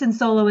Elliot Easton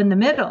solo in the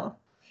middle.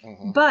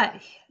 Mm-hmm. But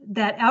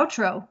that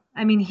outro,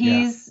 I mean,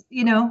 he's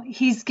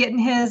getting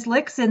his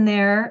licks in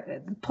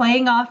there,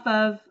 playing off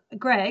of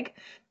Greg,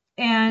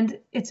 and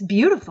it's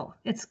beautiful.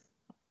 It's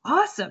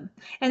awesome.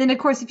 And then, of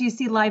course, if you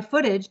see live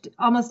footage,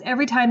 almost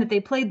every time that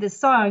they played this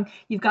song,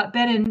 you've got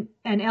Ben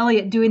and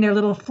Elliot doing their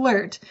little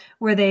flirt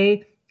where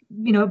they,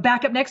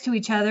 back up next to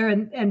each other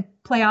and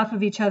play off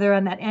of each other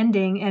on that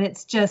ending. And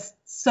it's just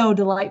so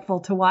delightful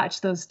to watch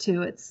those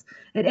two. It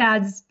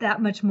adds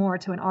that much more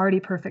to an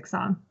already perfect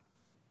song.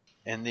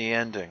 And the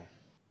ending.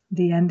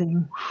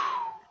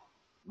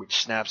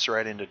 Which snaps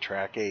right into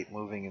track 8,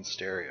 Moving in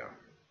Stereo.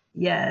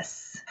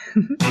 Yes.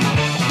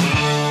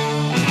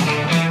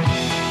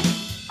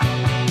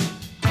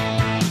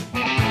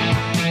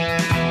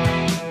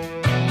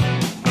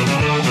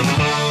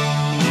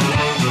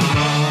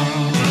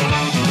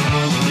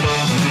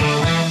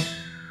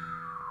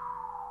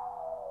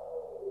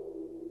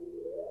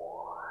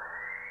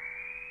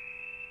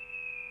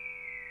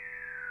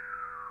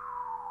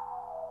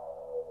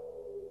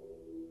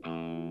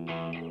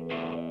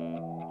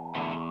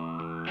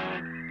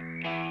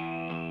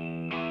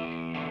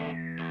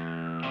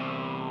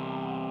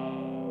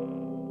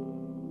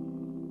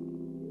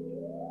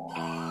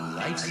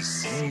 Life's the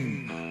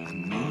same,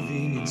 I'm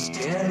moving in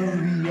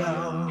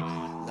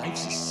stereo.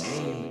 Life's the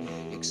same,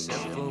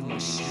 except for my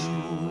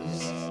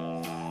shoes.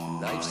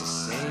 Life's the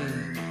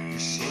same, you're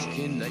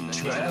shaking like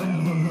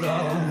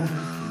tremolo.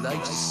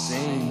 life's the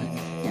same,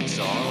 it's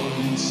all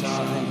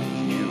inside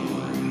you.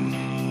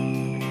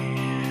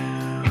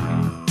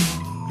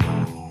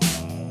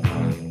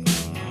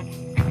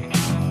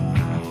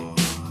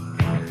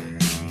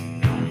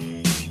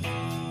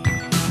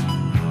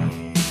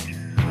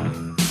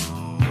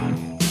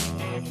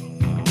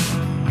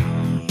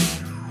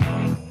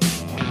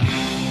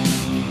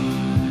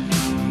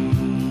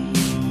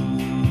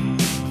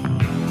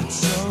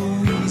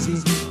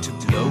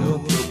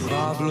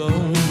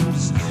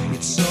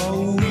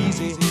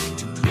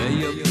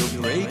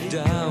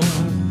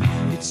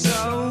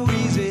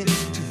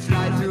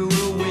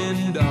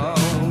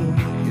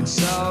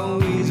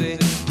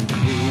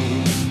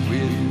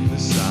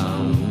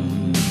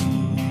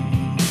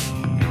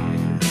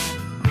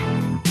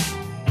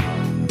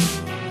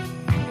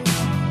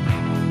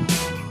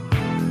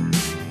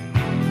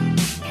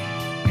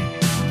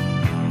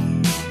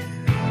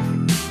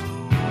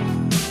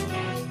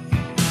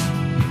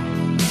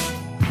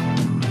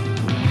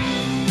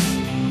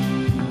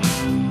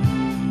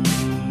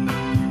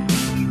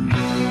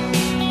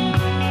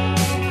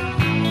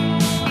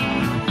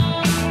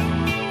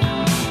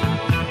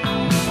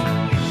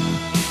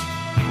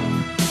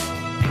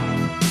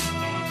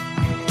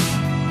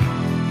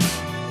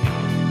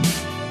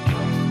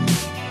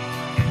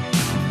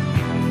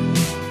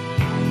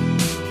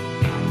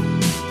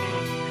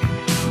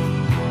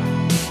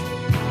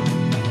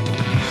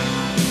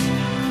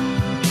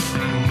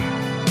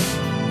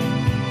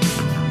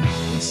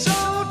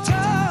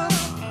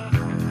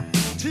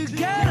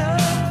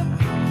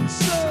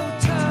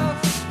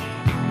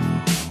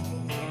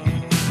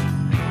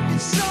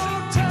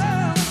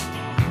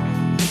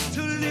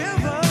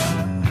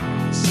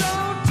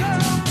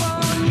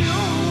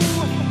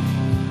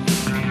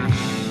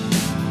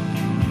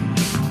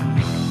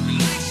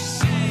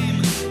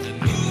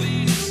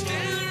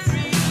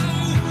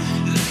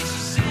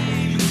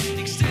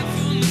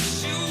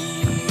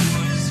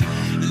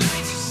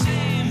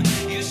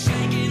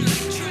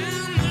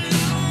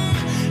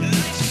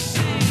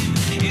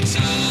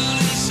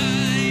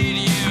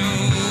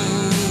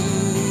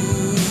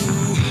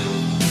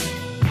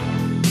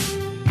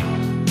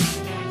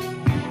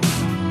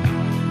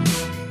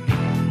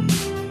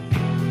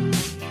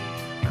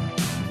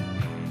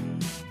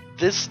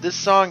 This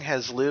song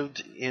has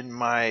lived in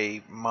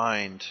my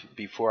mind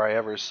before I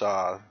ever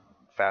saw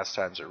Fast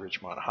Times at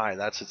Ridgemont High.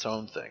 That's its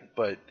own thing.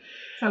 But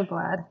so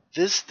glad.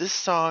 This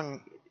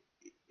song,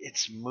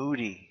 it's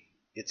moody,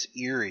 it's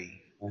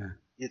eerie. Yeah.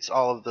 It's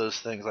all of those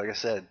things. Like I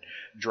said,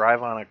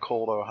 drive on a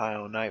cold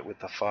Ohio night with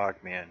the fog,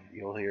 man.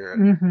 You'll hear it.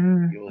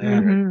 Mm-hmm. You'll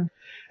hear it.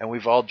 And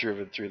we've all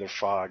driven through the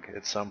fog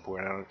at some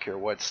point. I don't care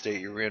what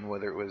state you're in,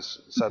 whether it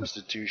was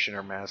substitution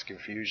or mass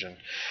confusion,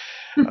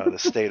 the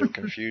state of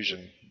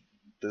confusion.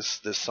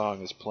 This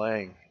song is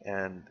playing,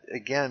 and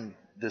again,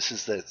 this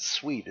is that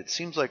sweet. It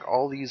seems like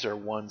all these are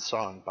one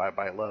song, Bye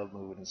Bye Love,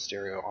 Moving in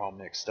Stereo, all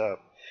mixed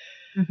up.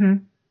 Mm-hmm.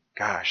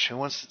 Gosh, who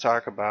wants to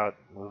talk about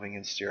Moving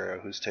in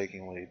Stereo? Who's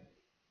taking lead?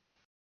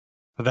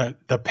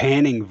 The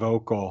panning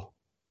vocal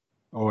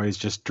always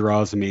just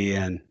draws me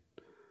in.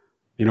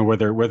 You know,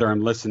 whether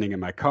I'm listening in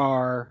my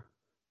car,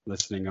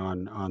 listening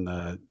on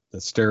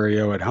the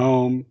stereo at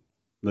home,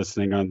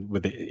 listening on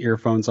with the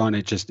earphones on,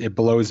 it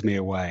blows me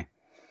away.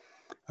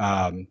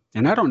 And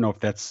I don't know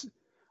if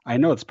I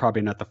know it's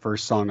probably not the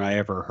first song I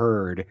ever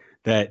heard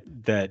that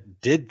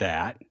did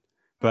that,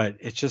 but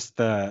it's just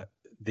the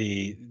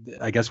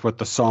I guess what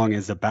the song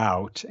is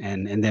about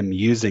and them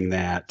using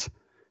that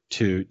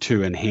to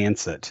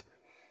enhance it.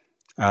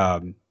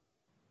 The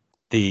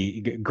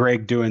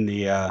Greg doing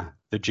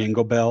the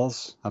Jingle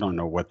Bells. I don't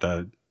know what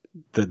the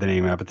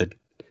name of it.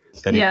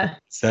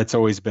 That's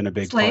always been a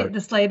big part.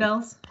 The sleigh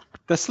bells.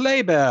 The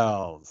sleigh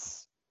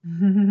bells.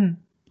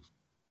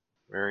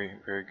 Very,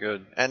 very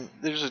good. And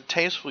there's a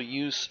tasteful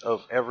use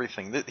of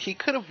everything. He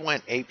could have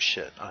went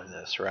apeshit on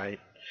this,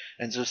 right?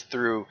 And just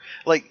threw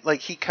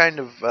like he kind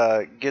of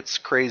gets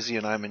crazy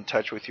and I'm in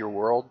touch with your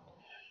world.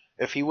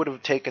 If he would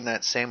have taken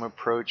that same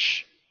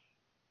approach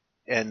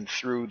and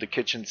threw the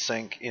kitchen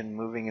sink in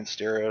Moving in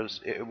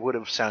Stereos, it would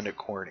have sounded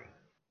corny.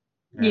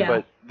 Yeah.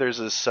 But there's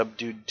a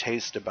subdued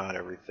taste about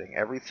everything.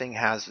 Everything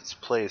has its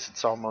place.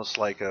 It's almost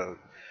like a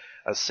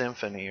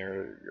symphony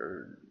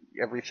or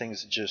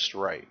everything's just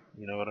right.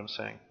 You know what I'm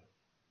saying?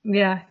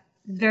 Yeah.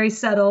 Very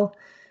subtle,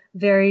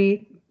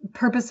 very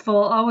purposeful.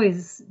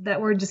 Always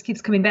that word just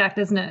keeps coming back,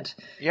 doesn't it?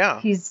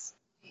 Yeah. He's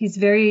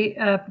very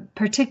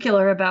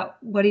particular about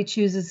what he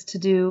chooses to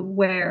do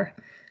where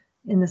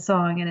in the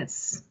song, and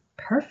it's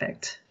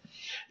perfect.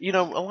 You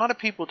know, a lot of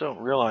people don't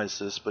realize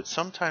this, but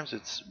sometimes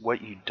it's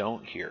what you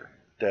don't hear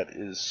that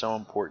is so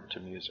important to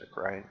music,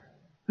 right?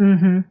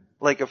 Mm-hmm.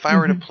 Like if I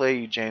were to play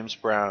you James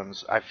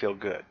Brown's I Feel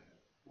Good,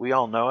 we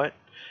all know it.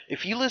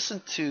 If you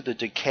listen to the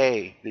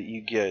decay that you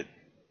get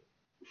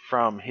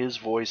from his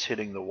voice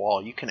hitting the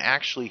wall, you can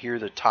actually hear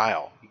the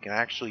tile. You can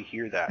actually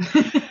hear that.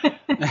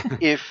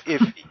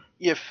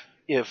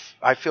 If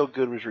I Feel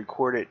Good was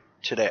recorded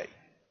today,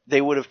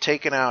 they would have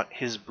taken out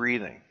his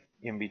breathing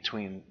in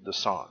between the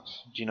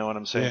songs. Do you know what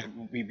I'm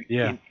saying?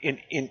 Yeah.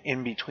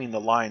 In between the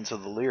lines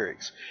of the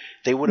lyrics.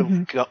 They would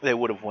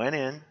have went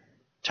in,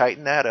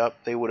 tightened that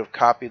up. They would have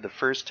copied the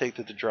first take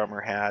that the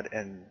drummer had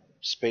and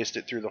spaced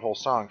it through the whole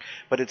song.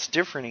 But it's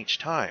different each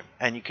time.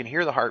 And you can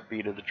hear the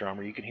heartbeat of the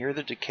drummer. You can hear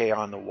the decay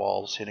on the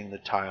walls hitting the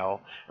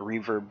tile, a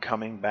reverb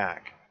coming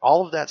back.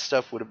 All of that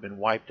stuff would have been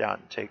wiped out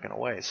and taken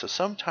away. So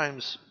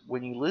sometimes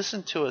when you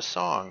listen to a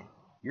song,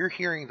 you're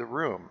hearing the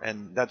room,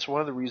 and that's one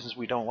of the reasons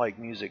we don't like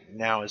music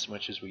now as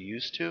much as we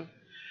used to,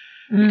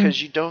 because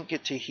you don't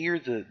get to hear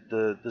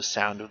the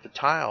sound of the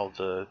tile,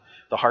 the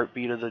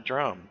heartbeat of the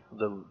drum,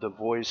 the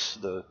voice,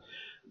 the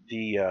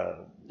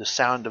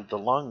sound of the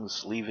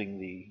lungs leaving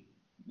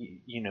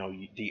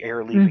the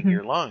air leaving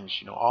your lungs.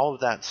 All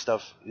of that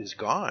stuff is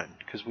gone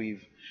because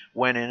we've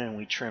went in and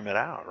we trim it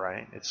out,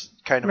 right? It's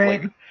kind of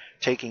like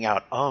taking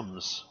out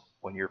ums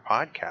when you're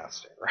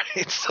podcasting,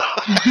 right? So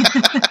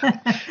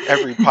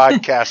every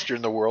podcaster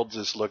in the world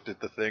just looked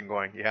at the thing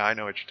going, yeah, I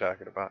know what you're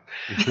talking about.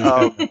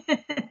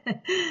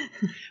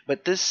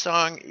 But this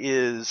song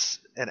is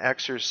an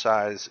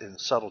exercise in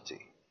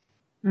subtlety.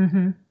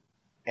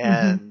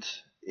 And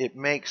it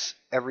makes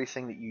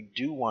everything that you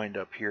do wind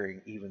up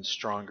hearing even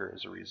stronger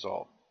as a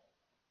result.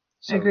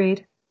 So,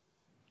 agreed.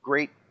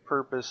 Great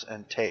purpose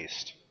and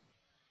taste.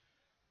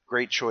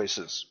 Great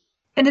choices.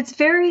 And it's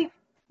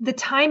the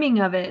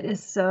timing of it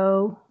is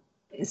so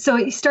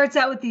he starts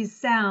out with these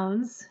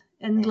sounds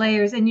and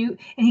layers, and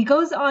he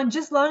goes on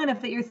just long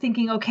enough that you're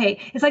thinking, okay,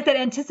 it's like that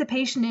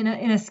anticipation in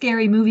a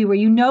scary movie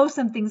where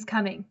something's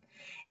coming,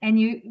 and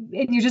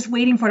you're just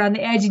waiting for it on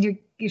the edge, and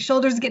your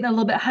shoulders getting a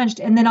little bit hunched,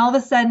 and then all of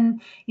a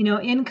sudden,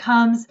 in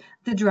comes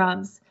the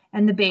drums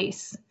and the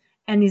bass,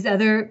 and these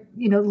other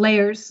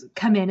layers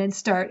come in and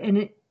start, and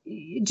it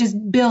just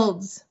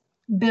builds,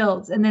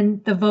 and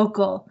then the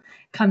vocal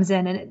comes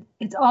in, and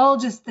it's all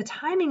just, the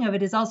timing of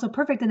it is also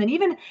perfect. And then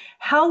even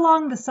how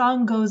long the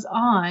song goes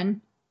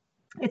on,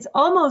 it's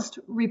almost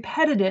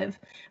repetitive,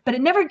 but it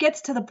never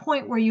gets to the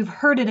point where you've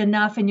heard it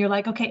enough and you're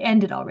like, okay,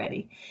 end it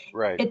already.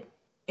 Right.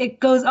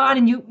 It goes on,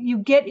 and you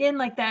get in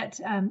like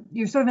that.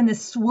 You're sort of in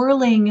this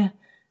swirling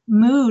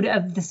mood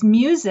of this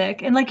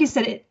music, and like you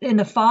said, in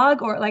the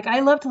fog, or like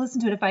I love to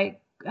listen to it if I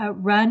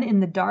run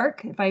in the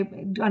dark, if I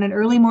on an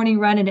early morning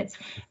run and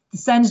the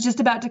sun's just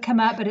about to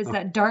come up, but it's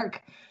that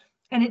dark.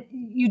 And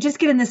you just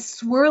get in this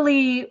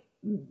swirly,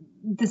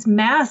 this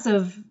mass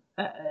of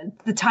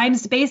the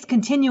time-space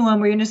continuum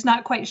where you're just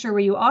not quite sure where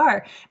you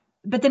are.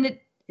 But then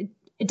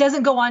it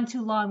doesn't go on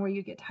too long where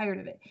you get tired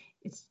of it.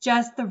 It's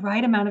just the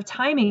right amount of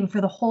timing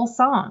for the whole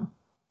song.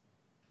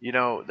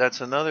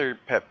 That's another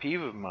pet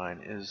peeve of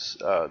mine is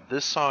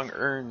this song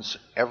earns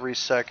every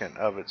second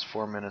of its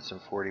 4 minutes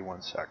and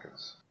 41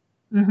 seconds.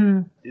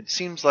 It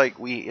seems like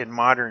in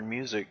modern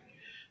music,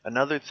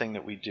 another thing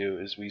that we do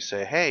is we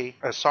say, hey,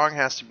 a song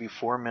has to be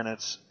 4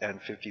 minutes and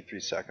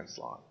 53 seconds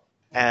long.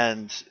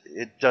 And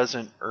it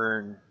doesn't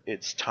earn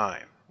its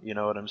time. You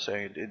know what I'm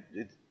saying?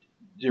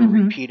 They're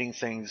repeating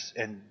things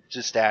and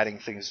just adding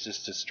things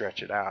just to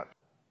stretch it out.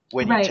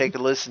 When you take a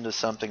listen to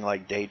something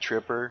like Day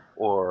Tripper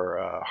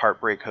or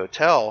Heartbreak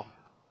Hotel,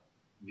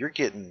 you're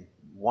getting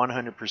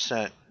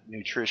 100%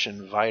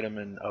 nutrition,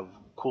 vitamin of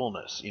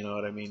coolness. You know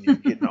what I mean? You're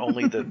getting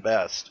only the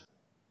best.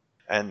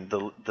 And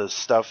the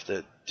stuff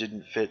that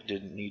didn't fit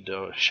didn't need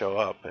to show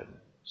up. And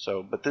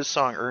so, but this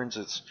song earns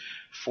its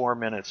 4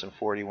 minutes and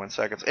 41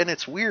 seconds. And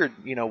it's weird,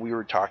 we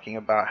were talking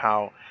about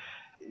how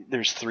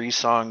there's 3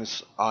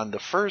 songs on the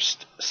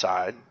first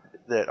side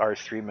that are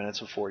 3 minutes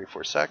and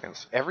 44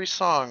 seconds. Every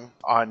song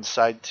on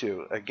side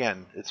 2,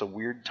 again, it's a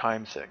weird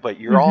time thing, but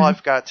all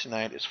I've got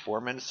tonight is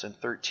 4 minutes and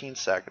 13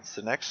 seconds.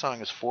 The next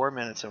song is 4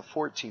 minutes and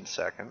 14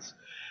 seconds.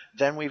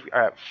 Then we're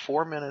at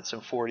 4 minutes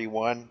and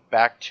 41,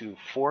 back to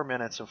 4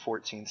 minutes and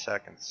 14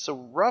 seconds. So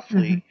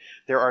roughly,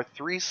 there are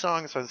 3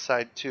 songs on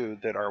side 2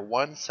 that are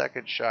 1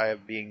 second shy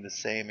of being the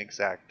same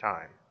exact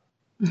time.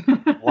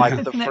 Like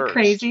the Isn't that first.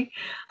 Crazy?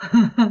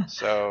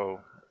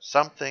 So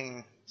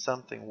something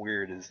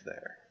weird is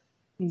there.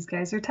 These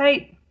guys are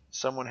tight.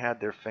 Someone had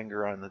their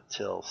finger on the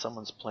till.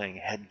 Someone's playing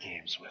head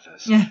games with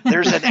us.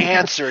 There's an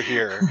answer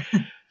here.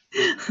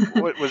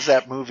 What was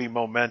that movie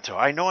Memento?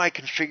 I know I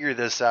can figure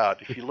this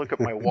out. If you look at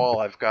my wall,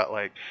 I've got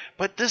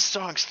but this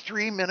song's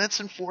 3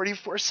 minutes and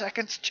 44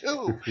 seconds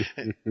too.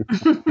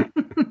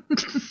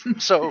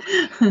 So,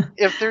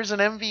 if there's an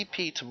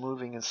MVP to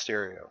moving in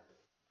stereo,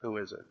 who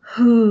is it?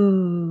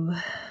 Ooh.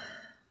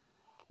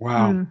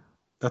 Wow.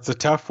 That's a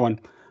tough one.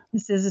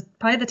 This is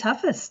probably the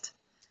toughest.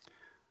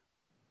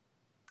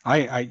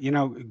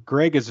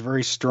 Greg is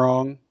very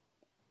strong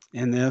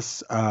in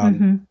this.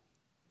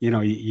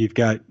 You've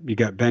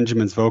got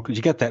Benjamin's vocals.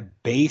 You got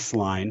that bass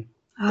line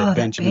that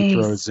Benjamin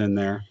throws in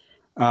there.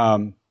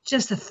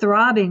 Just a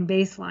throbbing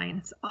bass line.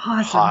 It's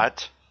awesome.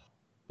 Hot.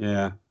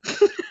 Yeah.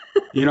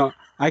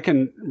 I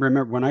can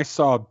remember when I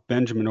saw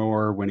Benjamin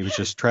Orr when he was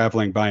just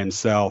traveling by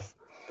himself.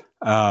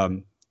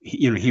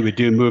 He would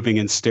do moving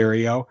in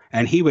stereo,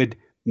 and he would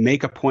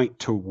make a point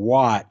to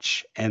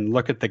watch and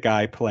look at the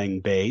guy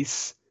playing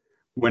bass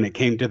when it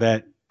came to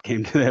that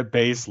came to that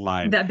bass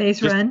line. That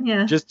bass run,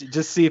 yeah.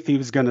 Just see if he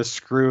was going to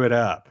screw it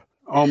up.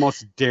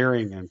 Almost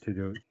daring him to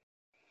do it.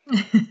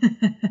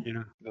 You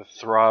know, the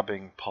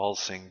throbbing,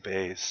 pulsing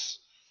bass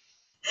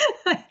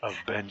of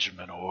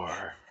Benjamin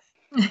Orr.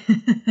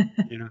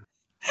 You know.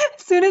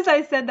 As soon as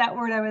I said that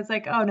word, I was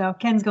like, "Oh no,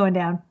 Ken's going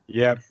down."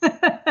 Yep.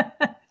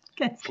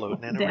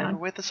 Floating in a river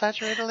with a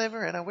saturated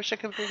liver, and I wish I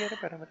could forget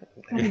about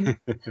it.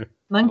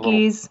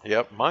 Monkeys.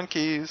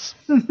 Monkeys.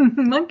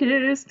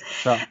 Monkeys.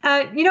 So,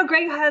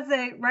 Greg has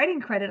a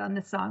writing credit on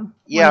this song.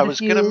 Yeah, I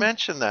was going to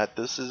mention that.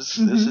 This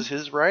is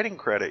his writing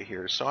credit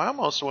here, so I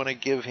almost want to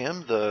give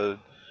him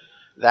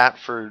that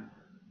for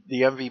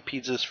the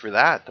MVP just for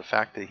that, the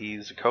fact that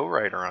he's a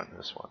co-writer on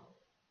this one.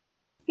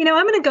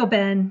 I'm going to go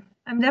Ben.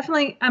 I'm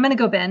going to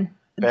go Ben.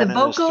 Ben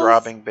and his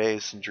throbbing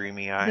bass and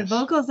dreamy eyes. The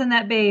vocals in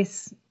that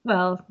bass,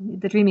 well,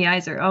 the dreamy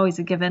eyes are always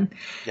a given.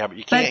 Yeah, but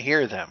you can't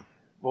hear them.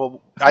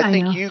 Well, I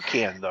think you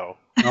can, though.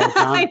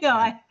 I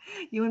know.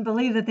 You wouldn't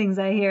believe the things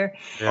I hear.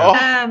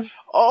 Yeah.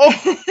 Wow.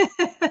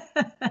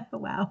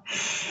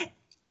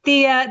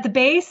 The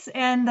bass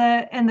and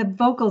the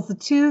vocals, the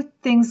two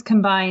things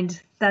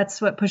combined, that's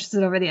what pushes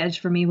it over the edge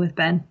for me with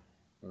Ben.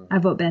 I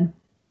vote Ben.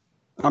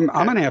 I'm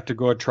going to have to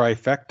go a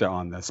trifecta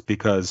on this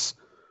because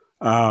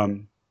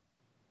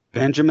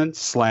Benjamin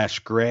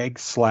 / Greg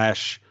 /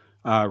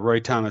 Roy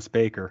Thomas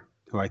Baker,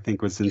 who I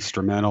think was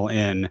instrumental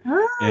in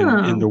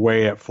the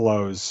way it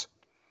flows.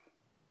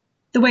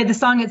 The way the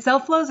song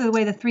itself flows, or the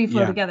way the three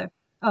flow together?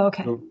 Oh,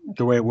 okay.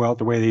 The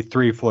way the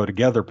three flow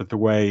together, but the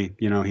way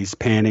he's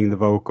panning the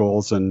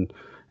vocals, and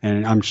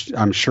I'm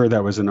sure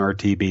that was an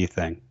RTB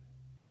thing.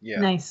 Yeah.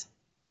 Nice.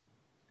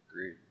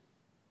 Agreed.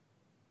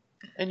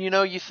 And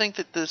you think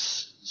that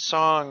this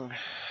song,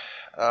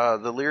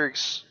 the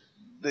lyrics,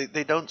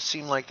 they don't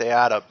seem like they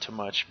add up to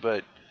much,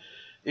 but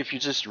if you're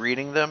just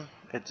reading them,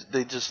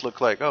 they just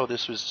look like, oh,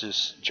 this was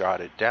just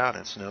jotted down.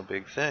 It's no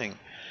big thing.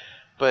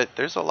 But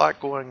there's a lot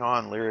going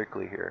on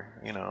lyrically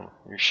here.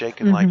 You're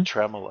shaking like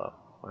tremolo,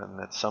 and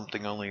that's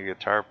something only a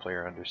guitar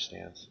player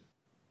understands.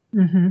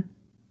 Mm-hmm.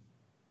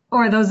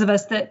 Or those of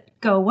us that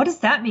go, what does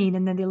that mean?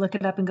 And then they look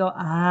it up and go,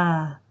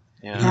 now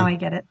I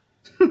get it.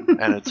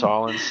 And it's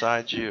all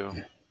inside you.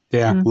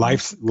 Yeah,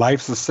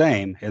 life's the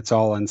same. It's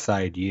all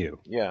inside you.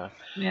 Yeah.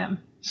 Yeah.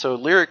 So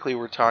lyrically,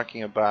 we're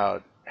talking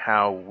about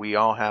how we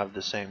all have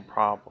the same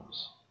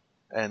problems,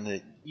 and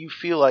that you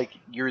feel like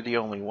you're the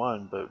only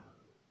one, but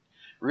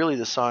really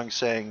the song's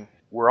saying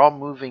we're all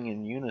moving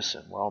in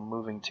unison, we're all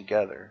moving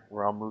together,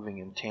 we're all moving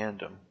in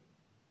tandem,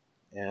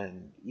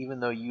 and even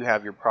though you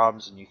have your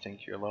problems and you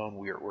think you're alone,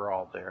 we're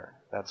all there.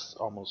 That's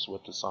almost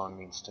what the song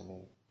means to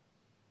me.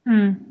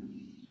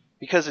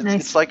 Because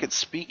it's like it's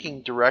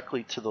speaking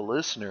directly to the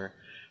listener,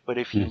 but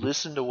if you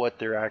listen to what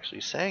they're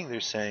actually saying,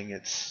 they're saying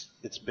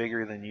it's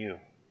bigger than you.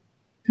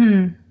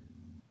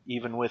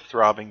 Even with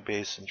throbbing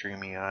bass and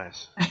dreamy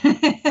eyes.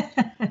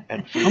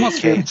 And Phoenix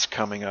Gates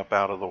coming up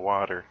out of the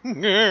water.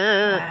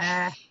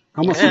 I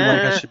almost feel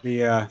like I should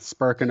be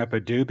sparking up a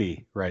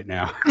doobie right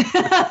now.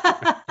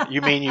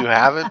 You mean you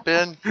haven't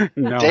been?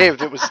 No.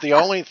 Dave, it was the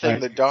only thing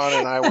that Don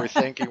and I were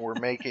thinking were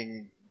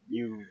making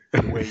you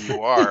the way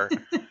you are.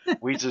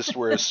 We just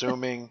were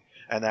assuming,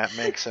 and that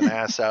makes an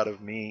ass out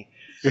of me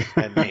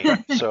and me.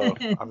 So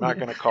I'm not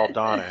going to call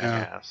Donna an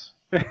ass.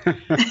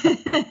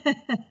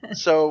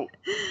 So,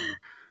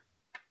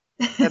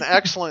 an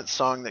excellent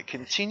song that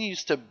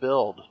continues to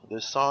build.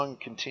 This song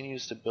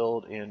continues to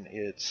build in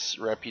its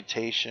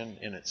reputation,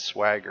 in its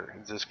swagger.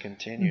 It just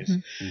continues.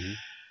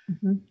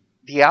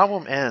 The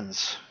album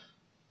ends.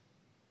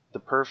 The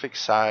perfect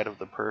side of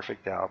the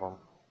perfect album.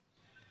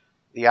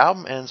 The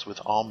album ends with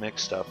All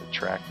Mixed Up at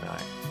track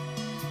 9.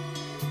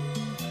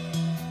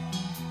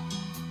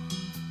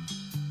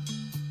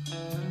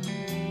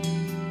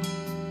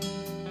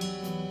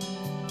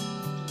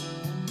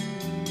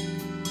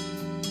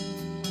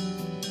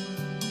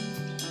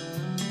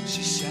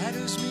 She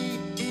shadows me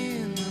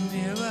in the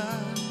mirror.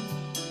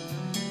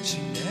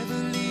 She never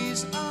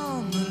leaves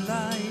on the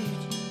light.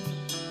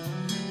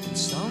 And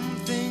some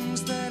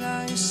things that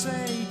I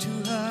say to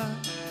her,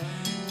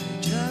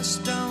 they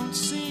just don't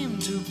seem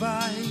to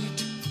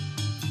bite.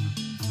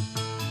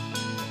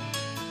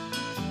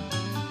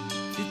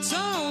 It's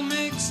all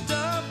mixed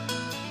up.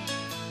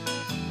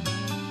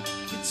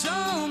 It's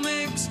all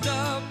mixed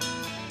up.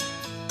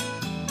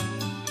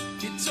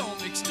 It's all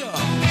mixed up.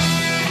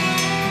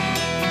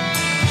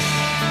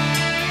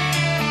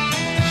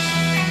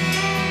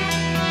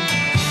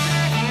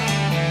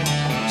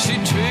 She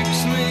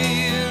tricks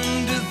me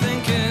into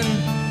thinking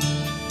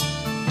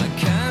I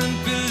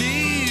can't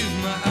believe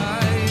my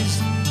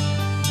eyes.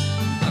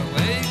 I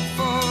wait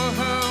for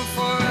her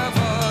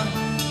forever,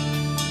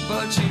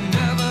 but she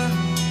never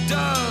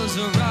does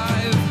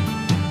arrive.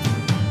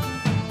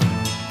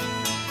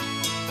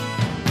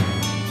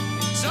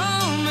 It's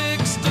all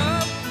mixed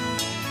up.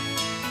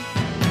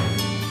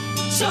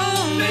 It's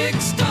all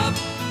mixed up.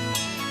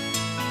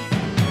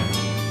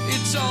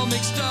 It's all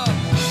mixed up.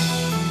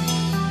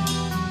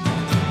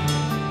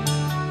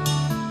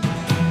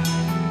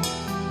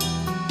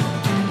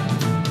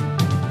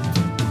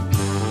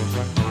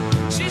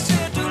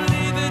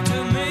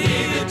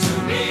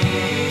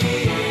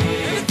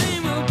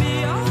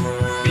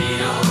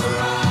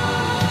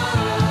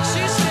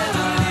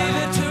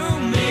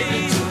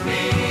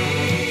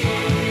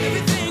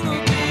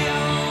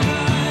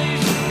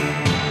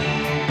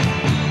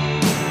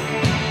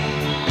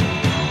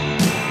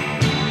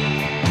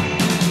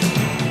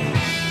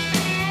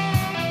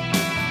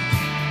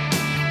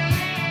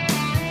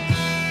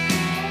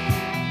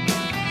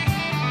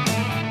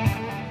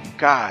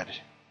 God,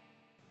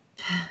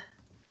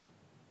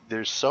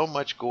 there's so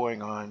much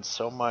going on,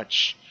 so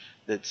much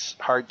that's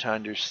hard to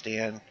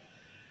understand.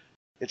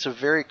 It's a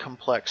very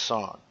complex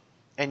song.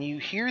 And you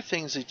hear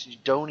things that you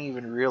don't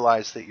even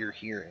realize that you're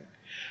hearing.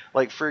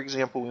 Like, for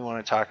example, we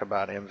want to talk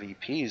about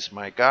MVPs.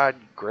 My God,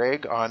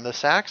 Greg on the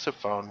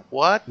saxophone.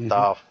 What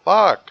the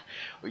fuck?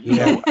 You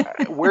know,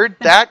 where'd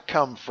that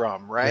come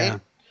from, right? Yeah.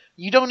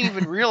 You don't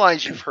even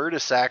realize you've heard a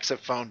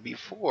saxophone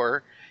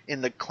before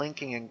in the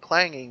clinking and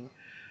clanging.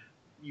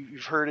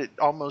 You've heard it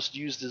almost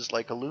used as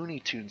like a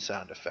Looney Tune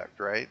sound effect,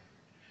 right?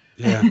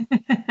 Yeah.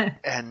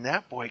 And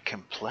that boy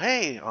can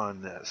play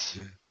on this.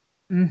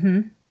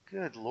 Mm-hmm.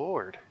 Good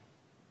Lord.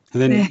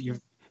 And then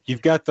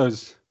you've got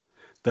those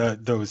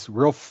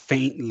real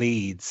faint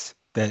leads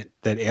that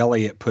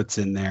Elliott puts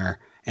in there,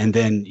 and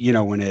then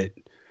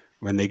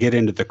when they get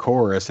into the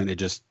chorus and it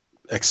just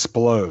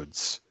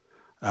explodes.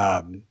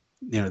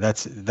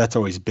 That's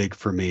always big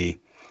for me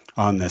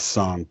on this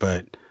song.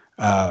 But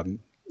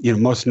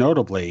most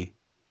notably,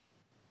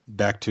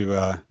 back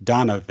to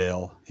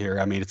Donnaville here.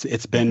 I mean,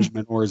 it's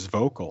Benjamin Orr's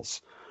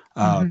vocals.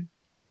 And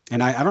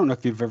I don't know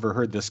if you've ever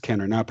heard this,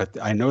 Ken, or not,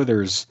 but I know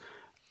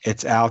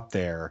it's out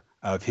there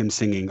of him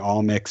singing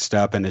All Mixed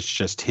Up, and it's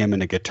just him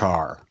and a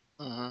guitar.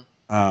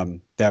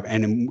 And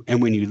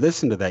when you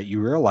listen to that,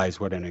 you realize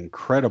what an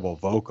incredible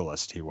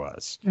vocalist he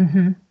was.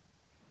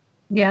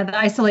 Yeah, the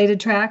isolated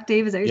track,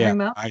 Dave, is that what you're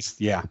talking about?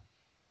 Yeah.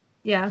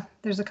 Yeah,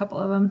 there's a couple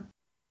of them.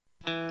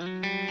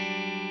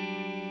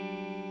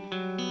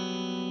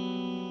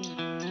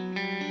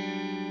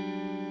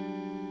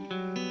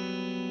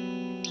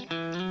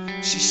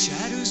 She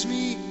shadows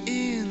me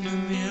in the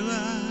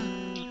mirror.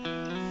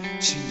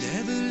 She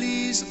never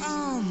leaves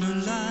on the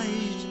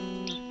light.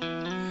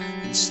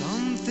 And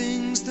some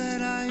things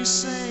that I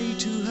say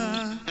to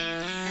her,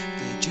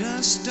 they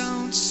just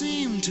don't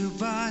seem to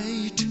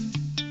bite.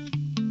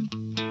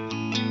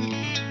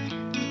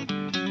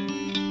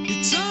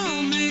 It's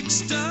all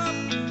mixed up.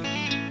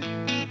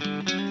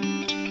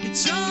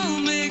 It's all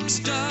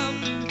mixed up.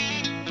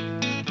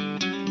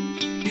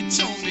 It's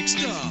all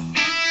mixed up.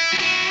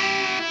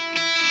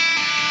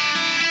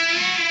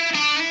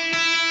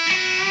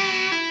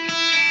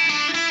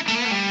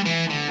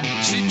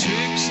 She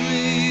tricks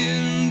me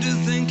into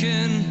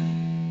thinking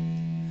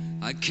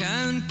I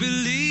can't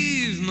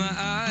believe my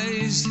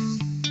eyes.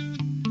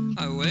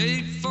 I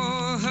wait for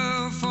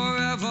her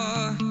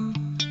forever,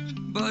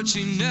 but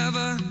she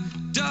never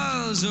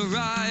does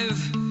arrive.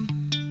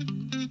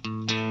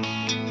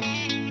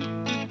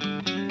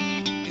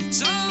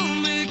 It's all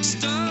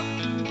mixed up.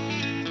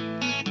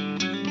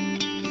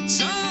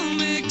 It's all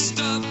mixed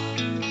up.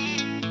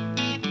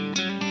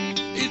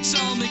 It's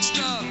all mixed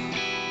up.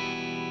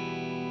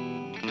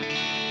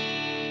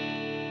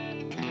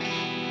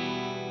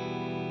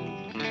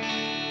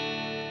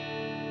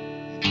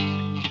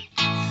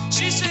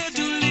 She said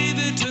to leave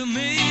it to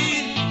me.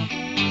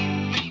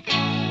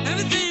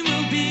 Everything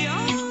will be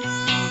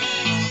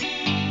alright.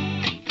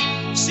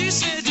 She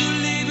said to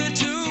leave it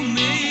to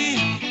me.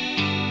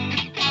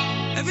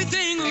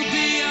 Everything will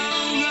be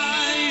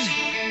alright.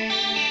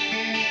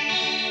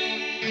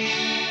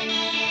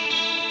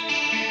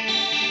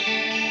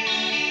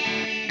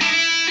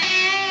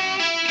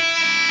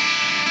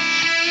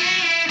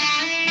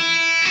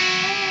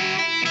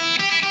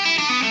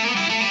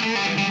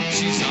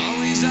 She's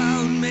always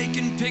out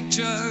making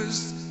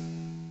pictures.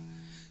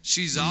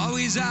 She's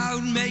always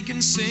out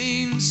making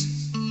scenes.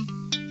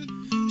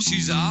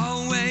 She's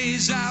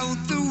always out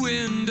the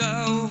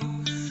window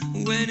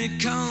when it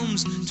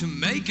comes to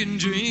making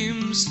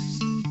dreams.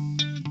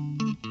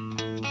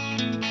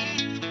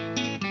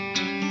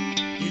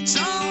 It's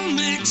all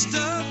mixed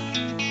up.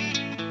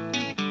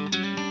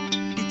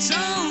 It's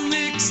all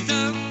mixed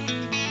up.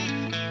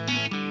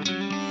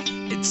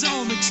 It's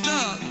all mixed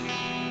up.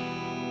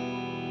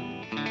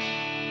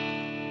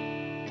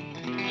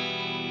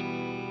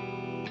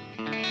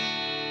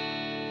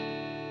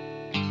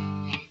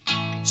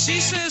 She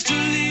says to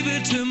leave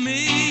it to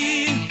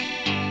me.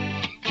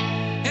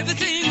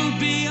 Everything will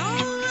be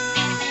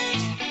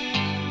alright.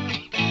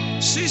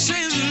 She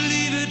says to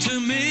leave it to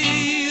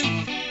me.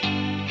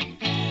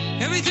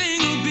 Everything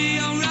will be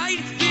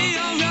alright, be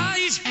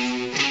alright.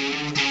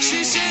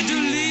 She said to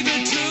leave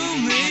it to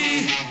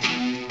me.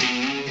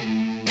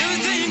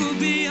 Everything will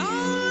be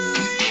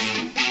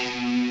alright.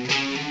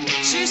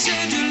 She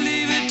said to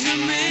leave it to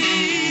me.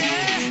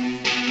 Yeah.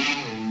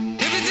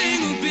 Everything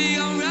will be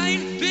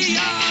alright, be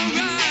alright.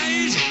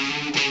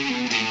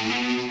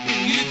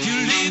 If you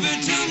leave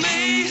it to me,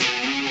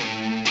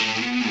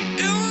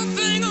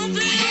 everything will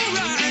be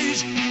alright.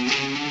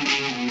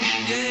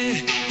 Yeah,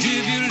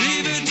 if you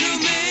leave it to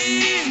me,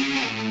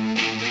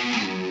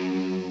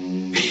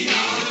 be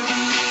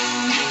alright.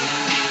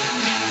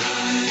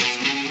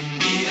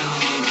 Be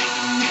alright.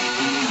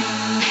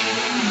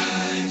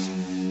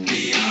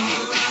 Be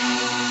alright.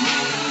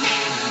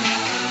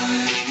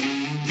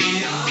 Be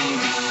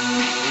alright.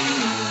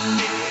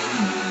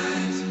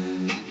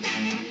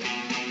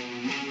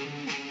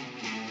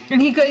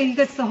 And he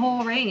gets the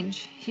whole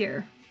range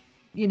here.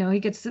 he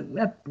gets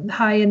up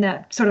high in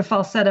that sort of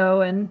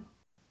falsetto, and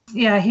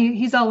yeah,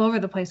 he's all over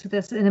the place with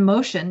this, and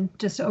emotion,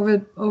 just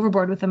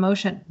overboard with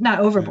emotion. Not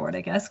overboard,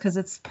 I guess, because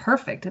it's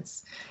perfect.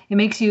 It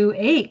makes you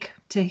ache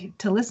to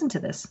listen to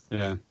this.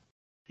 Yeah.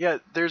 Yeah,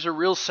 there's a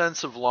real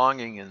sense of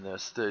longing in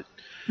this that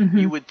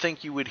you would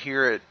think you would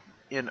hear it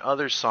in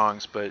other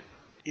songs, but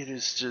it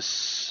is just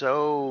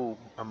so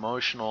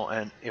emotional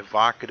and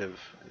evocative.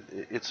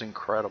 It's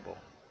incredible.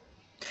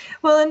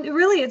 Well, and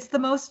really, it's the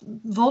most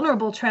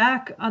vulnerable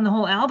track on the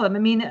whole album. I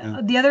mean,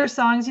 the other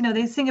songs,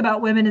 they sing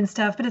about women and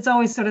stuff, but it's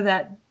always sort of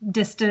that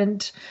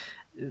distant,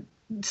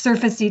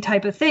 surfacey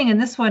type of thing.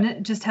 And this one,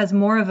 it just has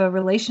more of a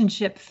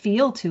relationship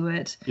feel to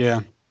it.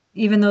 Yeah.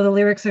 Even though the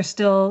lyrics are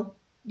still,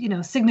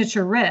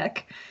 signature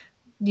Rick,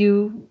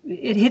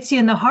 it hits you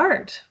in the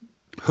heart.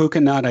 Who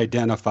cannot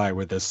identify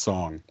with this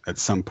song at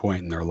some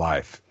point in their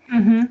life?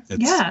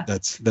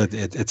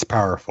 It's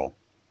powerful.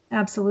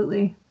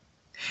 Absolutely.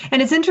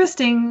 And it's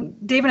interesting,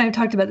 Dave and I have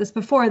talked about this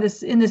before,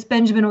 in this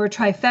Benjamin Orr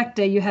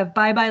trifecta, you have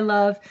Bye Bye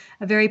Love,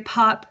 a very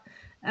pop,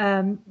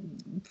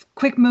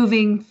 quick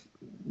moving,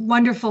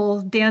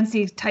 wonderful,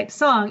 dancey type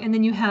song. And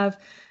then you have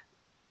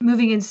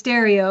Moving in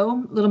Stereo,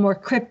 a little more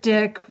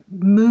cryptic,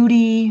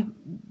 moody,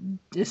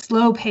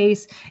 slow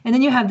pace. And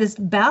then you have this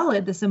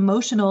ballad, this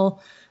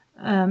emotional,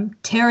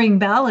 tearing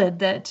ballad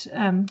that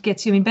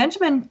gets you. I mean,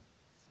 Benjamin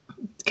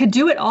could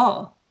do it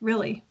all,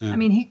 really. Yeah. I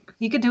mean,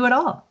 he could do it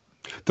all.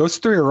 Those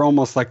three are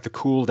almost like the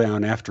cool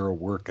down after a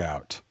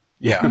workout.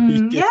 Yeah.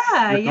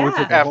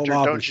 After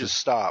Don't You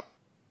Stop.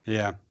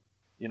 Yeah.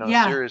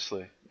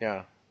 Seriously.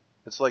 Yeah.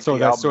 It's like so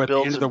at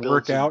the end of the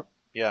workout,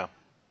 yeah,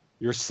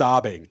 you're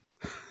sobbing.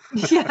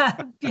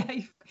 Yeah.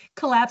 You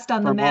collapsed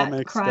on the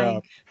mat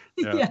crying.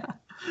 Yeah.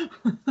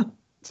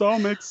 It's all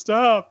mixed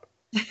up.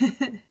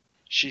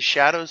 She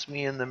shadows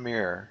me in the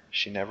mirror.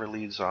 She never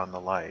leaves on the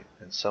light.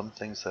 And some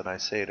things that I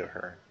say to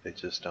her, they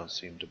just don't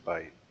seem to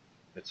bite.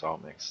 It's all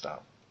mixed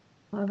up.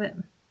 Love it.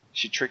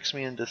 She tricks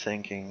me into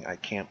thinking I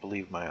can't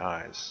believe my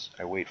eyes.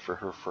 I wait for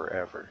her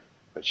forever,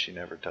 but she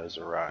never does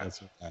arrive.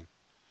 That's okay.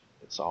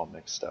 It's all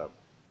mixed up.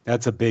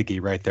 That's a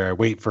biggie right there. I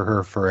wait for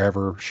her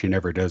forever. She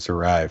never does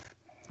arrive.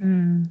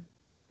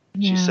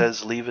 She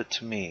says, leave it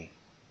to me.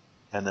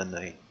 And then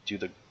they do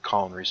the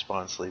call and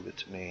response, leave it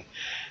to me.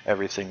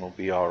 Everything will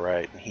be all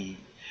right. And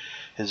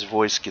his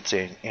voice gets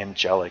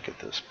angelic at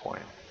this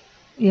point.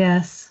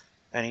 Yes.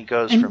 And he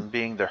goes from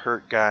being the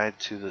hurt guy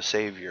to the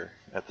savior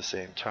at the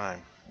same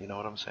time. You know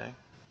what I'm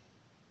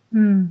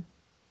saying?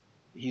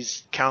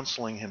 He's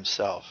counseling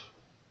himself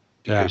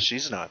because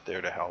she's not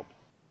there to help.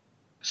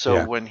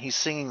 So when he's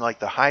singing like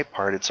the high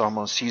part, it's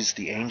almost he's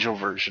the angel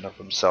version of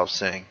himself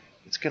saying,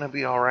 it's going to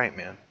be all right,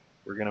 man.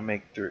 We're going to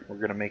make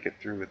it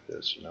through with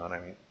this. You know what I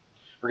mean?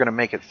 We're going to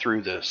make it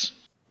through this.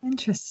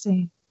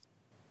 Interesting.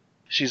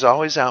 She's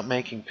always out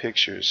making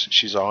pictures.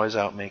 She's always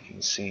out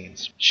making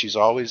scenes. She's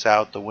always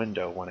out the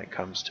window when it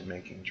comes to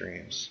making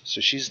dreams. So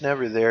she's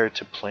never there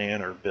to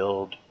plan or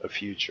build a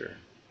future,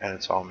 and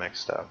it's all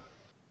mixed up.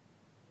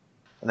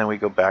 And then we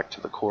go back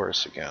to the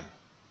chorus again.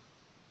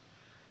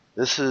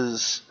 This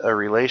is a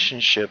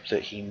relationship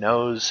that he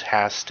knows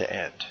has to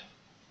end,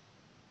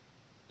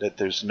 that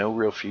there's no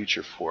real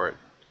future for it.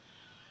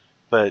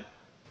 But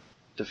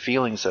the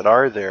feelings that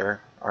are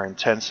there are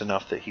intense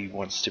enough that he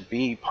wants to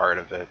be part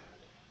of it.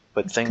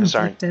 But it's things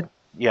conflicted.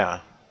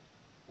 aren't,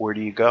 where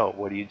do you go?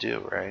 What do you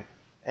do, right?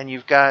 And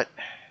you've got,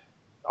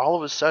 all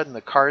of a sudden,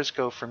 the Cars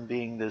go from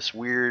being this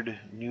weird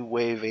new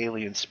wave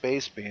alien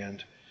space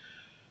band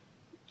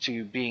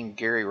to being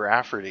Gary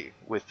Rafferty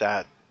with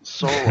that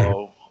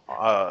solo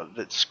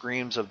that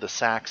screams of the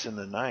sax in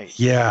the night.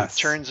 Yes.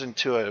 It turns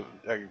into a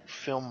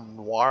film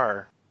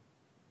noir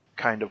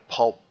kind of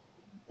pulp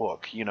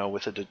book,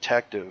 with a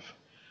detective.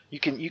 You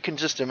can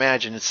just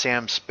imagine it's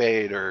Sam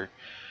Spade or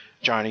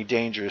Johnny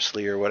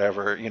Dangerously or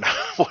whatever,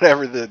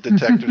 whatever the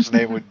detective's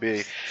name would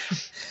be.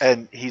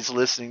 And he's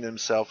listening to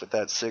himself with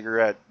that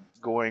cigarette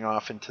going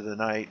off into the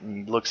night, and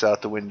he looks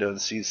out the window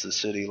and sees the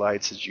city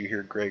lights as you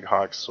hear Greg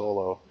Hawk's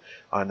solo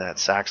on that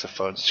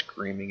saxophone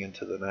screaming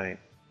into the night.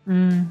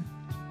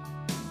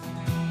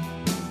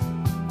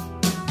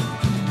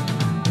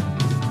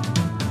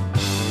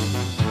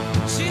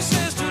 She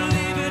says to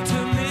leave it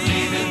to me.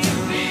 Leave it to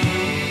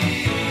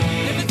me.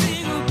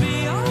 Everything will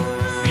be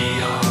alright.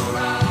 Be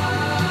alright.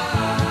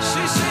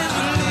 She says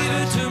to leave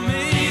it to me.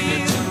 Leave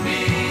it to me.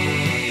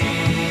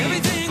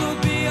 Everything will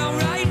be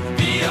alright.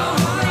 Be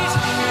alright.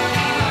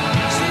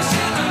 She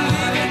said to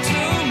leave it to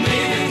me.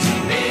 Leave it to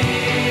me.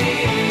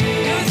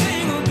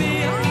 Everything will be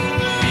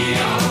alright. Be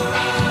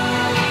alright.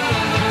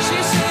 She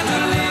said to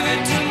leave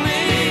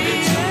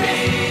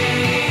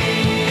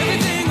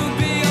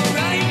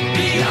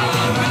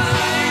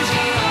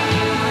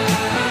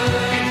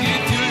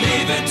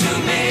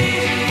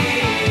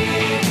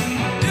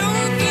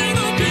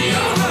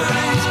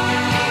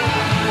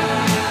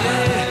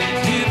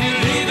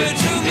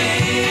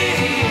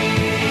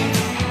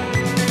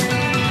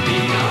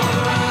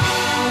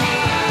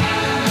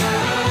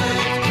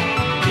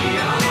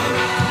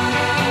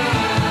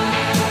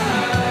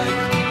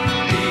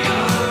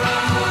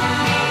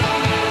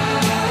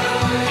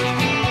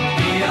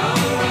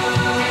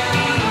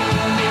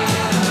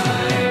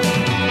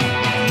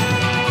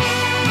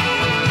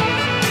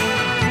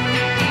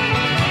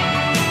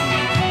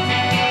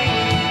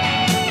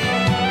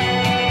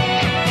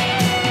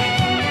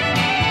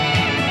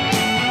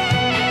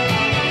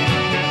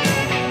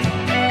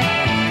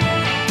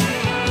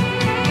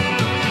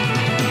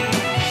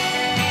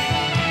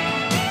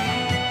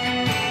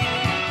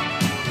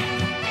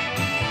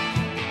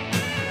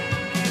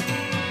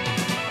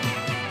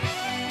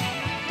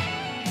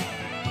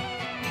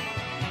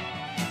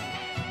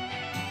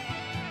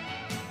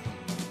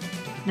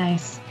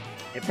Nice.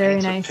 It Very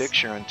paints nice. a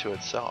picture unto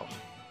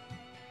itself.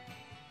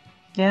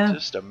 Yeah.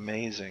 Just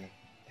amazing.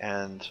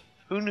 And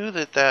who knew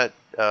that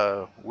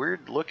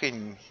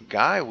weird-looking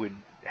guy would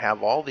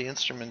have all the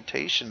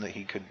instrumentation that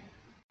he could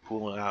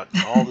pull out,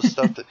 all the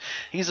stuff that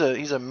he's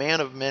a man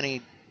of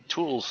many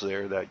tools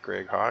there, that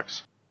Greg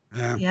Hawkes.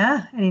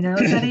 Yeah, and he knows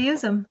how to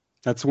use them.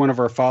 That's one of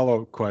our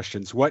follow-up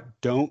questions. What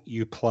don't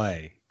you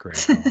play, Greg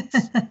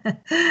Hawkes?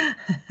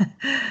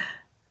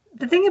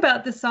 The thing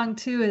about this song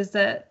too is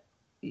that,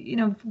 you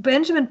know,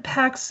 Benjamin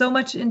packs so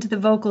much into the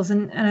vocals,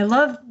 and I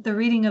love the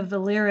reading of the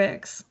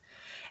lyrics.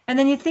 And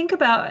then you think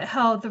about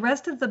how the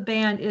rest of the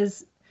band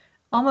is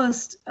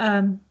almost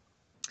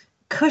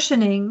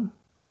cushioning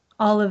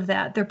all of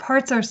that. Their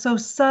parts are so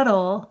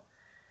subtle.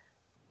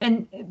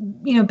 And,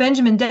 you know,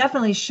 Benjamin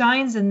definitely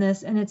shines in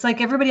this. And it's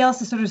like everybody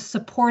else is sort of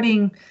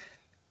supporting,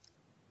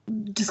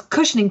 just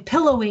cushioning,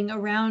 pillowing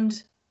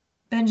around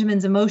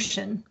Benjamin's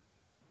emotion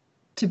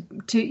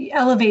to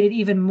elevate it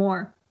even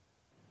more.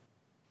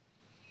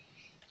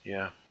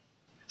 Yeah.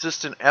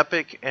 Just an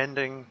epic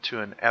ending to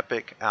an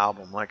epic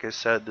album. Like I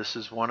said, this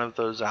is one of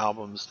those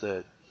albums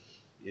that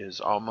is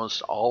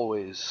almost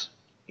always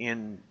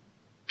in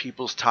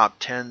people's top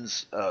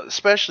 10s,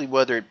 especially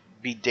whether it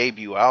be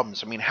debut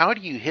albums. I mean, how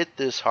do you hit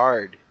this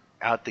hard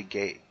out the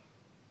gate?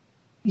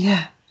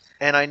 Yeah.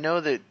 And I know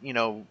that, you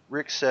know,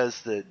 Rick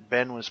says that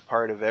Ben was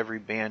part of every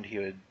band he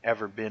had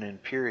ever been in,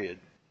 period.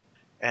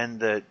 And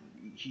that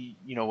he,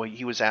 you know, when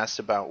he was asked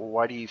about, well,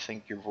 why do you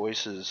think your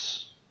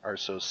voices are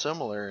so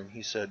similar? And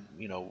he said,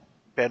 you know,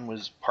 Ben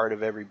was part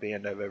of every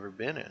band I've ever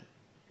been in.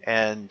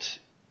 And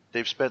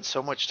they've spent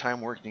so much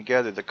time working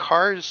together. The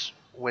Cars,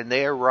 when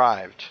they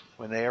arrived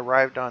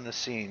on the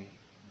scene,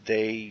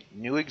 they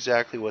knew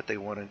exactly what they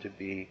wanted to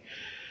be.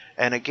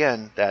 And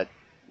again, that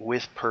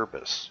with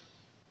purpose.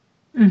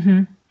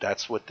 Mm-hmm.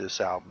 That's what this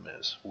album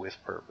is, with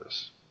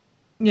purpose.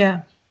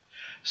 Yeah.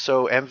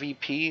 So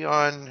MVP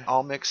on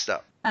All Mixed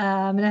Up.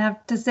 I'm going to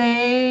have to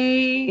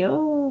say,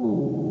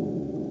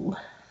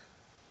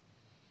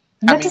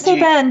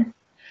 Ben.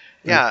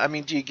 Yeah, I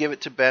mean, do you give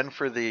it to Ben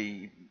for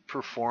the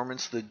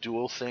performance, the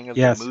dual thing of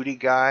Yes. the moody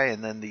guy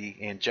and then the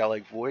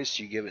angelic voice?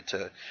 Do you give it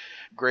to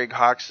Greg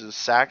Hawkes'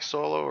 sax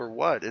solo or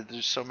what?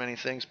 There's so many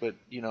things, but,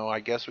 you know,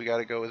 I guess we got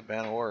to go with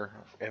Ben Orr,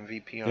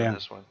 MVP on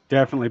this one.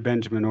 Definitely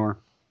Benjamin Orr.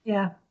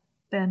 Yeah,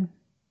 Ben.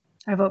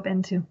 I vote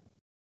Ben too.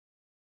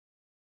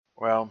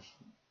 Well,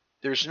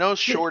 there's no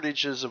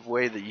shortages of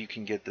way that you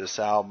can get this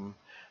album.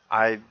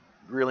 I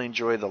really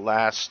enjoy the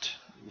last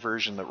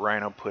version that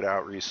Rhino put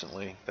out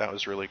recently. That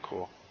was really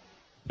cool.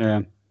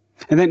 Yeah.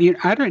 And then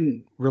I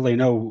didn't really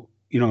know,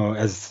 you know,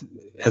 as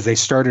they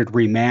started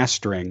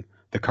remastering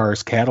the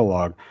Cars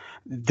catalog,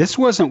 this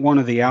wasn't one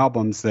of the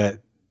albums that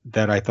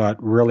I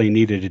thought really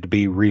needed to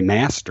be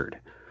remastered.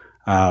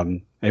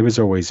 It was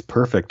always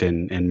perfect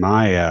in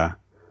my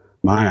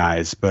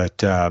eyes,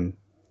 but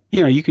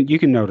you know, you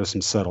can notice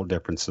some subtle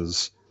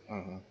differences.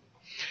 Mm-hmm.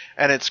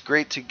 And it's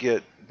great to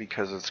get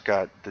because it's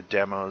got the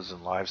demos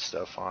and live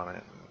stuff on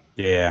it.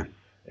 Yeah.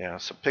 Yeah,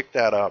 so pick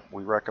that up.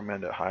 We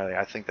recommend it highly.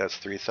 I think that's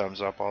 3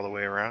 thumbs up all the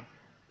way around.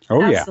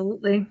 Oh,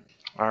 Absolutely.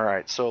 All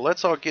right, so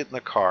let's all get in the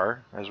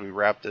car as we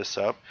wrap this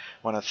up.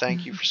 I want to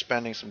thank you for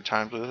spending some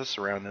time with us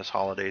around this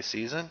holiday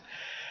season.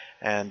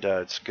 And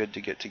it's good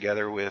to get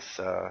together with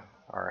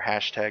our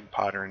hashtag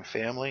Potter and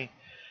Family.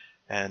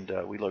 And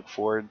we look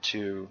forward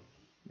to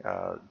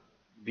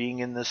being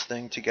in this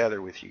thing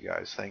together with you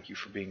guys. Thank you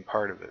for being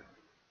part of it.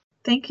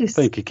 Thank you.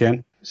 Thank you,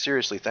 Ken.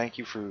 Seriously, thank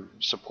you for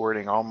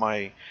supporting all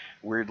my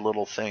weird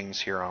little things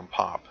here on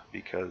Pop,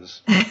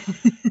 because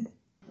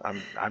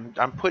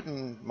I'm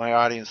putting my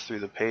audience through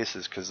the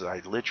paces, because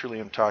I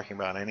literally am talking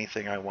about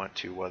anything I want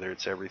to, whether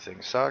it's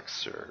Everything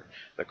Sucks or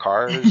the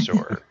Cars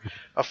or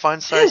a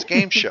fun-sized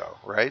game show,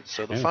 right?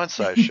 So the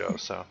fun-sized show.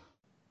 So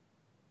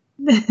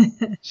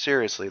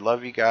seriously,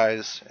 love you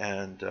guys,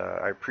 and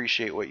I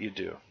appreciate what you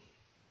do.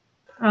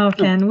 Oh,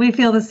 Ken, we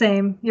feel the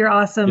same. You're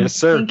awesome. Yes,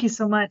 sir. Thank you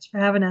so much for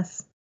having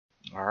us.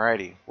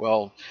 Alrighty.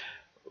 Well,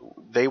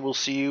 they will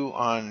see you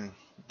on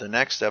the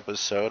next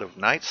episode of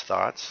Night's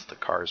Thoughts, the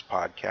Cars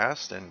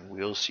podcast, and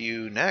we'll see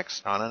you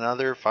next on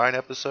another fine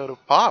episode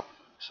of Pop.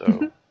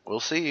 So we'll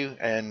see you,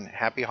 and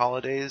happy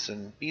holidays,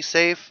 and be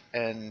safe,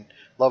 and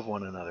love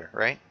one another,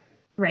 right?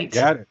 Right.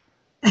 Got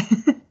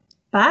it.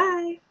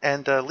 Bye.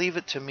 And leave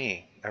it to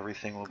me.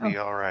 Everything will be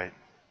all right.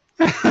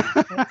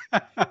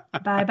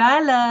 Bye-bye,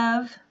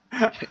 love.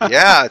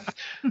 Yeah.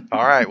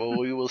 All right. Well,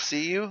 we will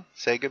see you.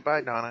 Say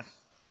goodbye, Donna.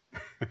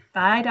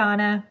 Bye,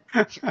 Donna.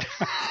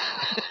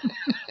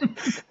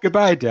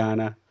 Goodbye,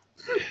 Donna.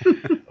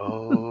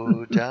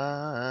 Oh,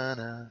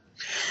 Donna.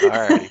 All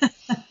right.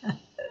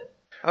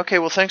 Okay.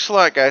 Well, thanks a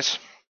lot, guys.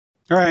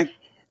 All right.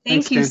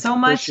 Thank Thanks, you Ken. so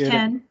much, Appreciate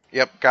Ken. it.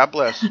 Yep. God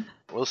bless.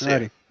 We'll see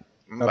Alrighty.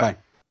 you. Bye-bye.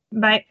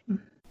 Bye.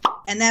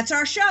 And that's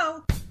our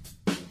show.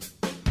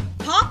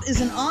 Pop is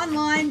an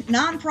online,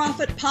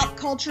 non-profit pop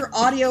culture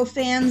audio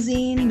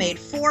fanzine made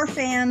for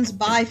fans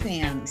by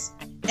fans.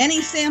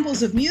 Any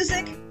samples of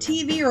music,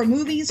 TV, or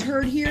movies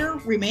heard here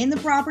remain the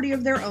property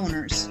of their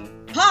owners.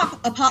 Pop,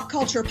 a pop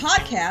culture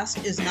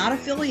podcast, is not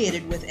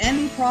affiliated with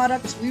any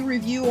products we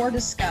review or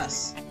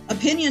discuss.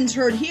 Opinions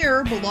heard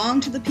here belong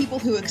to the people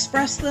who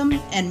express them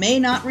and may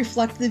not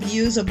reflect the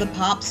views of the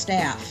Pop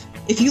staff.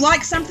 If you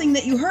like something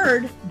that you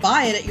heard,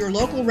 buy it at your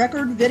local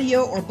record,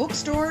 video, or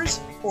bookstores,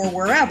 or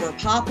wherever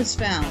Pop is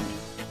found.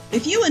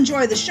 If you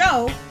enjoy the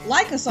show,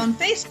 like us on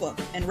Facebook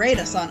and rate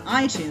us on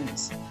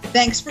iTunes.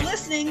 Thanks for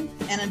listening,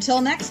 and until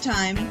next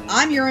time,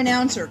 I'm your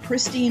announcer,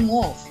 Christine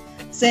Wolf,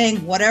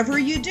 saying whatever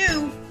you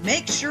do,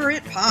 make sure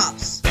it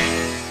pops.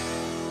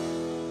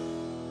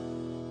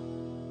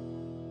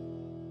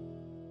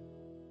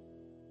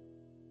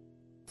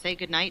 Say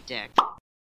goodnight, Dick.